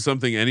knew this was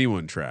something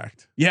anyone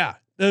tracked. Yeah.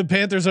 The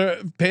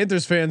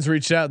Panthers fans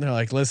reached out and they're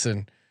like,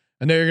 listen,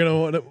 I know you're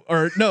going to want to,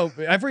 or no,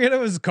 I forget it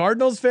was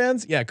Cardinals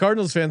fans. Yeah.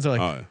 Cardinals fans are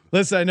like,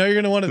 listen, I know you're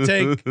going to want to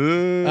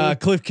take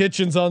Cliff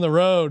Kitchens on the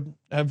road.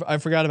 I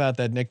forgot about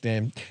that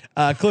nickname.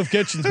 Cliff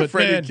Kitchens, but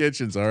Freddie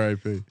Kitchens,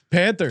 RIP.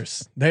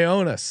 Panthers, they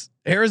own us.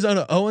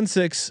 Arizona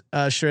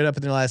 0-6 straight up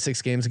in their last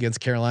 6 games against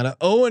Carolina.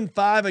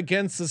 0-5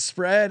 against the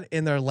spread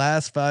in their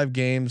last 5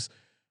 games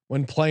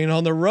when playing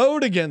on the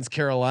road against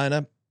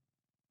Carolina.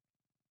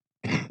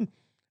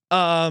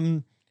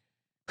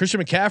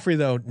 Christian McCaffrey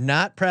though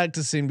not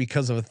practicing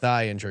because of a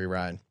thigh injury.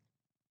 Ryan,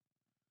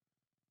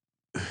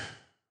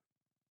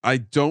 I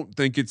don't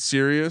think it's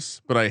serious,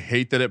 but I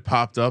hate that it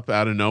popped up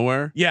out of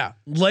nowhere. Yeah,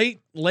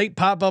 late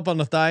pop up on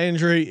the thigh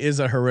injury is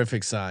a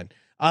horrific sign.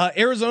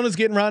 Arizona's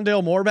getting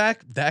Rondale Moore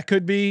back. That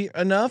could be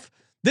enough.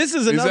 This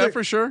is another. Is that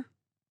for sure?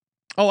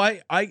 Oh,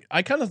 I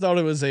kind of thought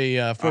it was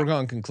a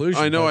foregone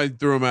conclusion. I know I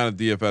threw him out of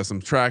DFS.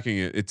 I'm tracking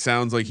it. It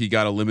sounds like he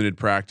got a limited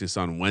practice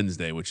on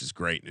Wednesday, which is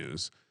great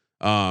news.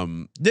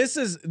 This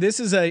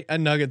is a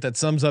nugget that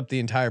sums up the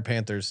entire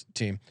Panthers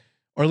team,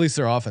 or at least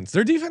their offense.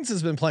 Their defense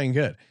has been playing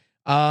good.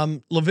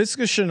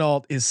 Laviska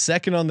Shenault is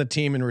second on the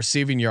team in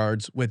receiving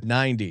yards with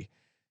 90.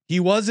 He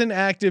wasn't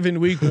active in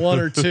week 1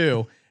 or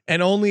 2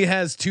 and only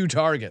has 2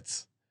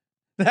 targets.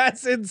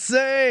 That's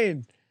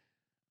insane.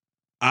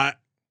 I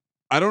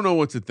don't know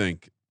what to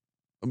think.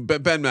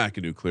 Ben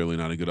McAdoo, clearly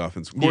not a good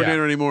offensive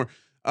coordinator anymore.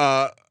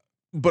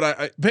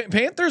 But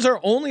Panthers are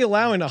only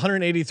allowing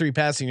 183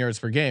 passing yards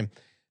per game.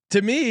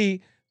 To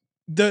me,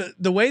 the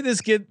way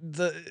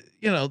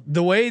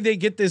the way they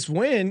get this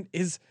win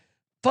is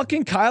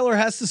fucking Kyler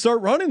has to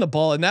start running the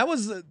ball, and that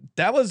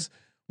was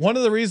one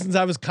of the reasons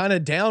I was kind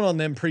of down on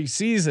them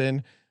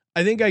preseason.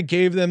 I think I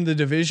gave them the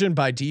division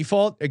by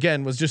default.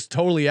 Again, was just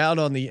totally out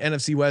on the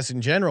NFC West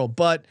in general,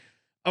 but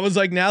I was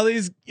like, now that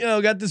he's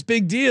got this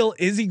big deal,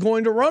 is he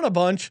going to run a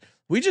bunch?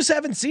 We just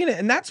haven't seen it,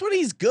 and that's when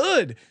he's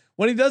good.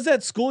 When he does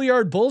that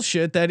schoolyard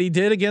bullshit that he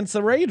did against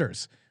the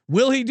Raiders.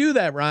 Will he do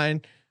that,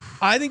 Ryan?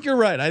 I think you're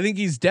right. I think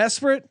he's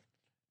desperate.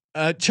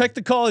 Check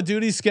the Call of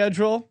Duty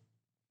schedule.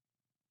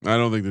 I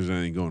don't think there's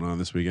anything going on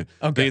this weekend.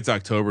 Okay. I think it's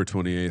October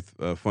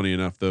 28th. Funny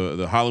enough,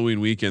 the Halloween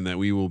weekend that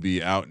we will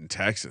be out in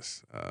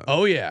Texas.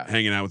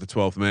 Hanging out with the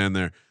 12th man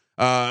there.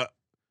 The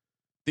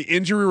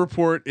injury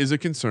report is a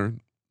concern.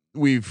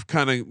 We've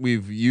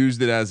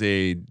used it as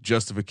a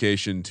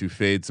justification to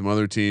fade some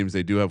other teams.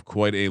 They do have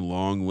quite a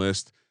long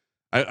list.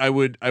 I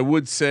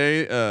would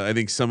say I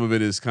think some of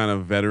it is kind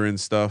of veteran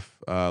stuff.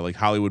 Like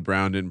Hollywood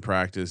Brown didn't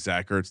practice,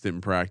 Zach Ertz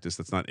didn't practice.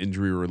 That's not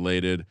injury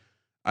related.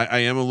 I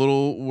am a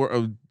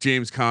little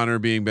James Conner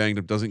being banged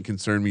up doesn't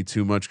concern me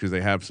too much because they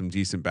have some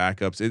decent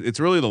backups. It's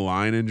really the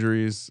line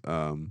injuries.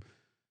 And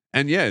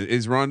yeah,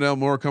 is Rondale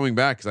Moore coming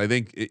back? Because I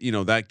think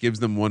that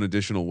gives them one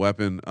additional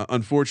weapon.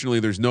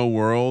 Unfortunately, there's no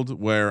world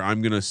where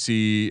I'm going to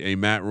see a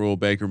Matt Rule,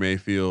 Baker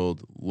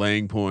Mayfield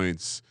laying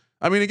points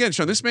I mean, again,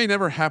 Sean, this may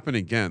never happen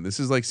again. This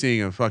is like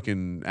seeing a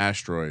fucking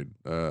asteroid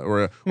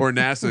or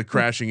NASA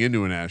crashing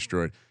into an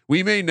asteroid.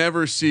 We may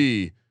never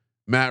see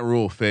Matt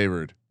Rule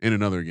favored in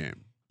another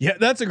game. Yeah,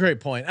 that's a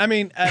great point. I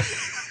mean,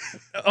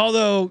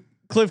 although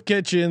Cliff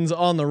Kitchens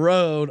on the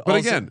road, but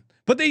also, again,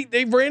 but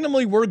they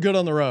randomly were good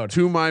on the road.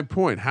 To my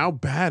point, how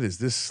bad is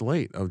this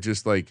slate of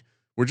just like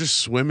we're just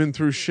swimming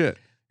through shit?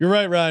 You're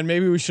right, Ryan.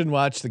 Maybe we shouldn't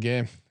watch the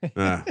game.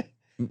 No,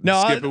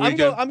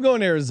 I'm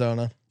going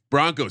Arizona.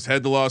 Broncos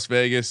head to Las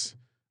Vegas.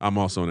 I'm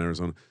also in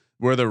Arizona,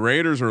 where the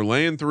Raiders are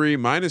laying 3,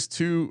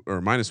 -2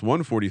 or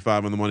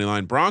 -145 on the money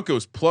line.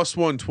 Broncos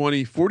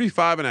 +120,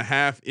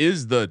 45.5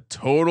 is the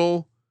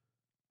total.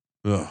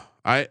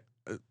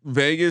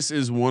 Vegas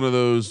is one of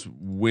those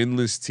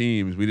winless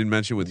teams. We didn't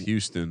mention with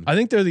Houston. I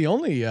think they're the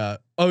only. You're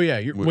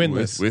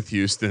winless with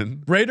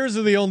Houston. Raiders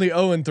are the only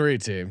 0-3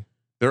 team.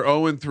 They're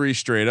 0-3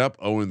 straight up,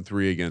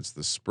 0-3 against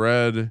the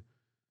spread.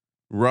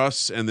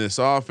 Russ and this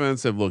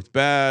offense have looked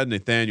bad.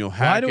 Nathaniel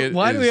Hackett.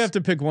 Why do we have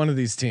to pick one of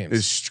these teams?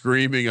 Is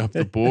screaming up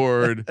the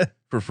board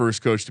for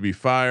first coach to be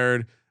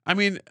fired. I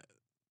mean,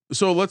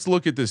 so let's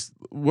look at this.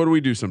 What do we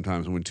do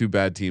sometimes when two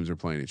bad teams are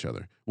playing each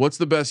other? What's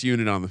the best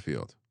unit on the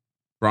field?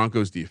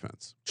 Broncos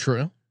defense.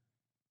 True.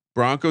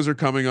 Broncos are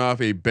coming off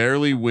a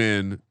barely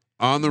win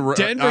on the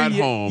at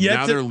home.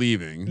 Now they're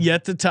leaving.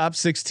 Yet the top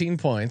 16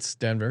 points,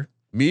 Denver.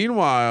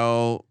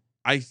 Meanwhile,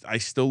 I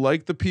still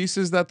like the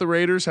pieces that the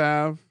Raiders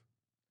have.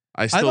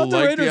 I thought the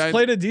Raiders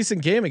played a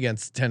decent game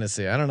against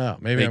Tennessee. I don't know.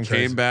 Maybe they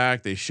came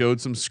back. They showed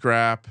some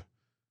scrap.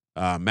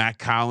 Matt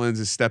Collins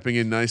is stepping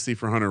in nicely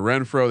for Hunter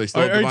Renfrow. They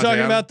still are you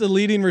talking about the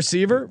leading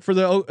receiver for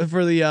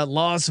the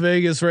Las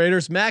Vegas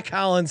Raiders? Matt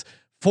Collins,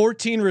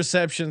 14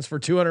 receptions for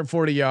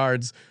 240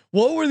 yards.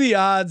 What were the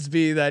odds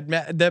be that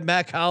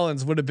Matt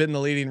Collins would have been the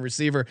leading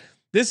receiver?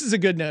 This is a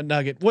good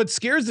nugget. What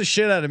scares the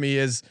shit out of me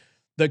is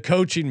the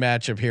coaching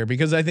matchup here,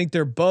 because I think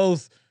they're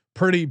both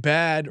pretty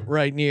bad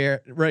right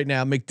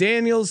now.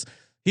 McDaniels,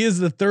 he is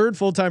the third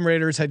full-time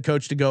Raiders head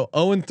coach to go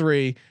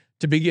 0-3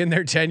 to begin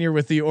their tenure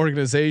with the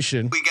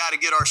organization. We got to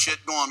get our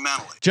shit going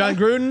mentally. John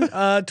Gruden,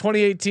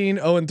 2018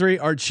 0-3,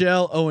 Art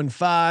Shell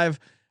 0-5,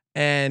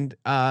 and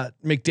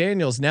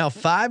McDaniels now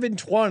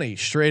 5-20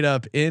 straight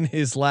up in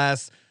his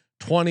last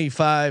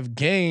 25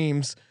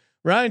 games.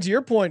 Ryan, to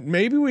your point,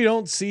 maybe we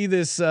don't see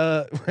this.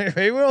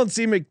 Maybe we don't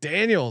see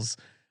McDaniels.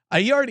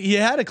 He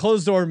had a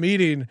closed door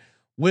meeting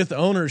with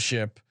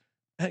ownership.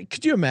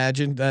 Could you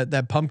imagine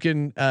that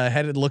pumpkin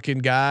headed looking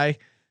guy?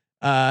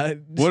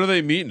 What are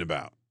they meeting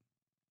about?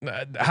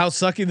 How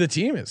sucky the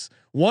team is.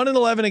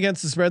 1-11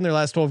 against the spread in their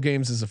last 12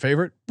 games is a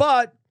favorite,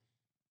 but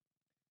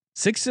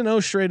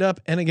 6-0 straight up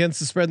and against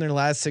the spread in their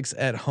last 6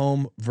 at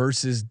home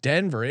versus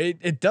Denver.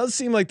 It does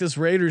seem like this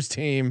Raiders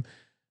team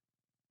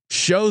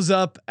shows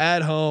up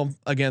at home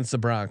against the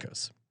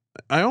Broncos.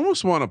 I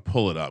almost want to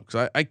pull it up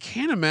because I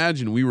can't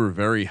imagine we were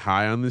very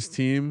high on this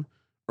team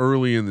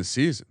early in the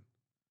season.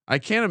 I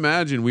can't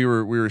imagine we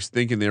were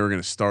thinking they were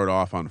going to start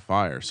off on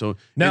fire. So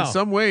in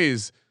some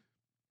ways,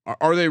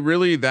 are they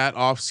really that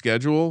off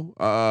schedule?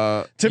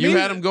 You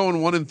had them going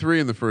 1-3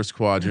 in the first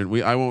quadrant.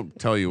 I won't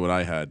tell you what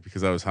I had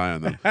because I was high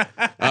on them.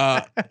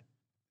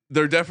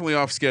 They're definitely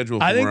off schedule.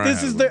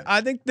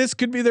 I think this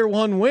could be their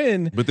one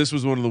win. But this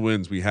was one of the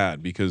wins we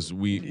had because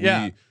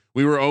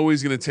we were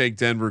always going to take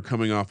Denver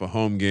coming off a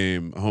home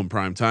game, a home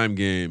prime time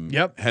game.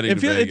 Yep. Heading to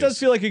Vegas. It does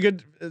feel like a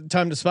good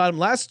time to spot them.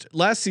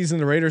 Last season,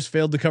 the Raiders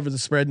failed to cover the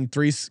spread in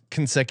 3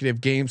 consecutive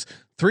games,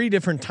 3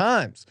 different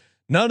times.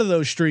 None of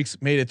those streaks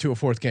made it to a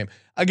 4th game.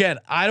 Again,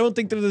 I don't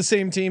think they're the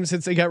same team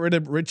since they got rid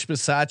of Rich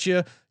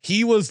Bisaccia.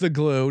 He was the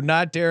glue,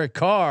 not Derek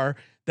Carr,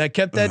 that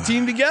kept that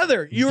team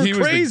together. You're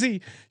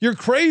crazy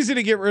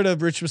to get rid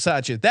of Rich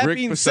Bisaccia. Rick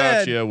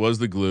Bisaccia was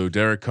the glue.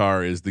 Derek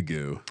Carr is the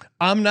goo.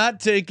 I'm not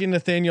taking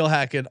Nathaniel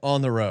Hackett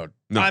on the road.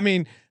 No. I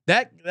mean,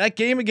 that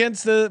game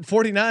against the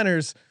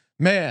 49ers,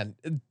 man,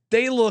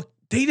 they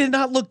did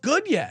not look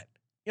good yet.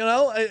 You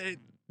know,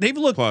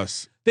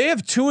 they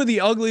have 2 of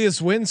the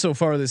ugliest wins so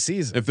far this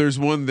season. If there's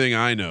one thing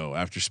I know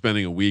after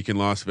spending a week in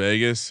Las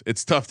Vegas,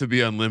 it's tough to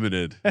be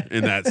unlimited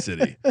in that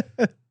city.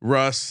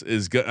 Russ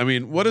is good. I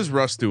mean, what does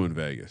Russ do in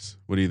Vegas?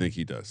 What do you think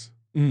he does?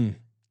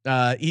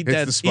 Eat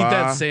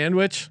that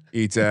sandwich.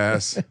 Eats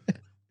ass.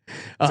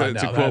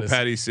 To quote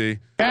Patty C.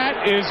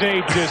 That is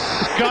a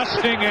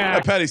disgusting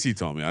act. Patty C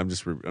told me. I'm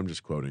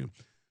just quoting him.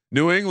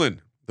 New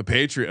England, the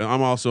Patriot.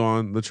 I'm also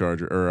on the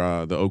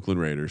the Oakland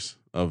Raiders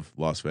of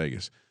Las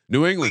Vegas.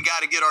 New England. We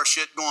got to get our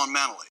shit going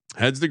mentally.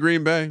 Heads to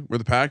Green Bay, where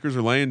the Packers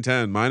are laying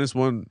 10,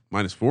 -1,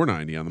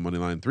 -490 on the money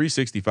line,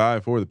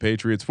 365 for the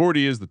Patriots.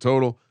 40 is the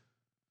total.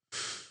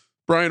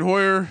 Brian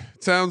Hoyer,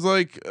 it sounds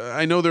like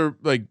I know they're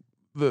like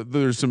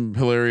there's some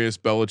hilarious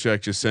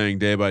Belichick just saying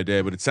day by day,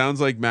 but it sounds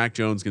like Mac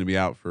Jones going to be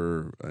out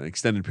for an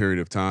extended period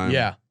of time.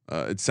 Yeah.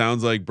 It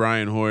sounds like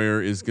Brian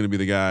Hoyer is going to be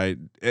the guy.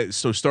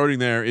 So starting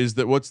there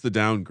what's the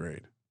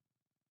downgrade?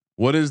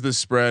 What is the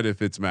spread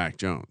if it's Mac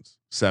Jones?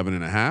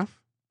 7.5?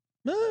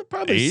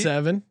 Probably 8?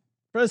 7,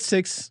 probably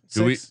 6.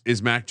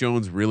 Is Mac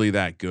Jones really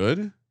that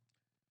good?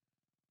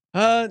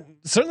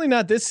 Certainly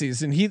not this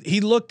season. He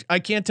looked. I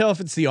can't tell if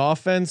it's the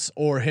offense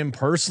or him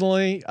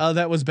personally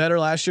that was better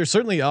last year.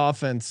 Certainly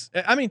offense.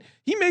 I mean,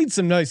 he made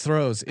some nice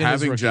throws.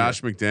 Having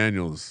Josh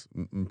McDaniels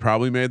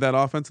probably made that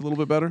offense a little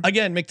bit better.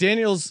 Again,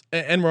 McDaniels,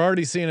 and we're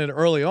already seeing it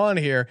early on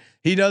here.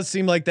 He does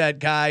seem like that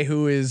guy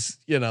who is,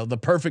 the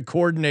perfect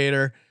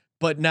coordinator,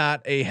 but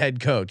not a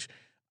head coach.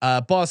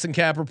 Boston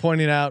Capper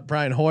pointing out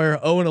Brian Hoyer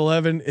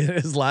 0-11 in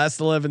his last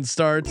 11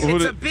 starts.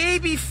 It's a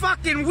baby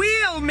fucking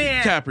wheel,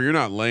 man. Capper, you're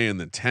not laying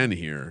the 10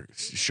 here,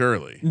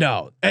 surely.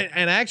 No,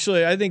 and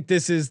actually, I think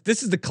this is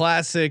the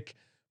classic.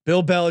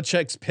 Bill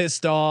Belichick's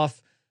pissed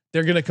off.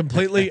 They're going to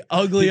completely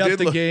ugly up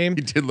the game.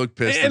 He did look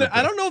pissed. And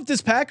I don't know if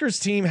this Packers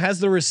team has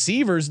the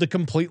receivers to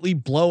completely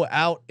blow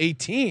out a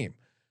team.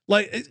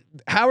 Like,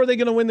 how are they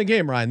going to win the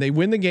game, Ryan? They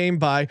win the game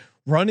by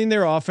running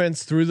their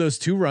offense through those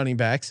two running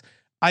backs.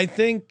 I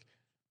think.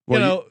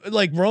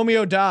 Like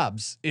Romeo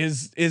Dobbs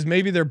is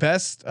maybe their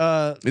best.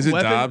 Is it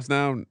weapon. Dobbs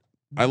now?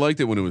 I liked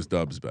it when it was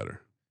Dubs better.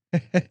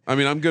 I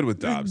mean, I'm good with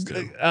Dobbs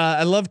too.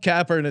 I love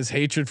Capper and his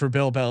hatred for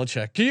Bill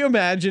Belichick. Can you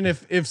imagine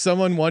if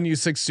someone won you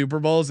 6 Super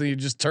Bowls and you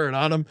just turn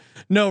on them?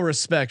 No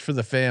respect for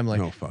the family.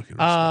 No fucking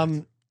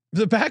respect.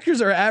 The Packers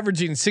are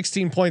averaging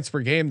 16 points per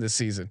game this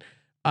season.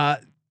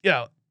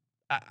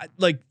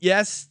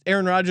 Yes,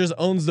 Aaron Rodgers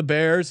owns the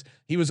Bears.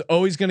 He was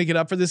always going to get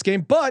up for this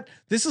game, but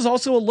this is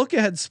also a look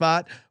ahead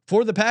spot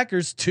for the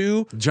Packers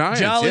to Giants.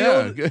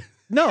 To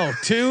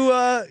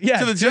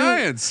the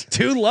Giants,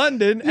 to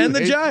London and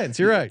the Giants.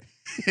 You're right.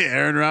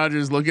 Aaron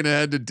Rodgers looking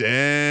ahead to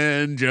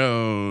Dan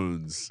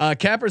Jones.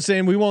 Capper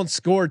saying we won't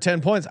score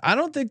 10 points. I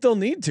don't think they'll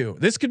need to.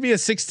 This could be a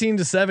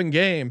 16-7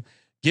 game.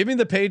 Give me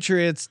the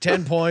Patriots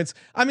 10 points.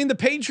 I mean, the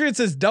Patriots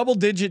as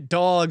double-digit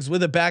dogs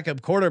with a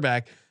backup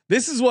quarterback.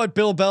 This is what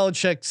Bill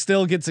Belichick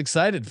still gets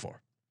excited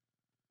for.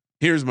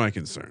 Here's my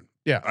concern.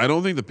 Yeah. I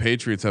don't think the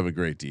Patriots have a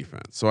great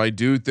defense. So I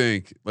do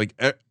think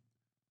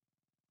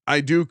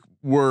I do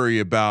worry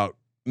about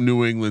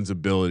New England's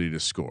ability to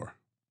score.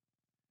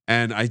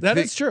 And that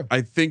is true.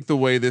 I think the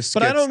way this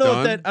gets I don't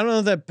know done,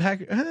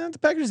 if the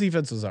Packers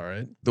defense was all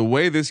right. The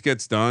way this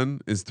gets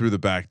done is through the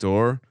back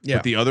door. Yeah.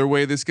 But the other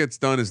way this gets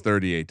done is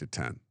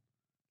 38-10.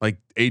 Like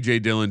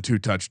AJ Dillon 2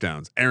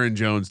 touchdowns, Aaron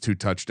Jones 2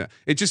 touchdowns.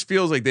 It just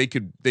feels like they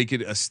could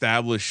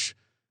establish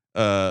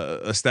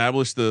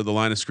the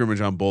line of scrimmage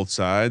on both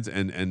sides,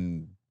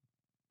 and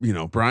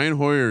Brian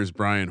Hoyer is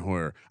Brian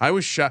Hoyer. I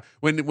was shocked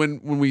when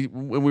we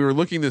were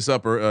looking this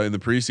up in the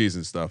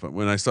preseason stuff,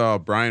 when I saw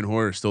Brian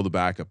Hoyer still the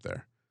backup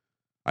there.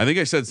 I think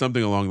I said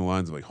something along the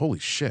lines of like, "Holy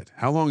shit,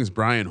 how long has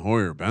Brian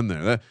Hoyer been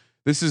there?"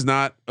 This is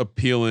not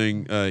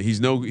appealing. He's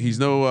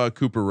no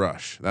Cooper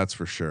Rush, that's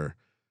for sure.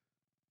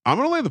 I'm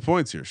gonna lay the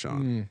points here,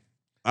 Sean.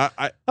 All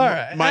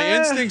right. My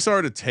instincts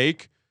are to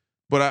take,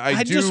 but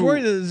I do just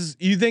worry that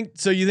you think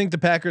the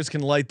Packers can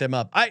light them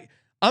up. I'm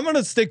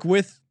gonna stick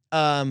with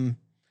the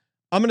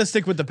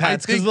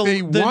Pats because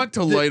they want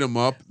to light them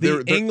up.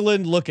 They're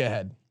England look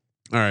ahead.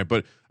 All right,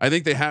 but I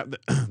think they have.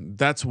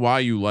 That's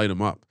why you light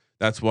them up.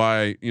 That's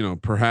why,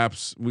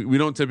 perhaps we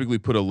don't typically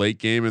put a late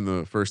game in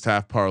the first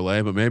half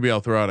parlay, but maybe I'll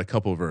throw out a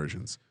couple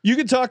versions. You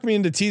could talk me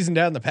into teasing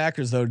down the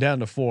Packers though, down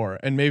to 4,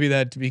 and maybe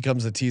that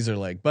becomes a teaser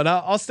leg. But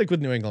I'll stick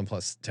with New England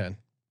plus 10.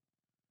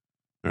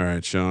 All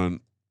right, Sean.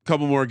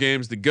 Couple more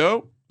games to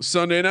go.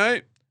 Sunday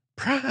night,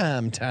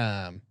 prime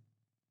time.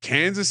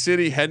 Kansas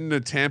City heading to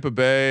Tampa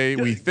Bay.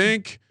 We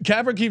think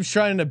Capper keeps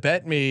trying to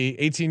bet me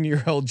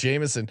 18-year-old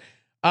Jameson.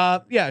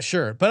 Yeah,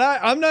 sure. But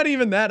I'm not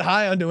even that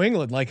high on New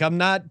England. Like, I'm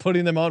not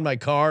putting them on my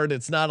card.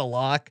 It's not a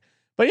lock,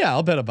 but yeah,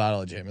 I'll bet a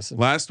bottle of Jameson.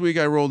 Last week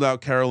I rolled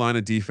out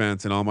Carolina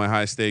defense and all my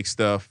high stakes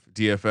stuff,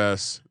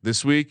 DFS.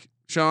 This week,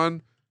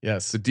 Sean,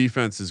 yes, the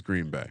defense is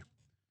Green Bay.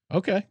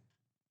 Okay.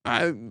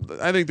 I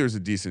think there's a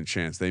decent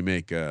chance they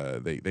make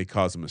they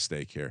cause a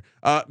mistake here.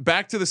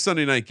 Back to the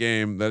Sunday night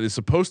game that is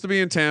supposed to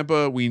be in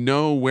Tampa. We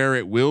know where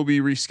it will be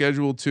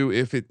rescheduled to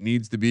if it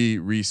needs to be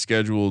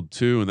rescheduled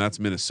to, and that's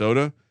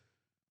Minnesota,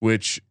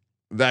 which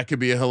that could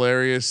be a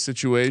hilarious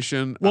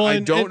situation. Well, I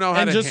don't know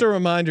how and to. Just a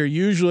reminder: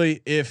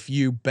 usually, if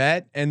you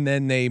bet and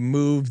then they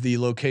move the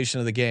location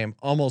of the game,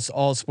 almost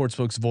all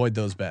sportsbooks void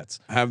those bets.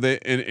 Have they?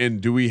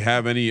 And do we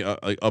have any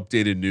like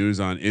updated news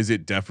on? Is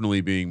it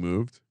definitely being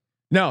moved?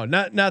 No,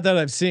 not that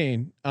I've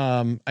seen.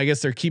 I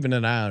guess they're keeping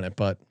an eye on it,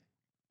 but.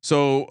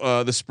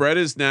 So the spread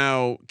is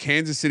now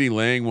Kansas City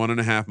laying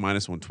 1.5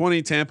 minus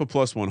 120, Tampa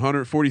plus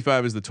 100,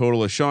 45 is the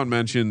total. As Sean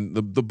mentioned,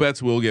 the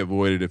bets will get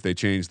voided if they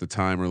change the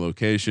time or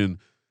location.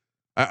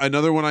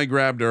 Another one I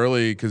grabbed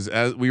early because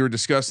as we were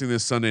discussing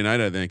this Sunday night,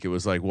 I think it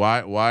was like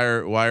why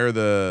are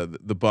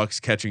the Bucks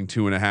catching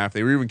 2.5?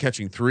 They were even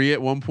catching 3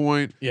 at one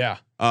point. Yeah.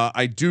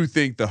 I do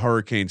think the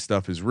hurricane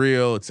stuff is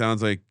real. It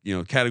sounds like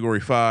Category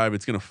 5.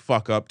 It's gonna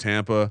fuck up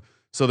Tampa.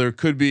 So there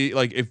could be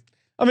like if.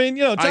 I mean,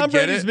 Tom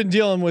Brady's been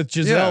dealing with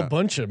Gisele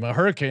Bundchen. A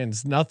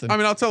hurricane's nothing. I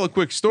mean, I'll tell a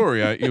quick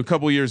story. A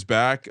couple years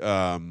back,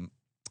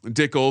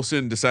 Dick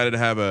Olson decided to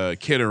have a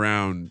kid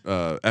around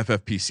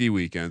FFPC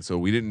weekend, so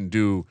we didn't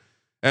do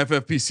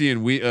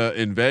FFPC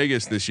in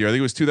Vegas this year. I think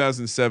it was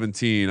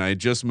 2017. I had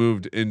just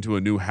moved into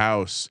a new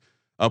house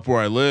up where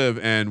I live,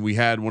 and we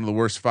had one of the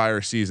worst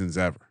fire seasons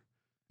ever.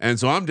 And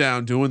so I'm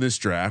down doing this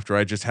draft,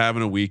 right? Just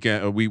having a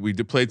weekend. We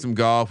played some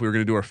golf. We were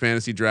going to do our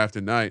fantasy draft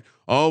at night.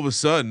 All of a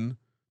sudden,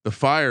 the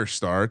fire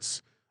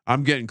starts.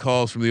 I'm getting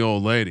calls from the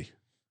old lady.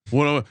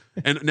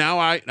 And now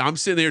I'm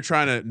sitting there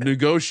trying to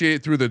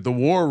negotiate through the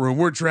war room.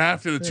 We're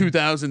drafting a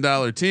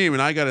 $2,000 team,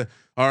 and I got to,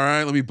 all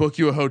right, let me book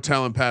you a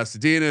hotel in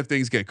Pasadena. If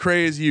things get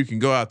crazy, you can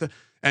go out there.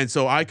 And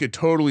so I could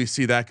totally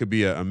see that could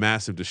be a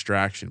massive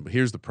distraction. But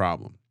here's the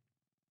problem.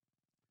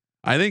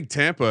 I think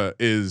Tampa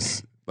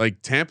is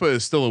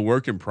still a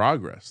work in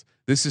progress.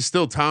 This is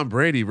still Tom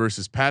Brady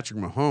versus Patrick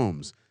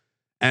Mahomes.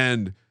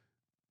 And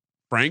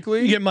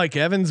frankly, you get Mike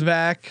Evans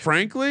back.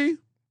 Frankly,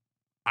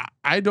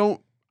 I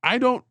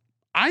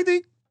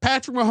think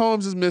Patrick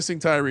Mahomes is missing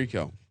Tyreek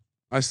Hill.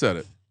 I said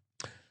it.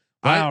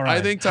 Wow, I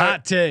think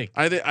hot take.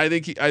 I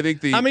think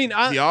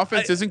the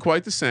offense isn't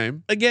quite the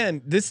same.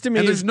 Again, this to me,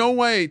 and there's no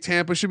way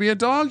Tampa should be a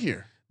dog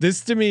here.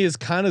 This to me is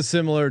kind of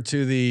similar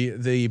to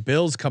the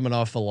Bills coming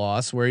off a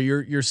loss, where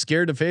you're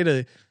scared to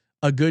fade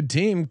a good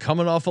team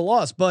coming off a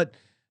loss. But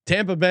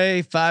Tampa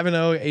Bay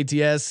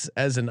 5-0 ATS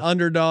as an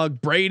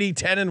underdog. Brady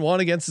 10-1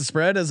 against the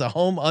spread as a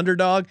home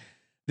underdog.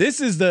 This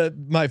is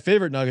my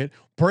favorite nugget.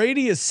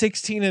 Brady is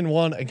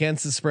 16-1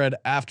 against the spread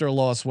after a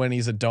loss when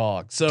he's a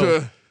dog.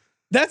 So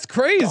that's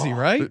crazy,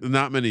 right?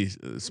 Not many,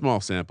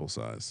 small sample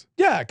size.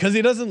 Yeah, because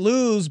he doesn't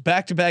lose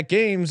back-to-back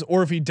games,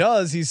 or if he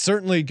does, he's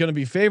certainly going to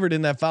be favored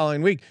in that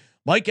following week.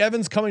 Mike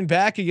Evans coming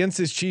back against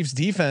his Chiefs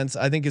defense,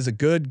 I think, is a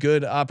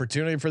good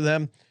opportunity for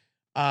them.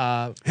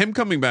 Him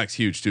coming back's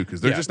huge too,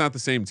 because they're just not the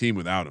same team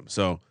without him.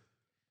 So,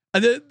 I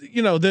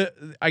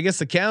guess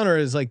the counter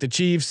is like the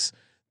Chiefs.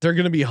 They're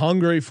going to be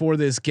hungry for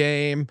this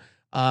game.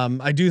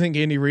 I do think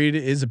Andy Reid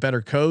is a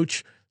better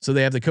coach, so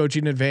they have the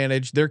coaching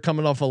advantage. They're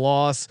coming off a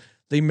loss.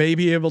 They may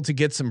be able to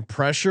get some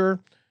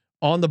pressure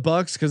on the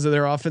Bucs because of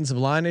their offensive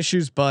line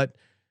issues, but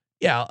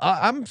yeah,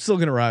 I'm still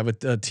going to ride with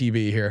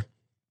TB here.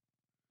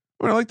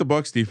 Well, I like the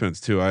Bucs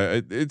defense too.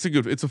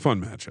 It's a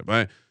fun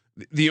matchup.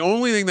 The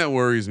only thing that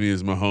worries me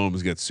is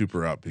Mahomes gets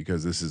super up,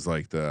 because this is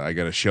like I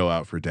got to show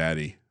out for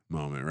daddy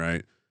moment,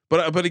 right?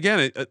 But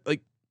again,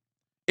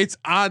 it's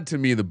odd to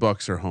me the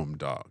Bucs are home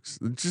dogs.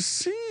 It just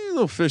seems a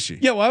little fishy.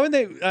 Yeah, why would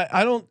they?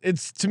 I don't.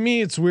 It's, to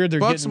me, it's weird. They're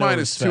Bucs getting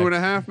minus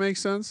 2.5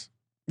 makes sense.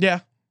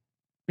 Yeah.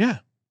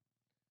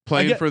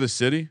 Playing for the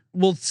city.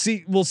 We'll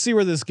see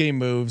where this game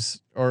moves,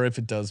 or if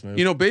it does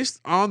move. Based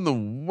on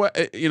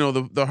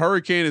the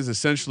hurricane is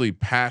essentially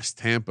past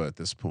Tampa at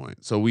this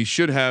point, so we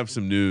should have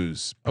some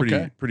news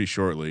pretty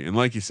shortly. And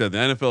like you said, the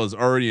NFL has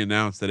already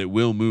announced that it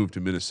will move to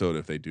Minnesota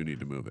if they do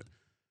need to move it.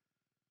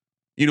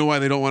 You know why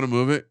they don't want to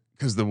move it?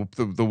 Because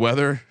the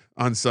weather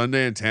on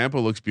Sunday in Tampa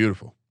looks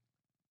beautiful.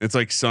 It's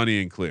like sunny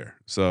and clear.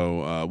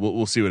 So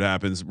we'll see what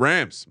happens.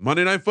 Rams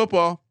Monday Night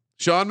Football.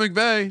 Sean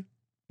McVay.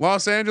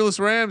 Los Angeles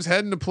Rams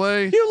heading to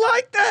play. You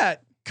like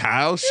that?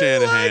 Kyle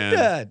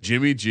Shanahan,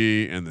 Jimmy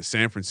G, and the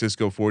San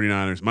Francisco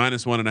 49ers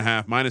minus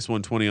 1.5, minus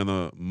 120 on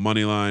the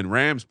money line.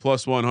 Rams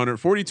plus 100,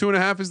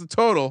 42.5 is the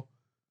total.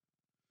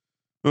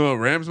 Oh,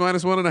 Rams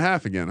minus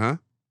 1.5 again, huh?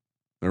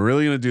 They're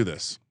really going to do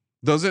this.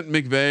 Doesn't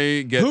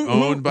McVay get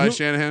owned by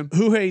Shanahan?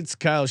 Who hates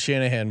Kyle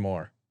Shanahan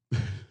more?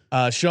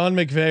 Sean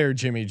McVay or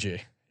Jimmy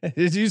G?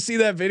 Did you see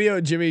that video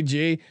of Jimmy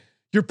G?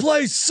 Your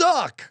plays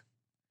suck.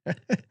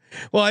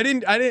 Well, I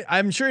didn't.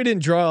 I'm sure he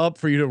didn't draw up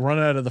for you to run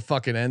out of the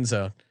fucking end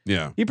zone.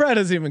 Yeah, he probably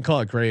doesn't even call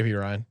it gravy,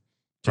 Ryan.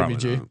 Jimmy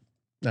G. Not.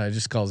 No, he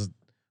just calls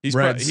it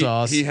red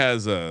sauce. He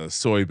has a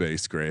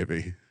soy-based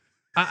gravy.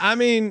 I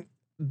mean,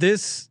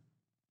 this,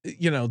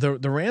 the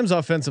Rams'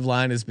 offensive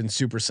line has been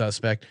super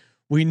suspect.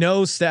 We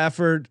know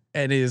Stafford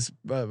and he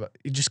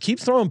just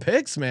keeps throwing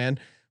picks, man.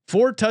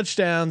 4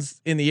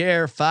 touchdowns in the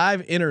air,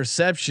 5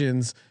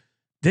 interceptions.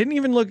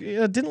 Didn't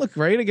look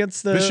great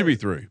against the. This should be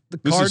 3. The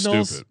Cardinals. This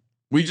is stupid.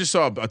 We just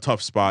saw a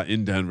tough spot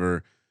in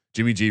Denver.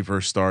 Jimmy G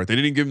first start. They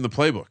didn't give him the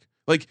playbook.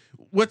 Like,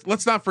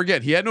 let's not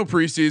forget, he had no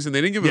preseason. They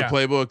didn't give him the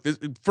playbook. This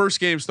first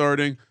game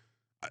starting.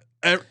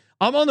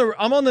 I'm on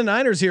the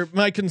Niners here.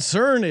 My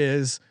concern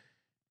is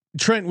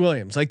Trent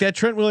Williams. Like, that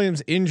Trent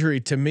Williams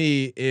injury to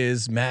me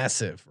is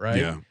massive, right?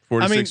 Yeah,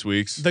 4 to 6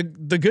 weeks. The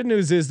good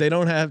news is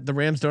the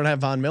Rams don't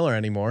have Von Miller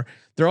anymore.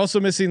 They're also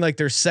missing like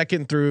their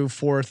 2nd through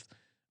 4th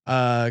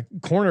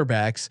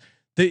cornerbacks.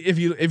 If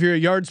you're a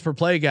yards per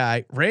play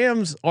guy,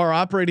 Rams are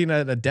operating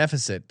at a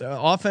deficit.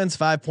 Offense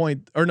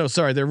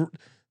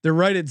they're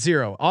right at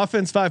 0.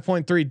 Offense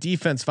 5.3,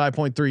 defense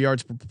 5.3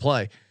 yards per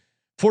play.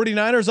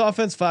 49ers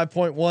offense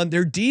 5.1,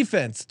 their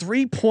defense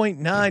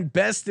 3.9,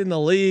 best in the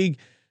league.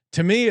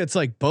 To me, it's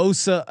like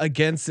Bosa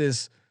against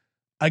this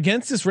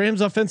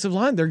Rams offensive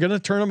line. They're going to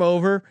turn them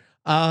over.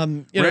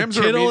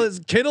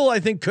 Kittle I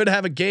think could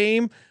have a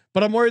game,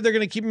 but I'm worried they're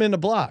going to keep him in the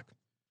block.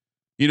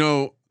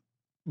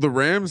 The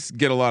Rams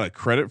get a lot of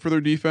credit for their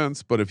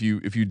defense, but if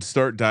you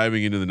start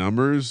diving into the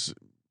numbers,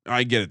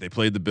 I get it. They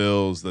played the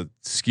Bills that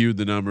skewed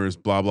the numbers,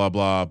 blah, blah,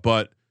 blah,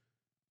 but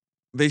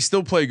they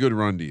still play good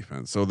run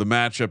defense. So the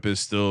matchup is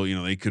still,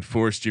 they could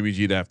force Jimmy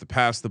G to have to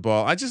pass the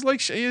ball. I just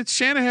like it's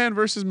Shanahan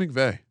versus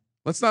McVay.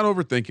 Let's not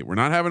overthink it. We're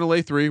not having to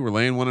lay 3. We're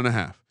laying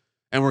 1.5,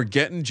 and we're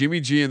getting Jimmy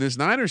G and this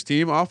Niners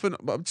team often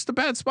just a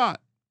bad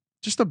spot.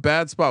 Just a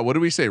bad spot. What do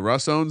we say?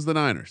 Russ owns the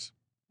Niners.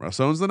 Russ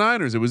owns the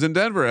Niners. It was in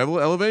Denver.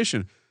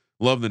 Elevation.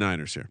 Love the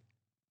Niners here.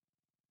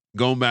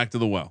 Going back to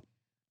the well.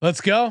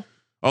 Let's go.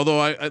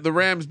 Although the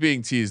Rams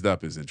being teased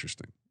up is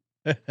interesting.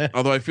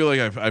 Although I feel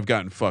like I've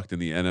gotten fucked in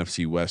the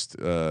NFC West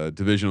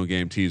divisional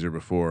game teaser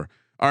before.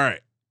 All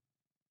right,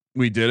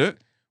 we did it.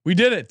 We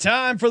did it.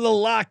 Time for the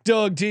Lock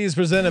Dog tease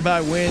presented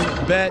by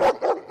WinBet.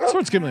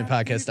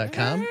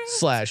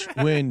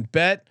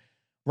 SportsGamblingPodcast.com/WinBet.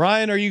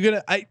 Ryan, are you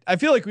gonna? I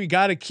feel like we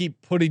got to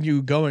keep putting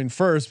you going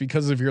first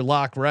because of your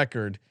lock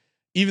record.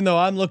 Even though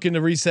I'm looking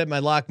to reset my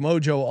lock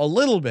mojo a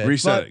little bit.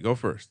 Reset it. Go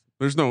first.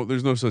 There's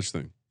no such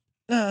thing.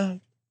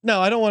 No,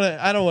 I don't want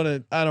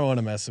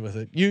to mess with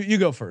it. You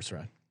go first,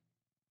 Ryan.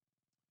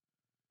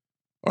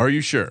 Are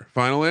you sure?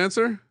 Final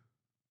answer?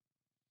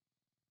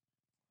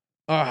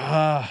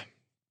 I'm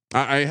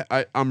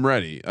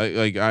ready.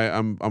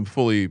 I'm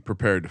fully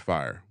prepared to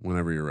fire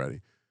whenever you're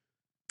ready.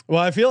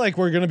 Well, I feel like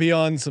we're going to be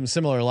on some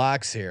similar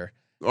locks here.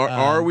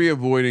 Are we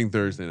avoiding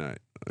Thursday night?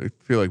 I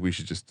feel like we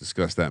should just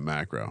discuss that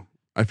macro.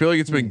 I feel like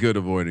it's been good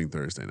avoiding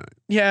Thursday night.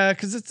 Yeah,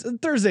 because it's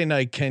Thursday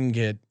night can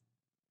get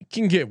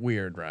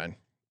weird, Ryan,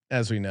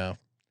 as we know.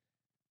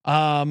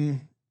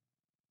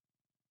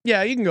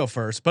 Yeah, you can go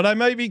first, but I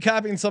might be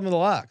copying some of the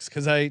locks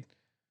because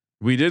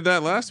we did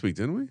that last week,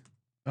 didn't we?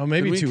 Oh,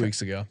 maybe 2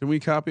 weeks ago. Did we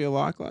copy a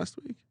lock last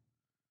week?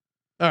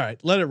 All right,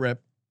 let it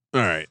rip.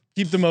 All right,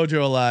 keep the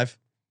mojo alive.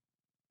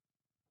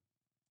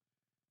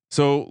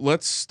 So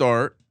let's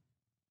start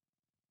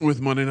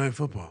with Monday Night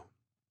Football.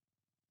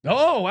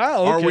 Oh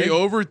wow! Okay. Are we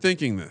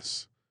overthinking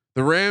this?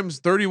 The Rams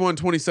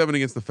 31-27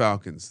 against the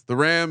Falcons. The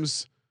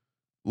Rams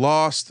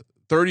lost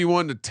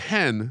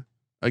 31-10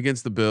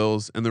 against the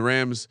Bills, and the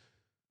Rams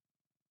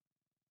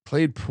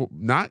played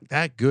not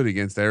that good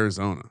against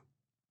Arizona.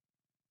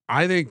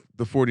 I think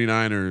the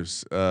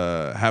 49ers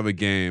have a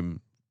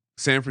game.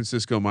 San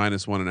Francisco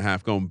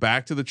 -1.5 going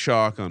back to the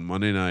chalk on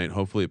Monday night.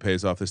 Hopefully it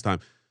pays off this time.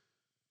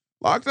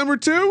 Lock number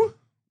 2,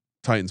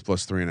 Titans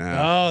 +3.5.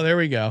 Oh, there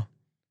we go.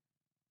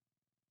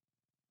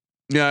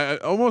 Yeah, I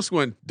almost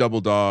went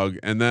double dog,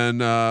 and then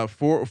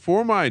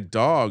for my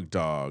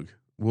dog,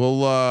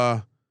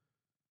 we'll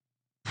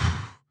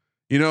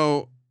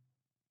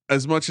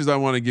as much as I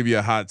want to give you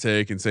a hot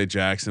take and say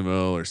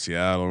Jacksonville or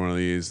Seattle or one of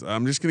these,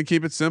 I'm just gonna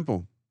keep it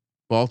simple.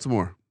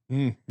 Baltimore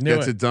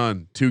gets it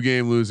done.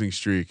 2-game losing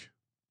streak.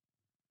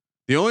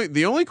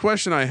 The only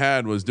question I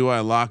had was, do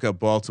I lock up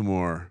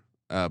Baltimore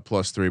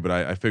 +3? But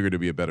I figured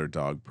it'd be a better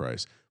dog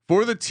price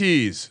for the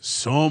tease.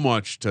 So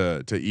much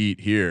to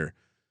eat here.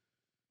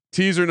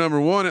 Teaser number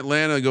 1,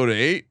 Atlanta go to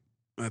 8.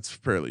 That's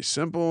fairly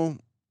simple.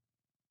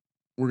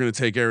 We're going to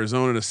take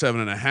Arizona to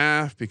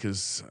 7.5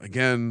 because,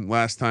 again,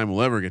 last time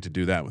we'll ever get to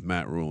do that with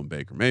Matt Rule and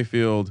Baker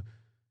Mayfield.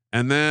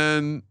 And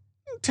then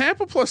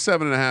Tampa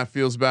 +7.5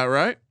 feels about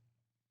right.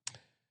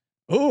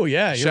 Oh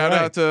yeah. Shout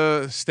out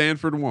to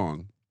Stanford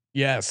Wong.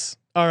 Yes.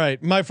 All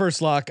right. My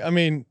first lock. I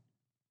mean,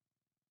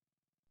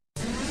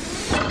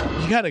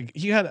 you got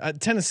a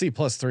Tennessee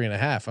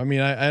 +3.5. I mean,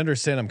 I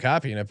understand I'm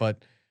copying it,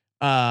 but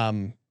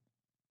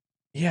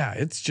yeah,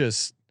 it's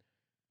just,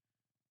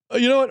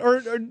 you know what?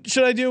 Or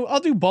should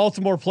I'll do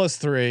Baltimore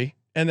 +3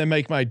 and then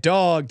make my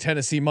dog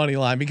Tennessee money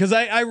line because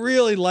I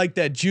really like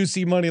that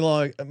juicy money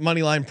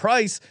line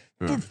price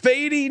for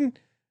fading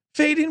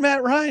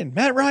Matt Ryan.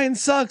 Matt Ryan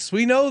sucks.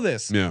 We know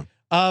this. Yeah.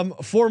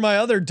 For my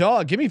other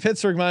dog, give me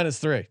Pittsburgh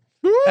 -3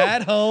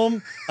 at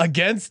home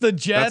against the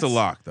Jets. That's a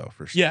lock though,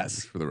 for sure.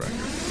 Yes, for the record.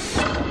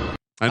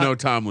 I know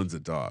Tomlin's a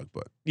dog,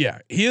 but yeah,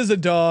 he is a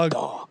dog.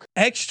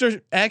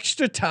 Extra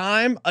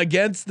time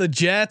against the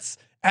Jets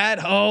at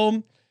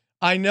home.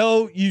 I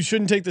know you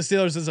shouldn't take the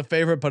Steelers as a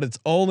favorite, but it's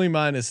only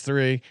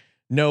 -3.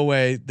 No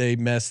way they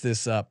mess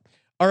this up.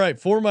 All right,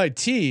 for my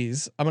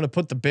tease, I'm going to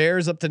put the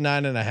Bears up to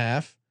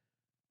 9.5.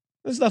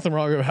 There's nothing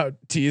wrong about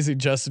teasing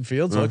Justin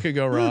Fields. What could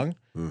go wrong?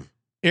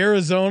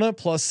 Arizona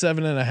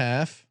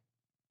 +7.5.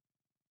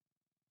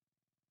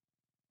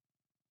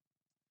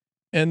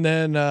 And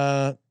then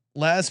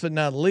last but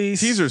not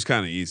least, teaser's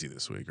kind of easy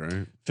this week,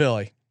 right?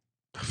 Philly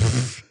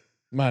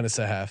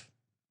 -0.5.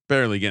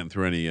 Barely getting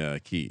through any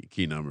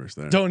key numbers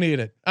there. Don't need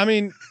it. I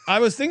mean, I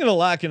was thinking of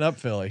locking up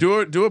Philly.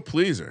 Do a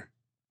pleaser.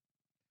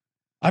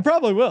 I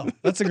probably will.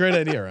 That's a great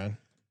idea, Ryan.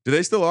 Do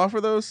they still offer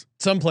those?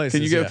 Some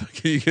places.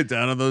 Can you get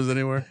down on those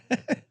anywhere?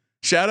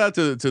 Shout out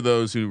to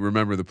those who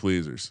remember the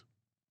pleasers.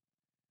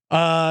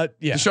 Yeah.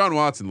 Deshaun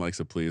Watson likes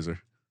a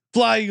pleaser.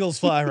 Fly Eagles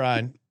fly,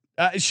 Ryan.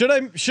 Should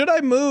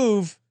I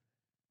move?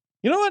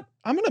 You know what?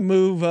 I'm gonna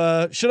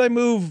move. Should I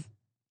move?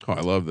 Oh,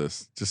 I love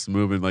this. Just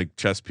moving like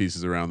chess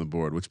pieces around the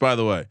board. Which, by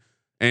the way,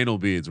 anal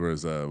beads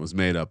was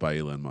made up by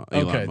Elon Musk.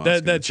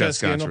 That chess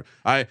scandal.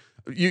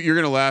 You're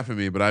gonna laugh at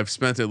me, but I've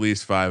spent at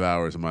least 5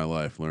 hours of my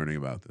life learning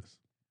about this.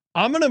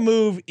 I'm gonna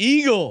move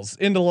Eagles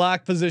into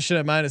lock position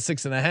at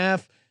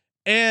 -6.5,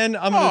 and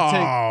I'm gonna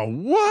take. Oh,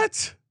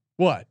 what?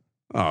 What?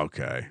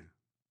 Okay.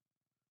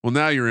 Well,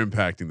 now you're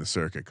impacting the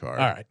circuit card.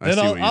 All right, then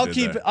I'll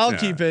keep it. I'll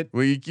keep it.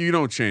 Well, you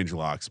don't change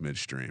locks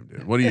midstream,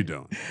 dude. What are you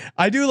doing?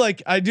 I do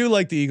like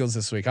the Eagles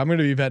this week. I'm going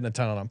to be betting a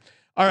ton on them.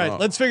 All right,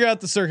 let's figure out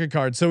the circuit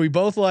card. So we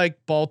both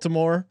like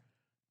Baltimore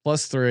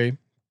 +3.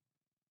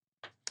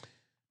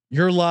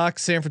 Your lock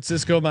San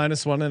Francisco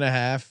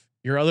 -1.5.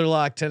 Your other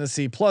lock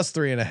Tennessee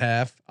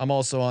 +3.5. I'm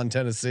also on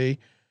Tennessee.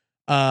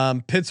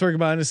 Pittsburgh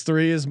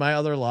 -3 is my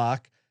other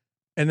lock.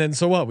 And then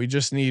so what? We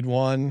just need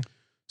one.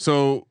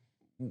 So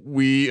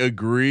we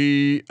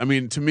agree. I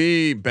mean, to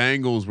me,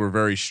 Bengals were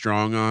very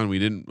strong on.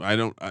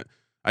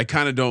 I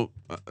kind of don't.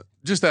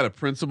 Just out of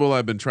principle,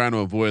 I've been trying to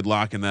avoid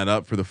locking that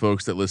up for the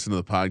folks that listen to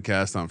the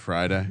podcast on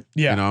Friday.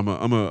 Yeah, you know,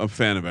 I'm a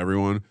fan of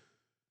everyone.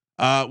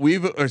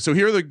 So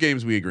here are the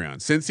games we agree on: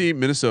 Cincy,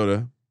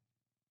 Minnesota,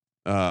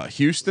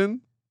 Houston,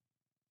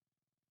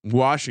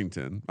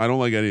 Washington. I don't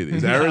like any of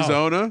these. No.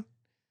 Arizona,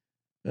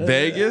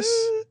 Vegas,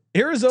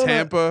 Arizona,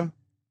 Tampa,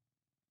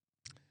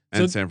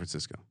 and San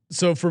Francisco.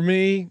 So for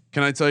me,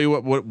 can I tell you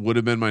what would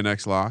have been my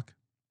next lock?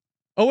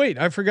 Oh wait,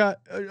 I forgot.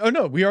 Oh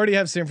no, we already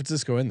have San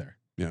Francisco in there.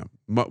 Yeah.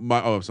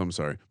 I'm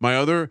sorry.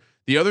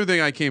 The other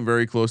thing I came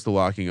very close to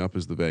locking up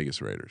is the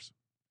Vegas Raiders.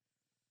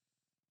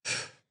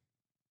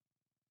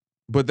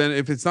 But then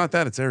if it's not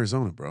that, it's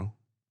Arizona, bro.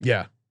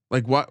 Yeah.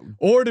 Like what?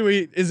 Or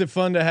is it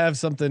fun to have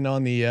something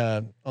on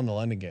the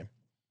London game?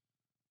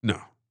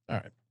 No. All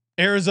right.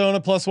 Arizona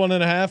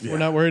 +1.5. Yeah. We're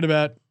not worried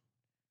about.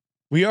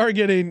 We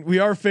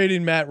are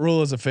fading Matt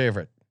Rule as a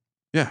favorite.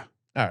 Yeah.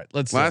 All right.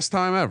 Last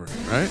time ever,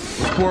 right?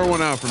 Let's pour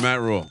one out for Matt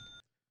Rule.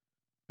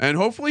 And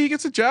hopefully he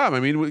gets a job. I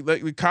mean,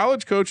 the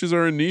college coaches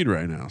are in need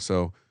right now.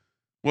 So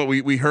what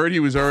we heard he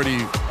was already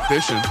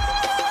fishing.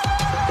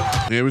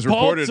 It was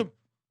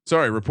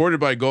reported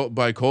by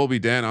Colby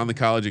Dan on the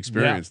College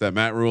Experience that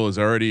Matt Rule has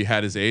already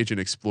had his agent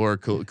explore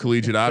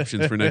collegiate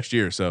options for next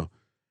year. So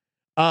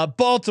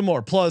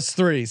Baltimore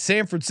 +3,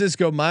 San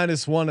Francisco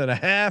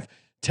 -1.5,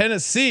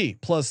 Tennessee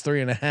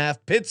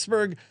 +3.5,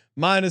 Pittsburgh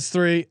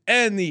 -3,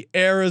 and the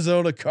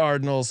Arizona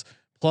Cardinals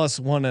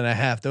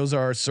 +1.5. Those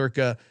are our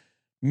circa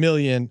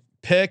million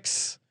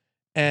picks.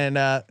 And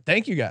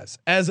thank you guys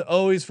as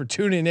always for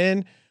tuning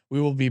in. We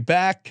will be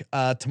back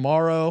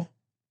tomorrow.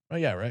 Oh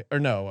yeah, right? Or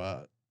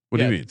no? What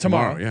do you mean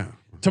tomorrow? Yeah,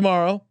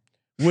 tomorrow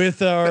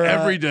with our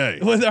every day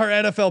with our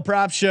NFL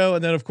prop show,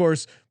 and then of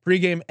course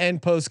pregame and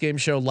postgame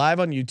show live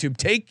on YouTube.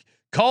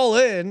 Call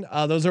in.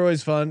 Those are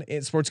always fun.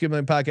 At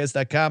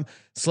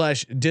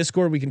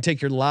sportsgamblingpodcast.com/Discord. We can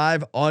take your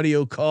live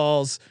audio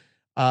calls.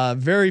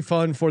 Very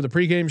fun for the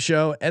pregame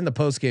show and the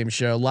postgame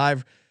show.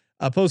 Live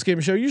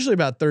postgame show, usually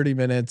about 30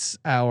 minutes,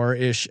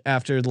 hour-ish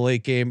after the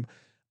late game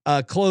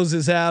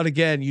closes out.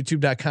 Again,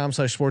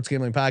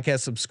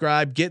 youtube.com/sportsgamblingpodcast.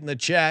 Subscribe, get in the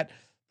chat.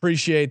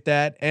 Appreciate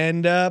that.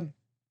 And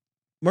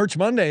Merch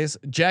Mondays,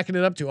 jacking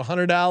it up to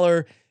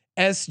 $100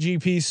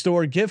 SGP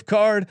store gift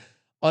card.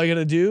 All you got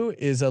to do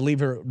is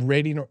leave a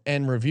rating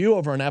and review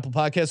over on Apple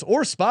Podcasts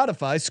or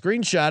Spotify.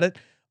 Screenshot it,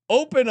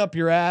 open up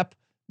your app,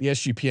 the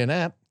SGPN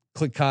app,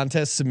 click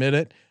contest, submit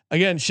it.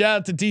 Again,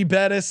 shout out to D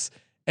Bettis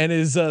and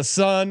his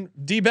son.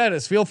 D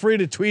Bettis, feel free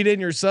to tweet in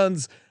your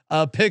son's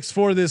picks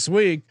for this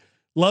week.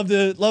 Love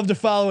to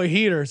follow a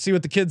heater, see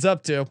what the kid's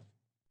up to.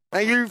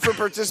 Thank you for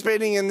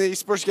participating in the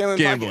Sports Gambling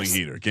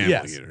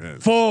Podcast. Heater.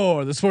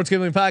 For the Sports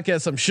Gambling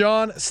Podcast, I'm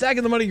Sean,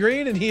 stacking the money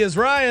green, and he is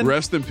Ryan.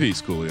 Rest in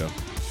peace, Coolio.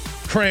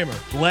 Kramer,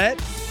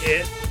 let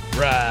it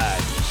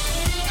ride.